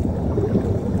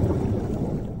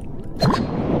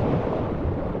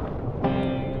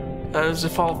 As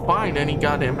if I'll find any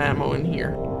goddamn ammo in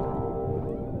here.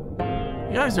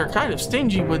 You guys are kind of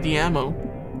stingy with the ammo.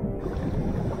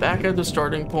 Back at the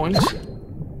starting point.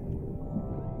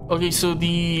 Okay, so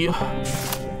the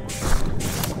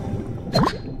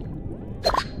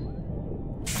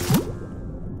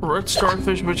red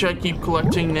starfish, which I keep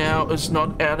collecting now, is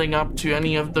not adding up to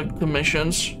any of the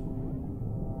commissions.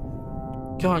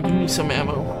 Come on, give me some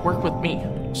ammo. Work with me.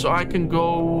 So I can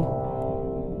go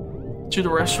to the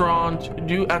restaurant,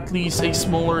 do at least a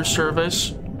smaller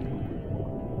service,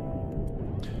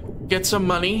 get some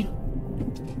money.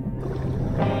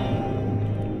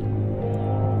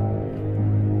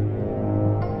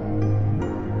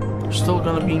 We're still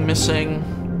gonna be missing.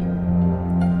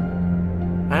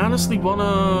 I honestly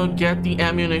wanna get the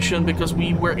ammunition because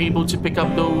we were able to pick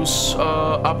up those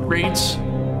upgrades.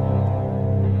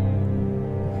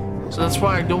 So that's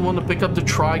why I don't want to pick up the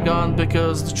Trigun,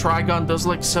 because the Trigun does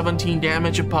like 17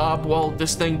 damage a pop, while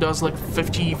this thing does like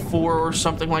 54 or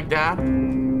something like that.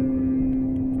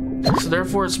 So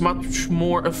therefore it's much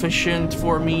more efficient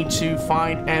for me to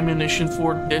find ammunition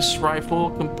for this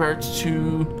rifle compared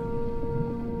to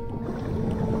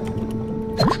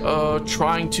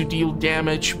trying to deal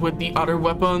damage with the other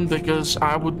weapon, because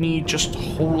I would need just a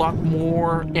whole lot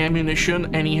more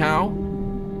ammunition anyhow.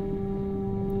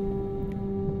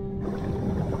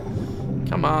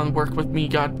 Come on, work with me,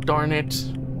 god darn it.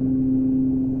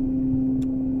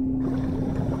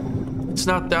 It's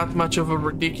not that much of a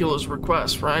ridiculous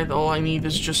request, right? All I need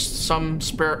is just some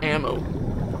spare ammo.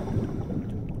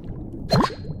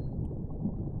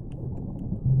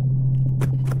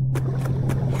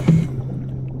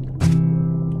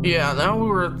 Yeah, now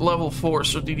we're at level 4,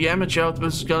 so the damage output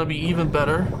is gonna be even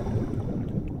better.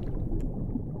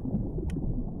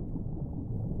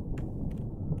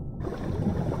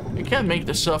 You can't make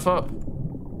this stuff up.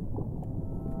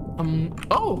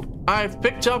 Oh, I've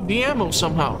picked up the ammo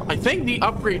somehow. I think the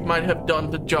upgrade might have done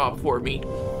the job for me.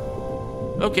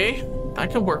 Okay, I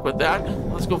can work with that.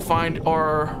 Let's go find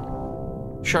our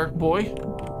shark boy.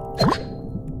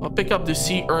 I'll pick up the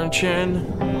sea urchin.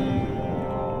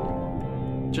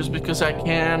 Just because I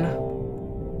can.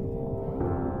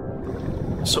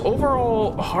 So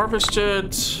overall,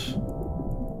 harvested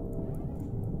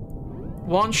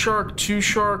 1 shark, 2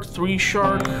 shark, 3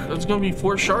 shark. That's gonna be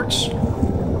 4 sharks.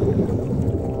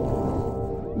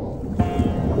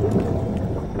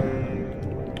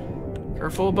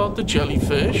 Careful about the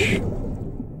jellyfish.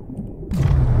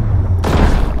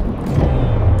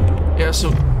 Yeah,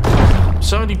 so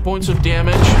 70 points of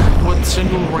damage with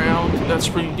single round. That's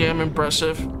pretty damn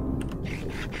impressive.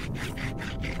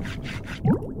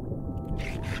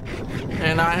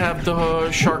 And I have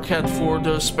the shark head for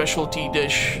the specialty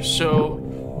dish, so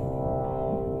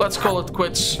let's call it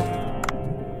quits.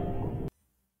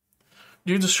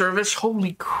 Do the service.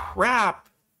 Holy crap!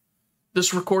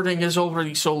 This recording is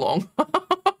already so long.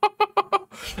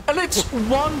 And it's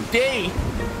 1 day.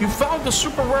 You found the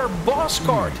super rare boss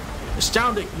card.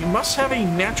 Astounding. You must have a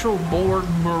natural-born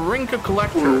Marinka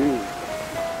collector.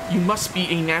 You must be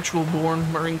a natural-born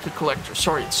Marinka collector.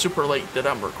 Sorry, it's super late that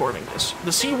I'm recording this.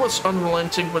 The sea was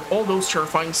unrelenting with all those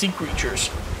terrifying sea creatures.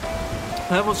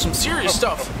 That was some serious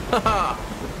stuff. Haha.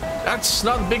 That's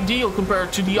not a big deal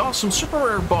compared to the awesome super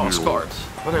rare boss card.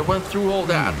 But I went through all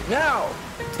that. Now,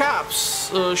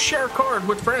 taps, share card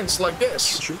with friends like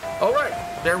this. Alright,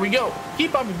 there we go.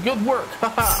 Keep up the good work.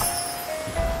 Haha.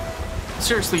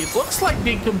 Seriously, it looks like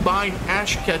they combined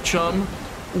Ash Ketchum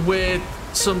with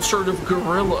some sort of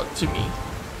gorilla to me.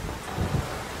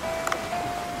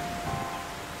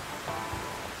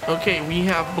 Okay, we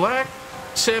have black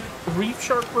tip reef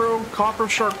shark roe, copper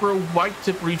shark roe, white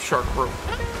tip reef shark roe.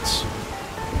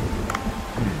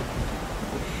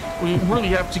 We really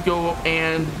have to go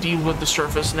and deal with the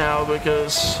surface now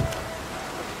because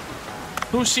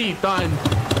Lucy time.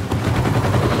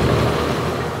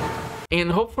 And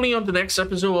hopefully on the next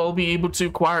episode, I'll be able to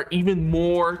acquire even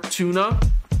more tuna.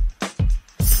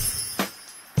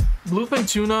 Bluefin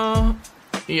tuna.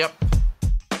 Yep.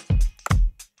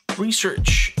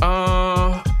 Research.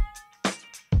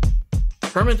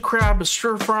 Hermit crab is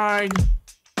stir-fried.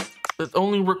 That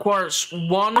only requires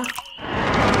 1 of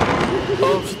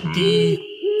the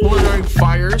culinary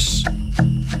fires.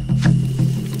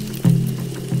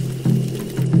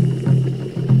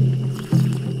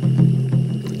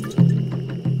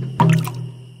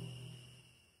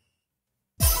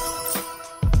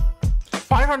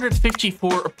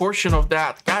 $554 a portion of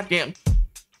that. Goddamn.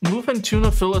 Bluefin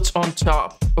tuna fillets on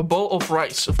top. A bowl of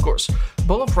rice, of course. A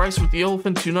bowl of rice with the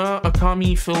yellowfin tuna,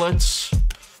 akami fillets.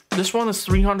 This one is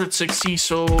 360,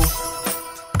 so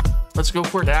let's go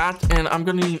for that. And I'm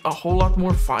gonna need a whole lot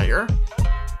more fire.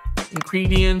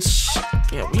 Ingredients.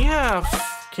 Yeah, we have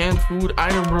canned food. I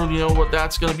don't really know what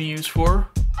that's gonna be used for.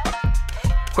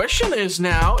 Question is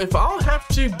now, if I'll have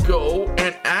to go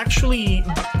and actually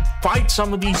fight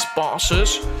some of these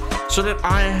bosses so that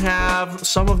I have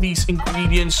some of these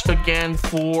ingredients again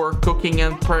for cooking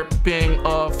and prepping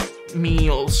of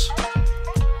meals.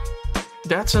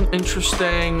 That's an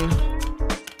interesting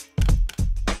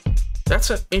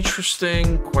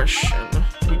question,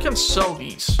 can sell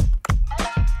these.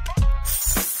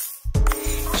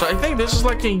 So I think this is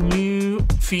like a new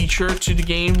feature to the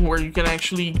game where you can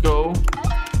actually go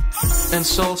and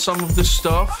sell some of this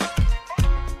stuff.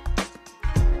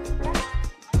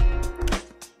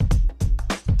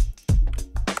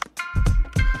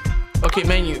 Okay,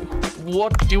 menu.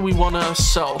 What do we want to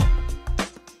sell?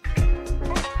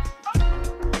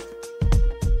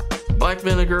 Black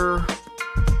vinegar.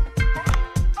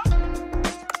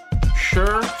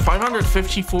 Sure.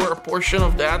 550 for a portion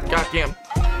of that. Goddamn.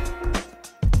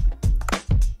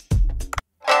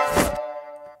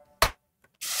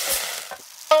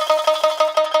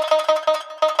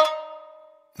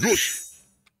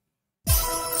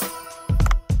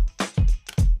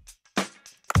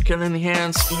 Can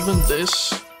enhance even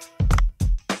this.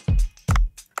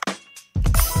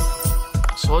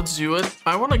 So let's do it.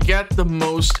 I want to get the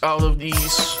most out of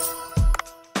these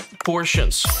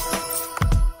portions.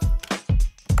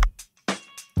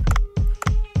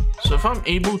 So if I'm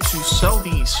able to sell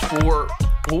these for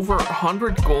over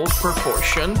 100 gold per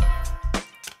portion,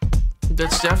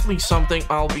 that's definitely something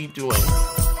I'll be doing.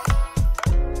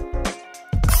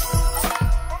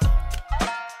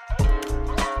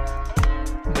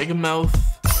 Mega mouth.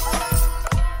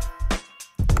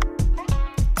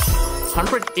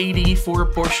 180 for a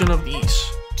portion of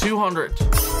these. 200.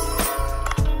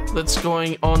 That's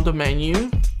going on the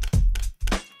menu.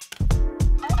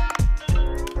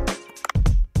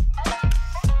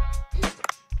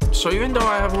 So even though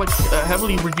I have like a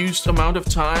heavily reduced amount of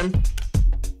time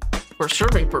for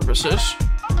serving purposes,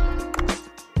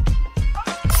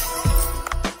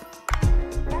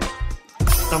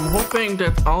 I'm hoping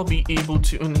that I'll be able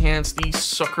to enhance these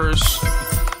suckers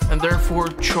and therefore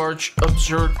charge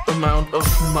absurd amount of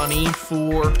money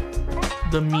for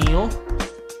the meal.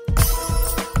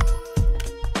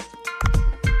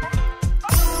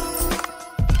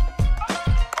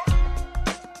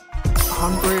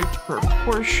 $100 per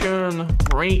portion.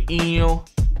 Moray eel.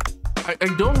 I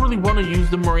don't really want to use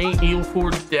the moray eel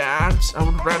for that. I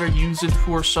would rather use it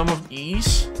for some of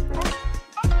these.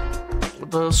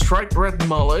 The striped red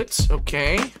mullet,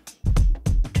 okay.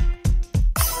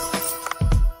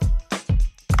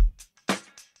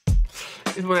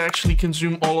 It would actually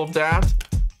consume all of that.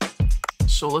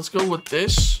 So let's go with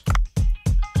this.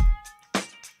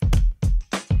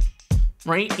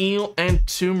 Moray eel and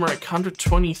turmeric,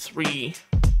 123.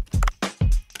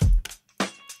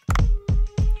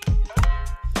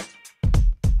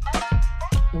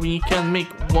 We can make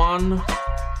one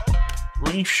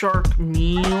reef shark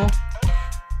meal.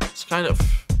 It's kind of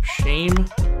shame.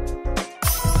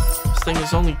 This thing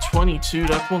is only 22,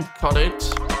 that won't cut it.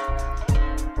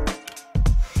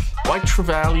 White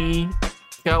trevally,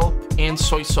 kelp, and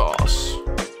soy sauce.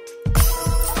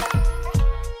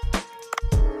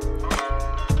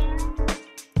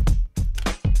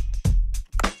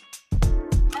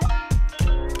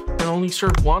 Can only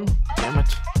serve one? Damn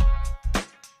it.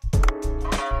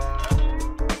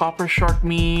 Copper shark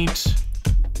meat.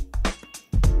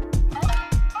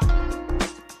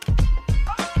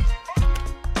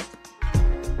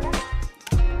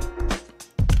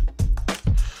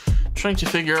 Trying to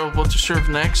figure out what to serve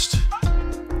next.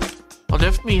 I'll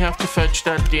definitely have to fetch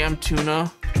that damn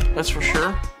tuna, that's for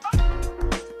sure.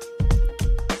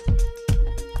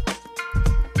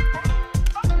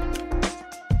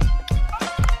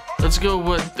 Let's go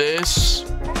with this.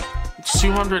 It's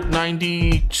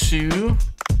 292.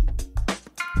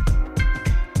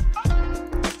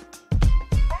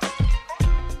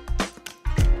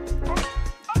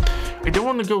 I don't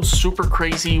want to go super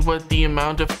crazy with the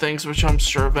amount of things which I'm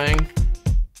serving.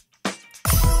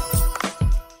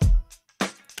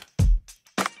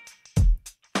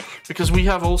 Because we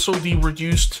have also the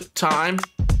reduced time.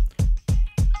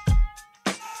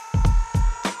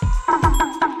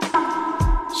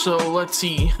 So let's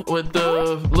see, with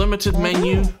the limited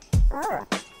menu.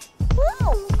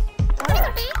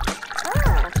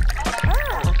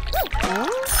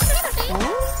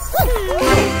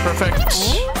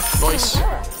 Perfect. Nice.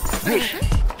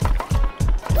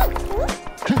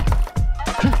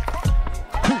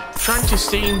 Trying to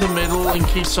stay in the middle in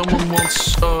case someone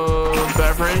wants a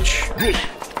beverage.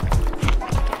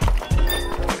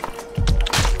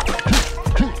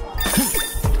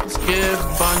 Let's give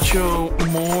Bancho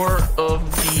more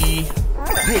of the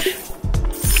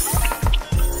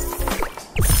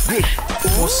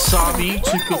wasabi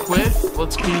to cook with.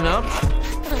 Let's clean up.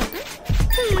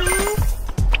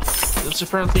 That's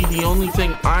apparently the only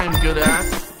thing I'm good at.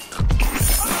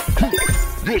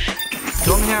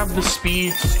 Don't have the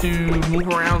speed to move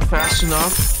around fast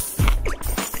enough.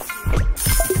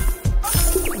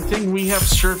 I think think we have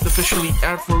served officially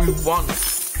everyone.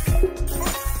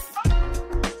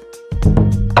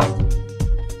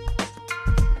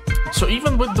 So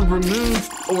even with the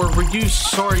removed or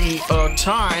reduced,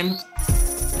 time,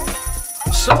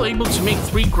 still able to make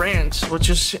 3 grand, which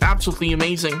is absolutely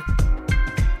amazing.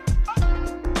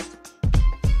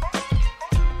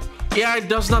 Yeah, it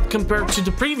does not compare to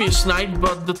the previous night,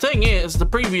 but the thing is, the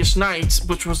previous night,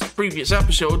 which was the previous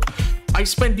episode, I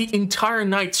spent the entire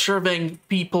night serving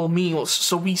people meals,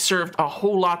 so we served a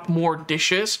whole lot more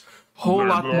dishes, whole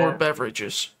lot more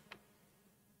beverages.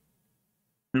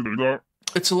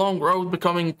 It's a long road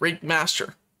becoming great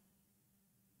master.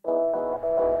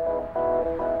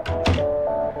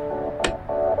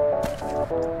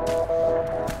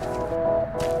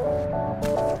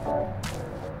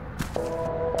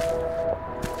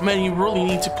 Man, you really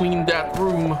need to clean that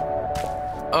room.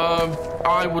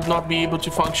 I would not be able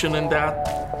to function in that.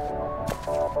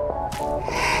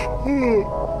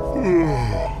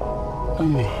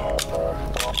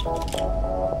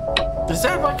 Is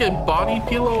that like a body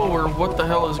pillow or what the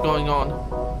hell is going on?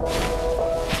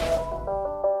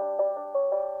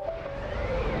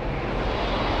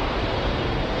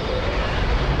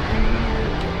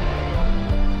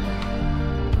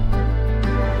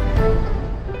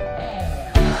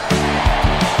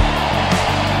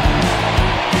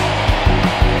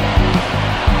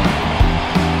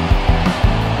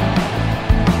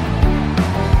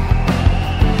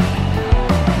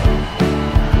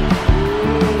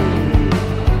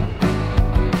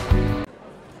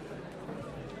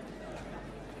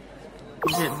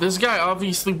 This guy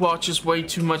obviously watches way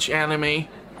too much anime.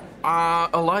 A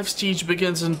live stage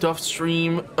begins in Duff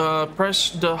Stream.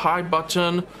 Press the high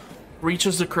button,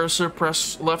 reaches the cursor,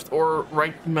 press left or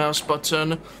right mouse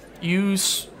button.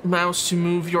 Use mouse to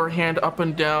move your hand up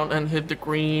and down and hit the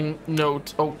green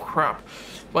note. Oh crap.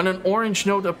 When an orange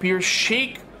note appears,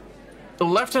 shake the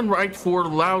left and right for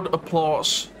loud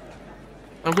applause.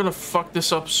 I'm gonna fuck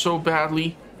this up so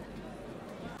badly.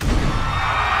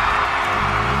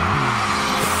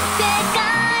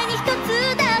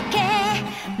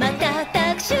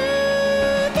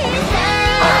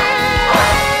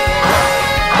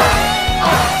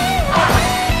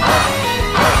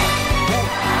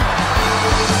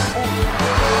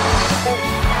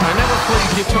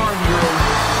 Guitar Hero.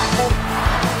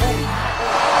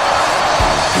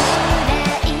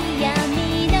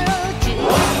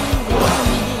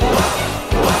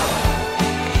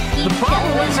 The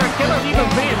problem is I cannot even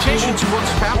pay attention to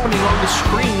what's happening on the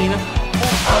screen.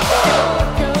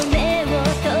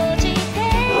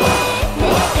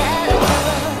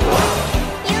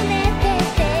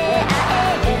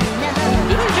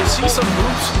 Did I just see some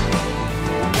moves?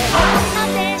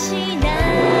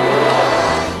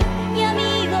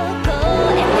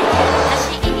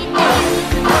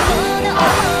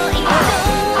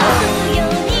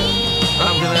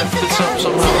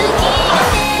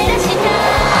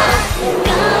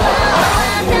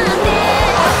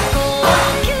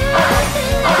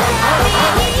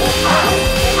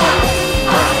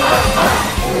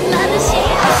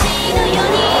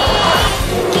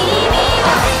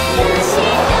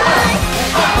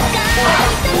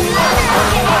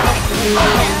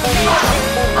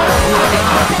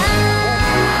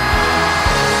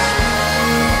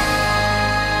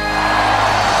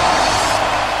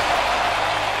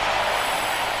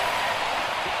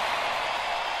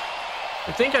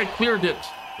 I think I cleared it,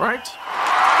 right?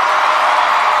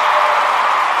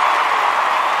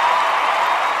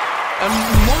 I'm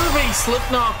more of a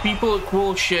Slipknot people are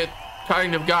cool shit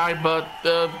kind of guy, but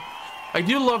I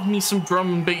do love me some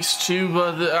drum and bass too,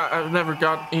 but I've never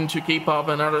got into K-pop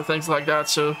and other things like that,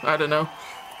 so I don't know.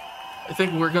 I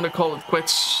think we're gonna call it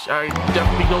quits. I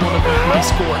definitely don't want to lose my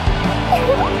score.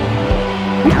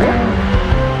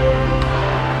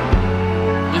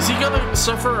 Is he gonna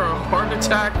suffer a heart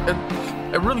attack?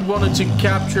 I really wanted to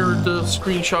capture the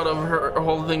screenshot of her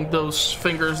holding those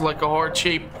fingers like a heart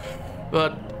shape,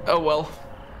 but oh well.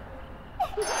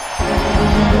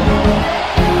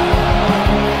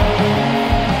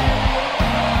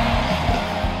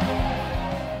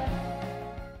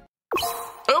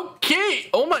 Okay,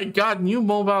 oh my god, new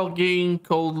mobile game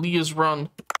called Leah's Run.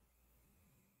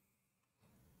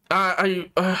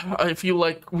 I feel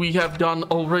like we have done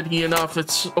already enough.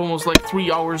 It's almost like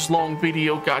 3 hours long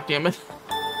video, goddammit.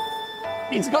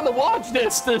 He's gonna watch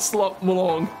this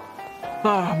long.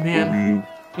 Ah, man.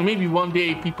 Maybe one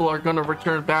day people are gonna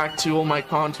return back to all my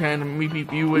content and maybe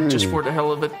view it just for the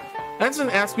hell of it. Hansen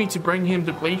asked me to bring him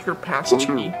the Glacier Passage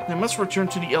key. I must return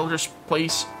to the Elder's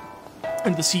place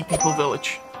and the Sea People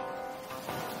Village.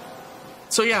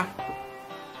 So yeah.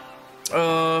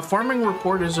 Farming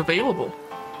report is available.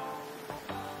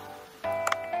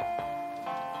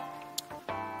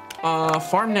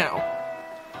 Farm now.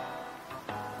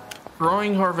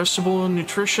 Growing harvestable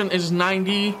nutrition is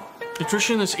 90.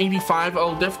 Nutrition is 85.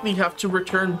 I'll definitely have to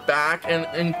return back and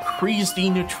increase the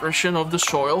nutrition of the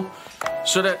soil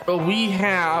so that we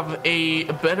have a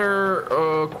better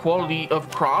quality of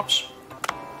crops.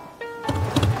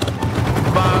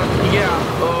 But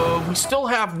yeah, we still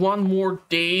have one more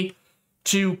day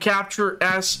to capture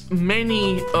as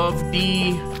many of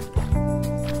the...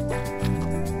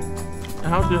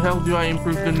 How the hell do I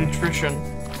improve the nutrition?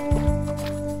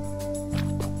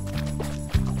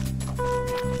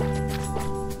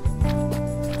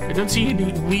 I don't see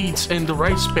any weeds in the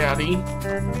rice paddy.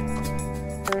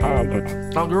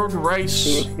 I'll grow the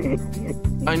rice.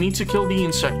 I need to kill the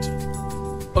insect.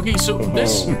 Okay, so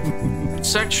this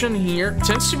section here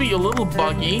tends to be a little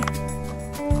buggy.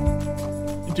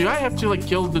 Do I have to like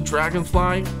kill the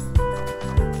dragonfly?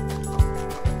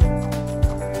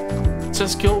 It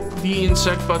says kill the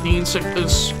insect, but the insect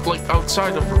is like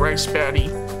outside of the rice paddy.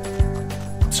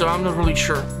 So I'm not really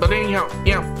sure. But anyhow,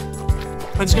 yeah.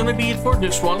 That's gonna be it for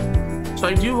this one. So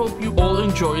I do hope you all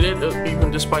enjoyed it,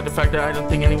 even despite the fact that I don't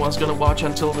think anyone's gonna watch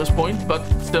until this point. But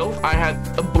still, I had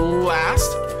a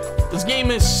blast. This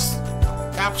game is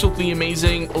absolutely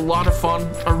amazing, a lot of fun.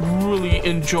 I really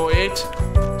enjoy it.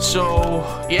 So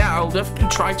yeah, I'll definitely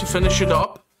try to finish it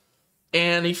up.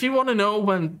 And if you want to know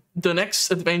when the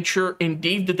next adventure in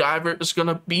Dave the Diver is going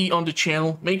to be on the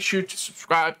channel, make sure to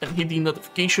subscribe and hit the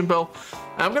notification bell.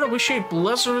 I'm going to wish you a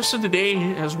blessed rest of the day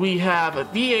as we have a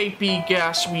VAP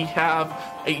guest, we have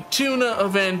a tuna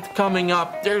event coming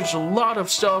up. There's a lot of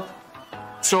stuff,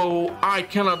 so I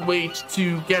cannot wait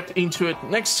to get into it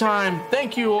next time.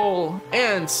 Thank you all,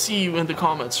 and see you in the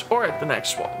comments or at the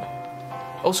next one.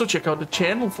 Also check out the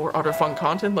channel for other fun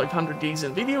content like 100 Days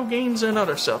in Video Games and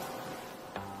other stuff.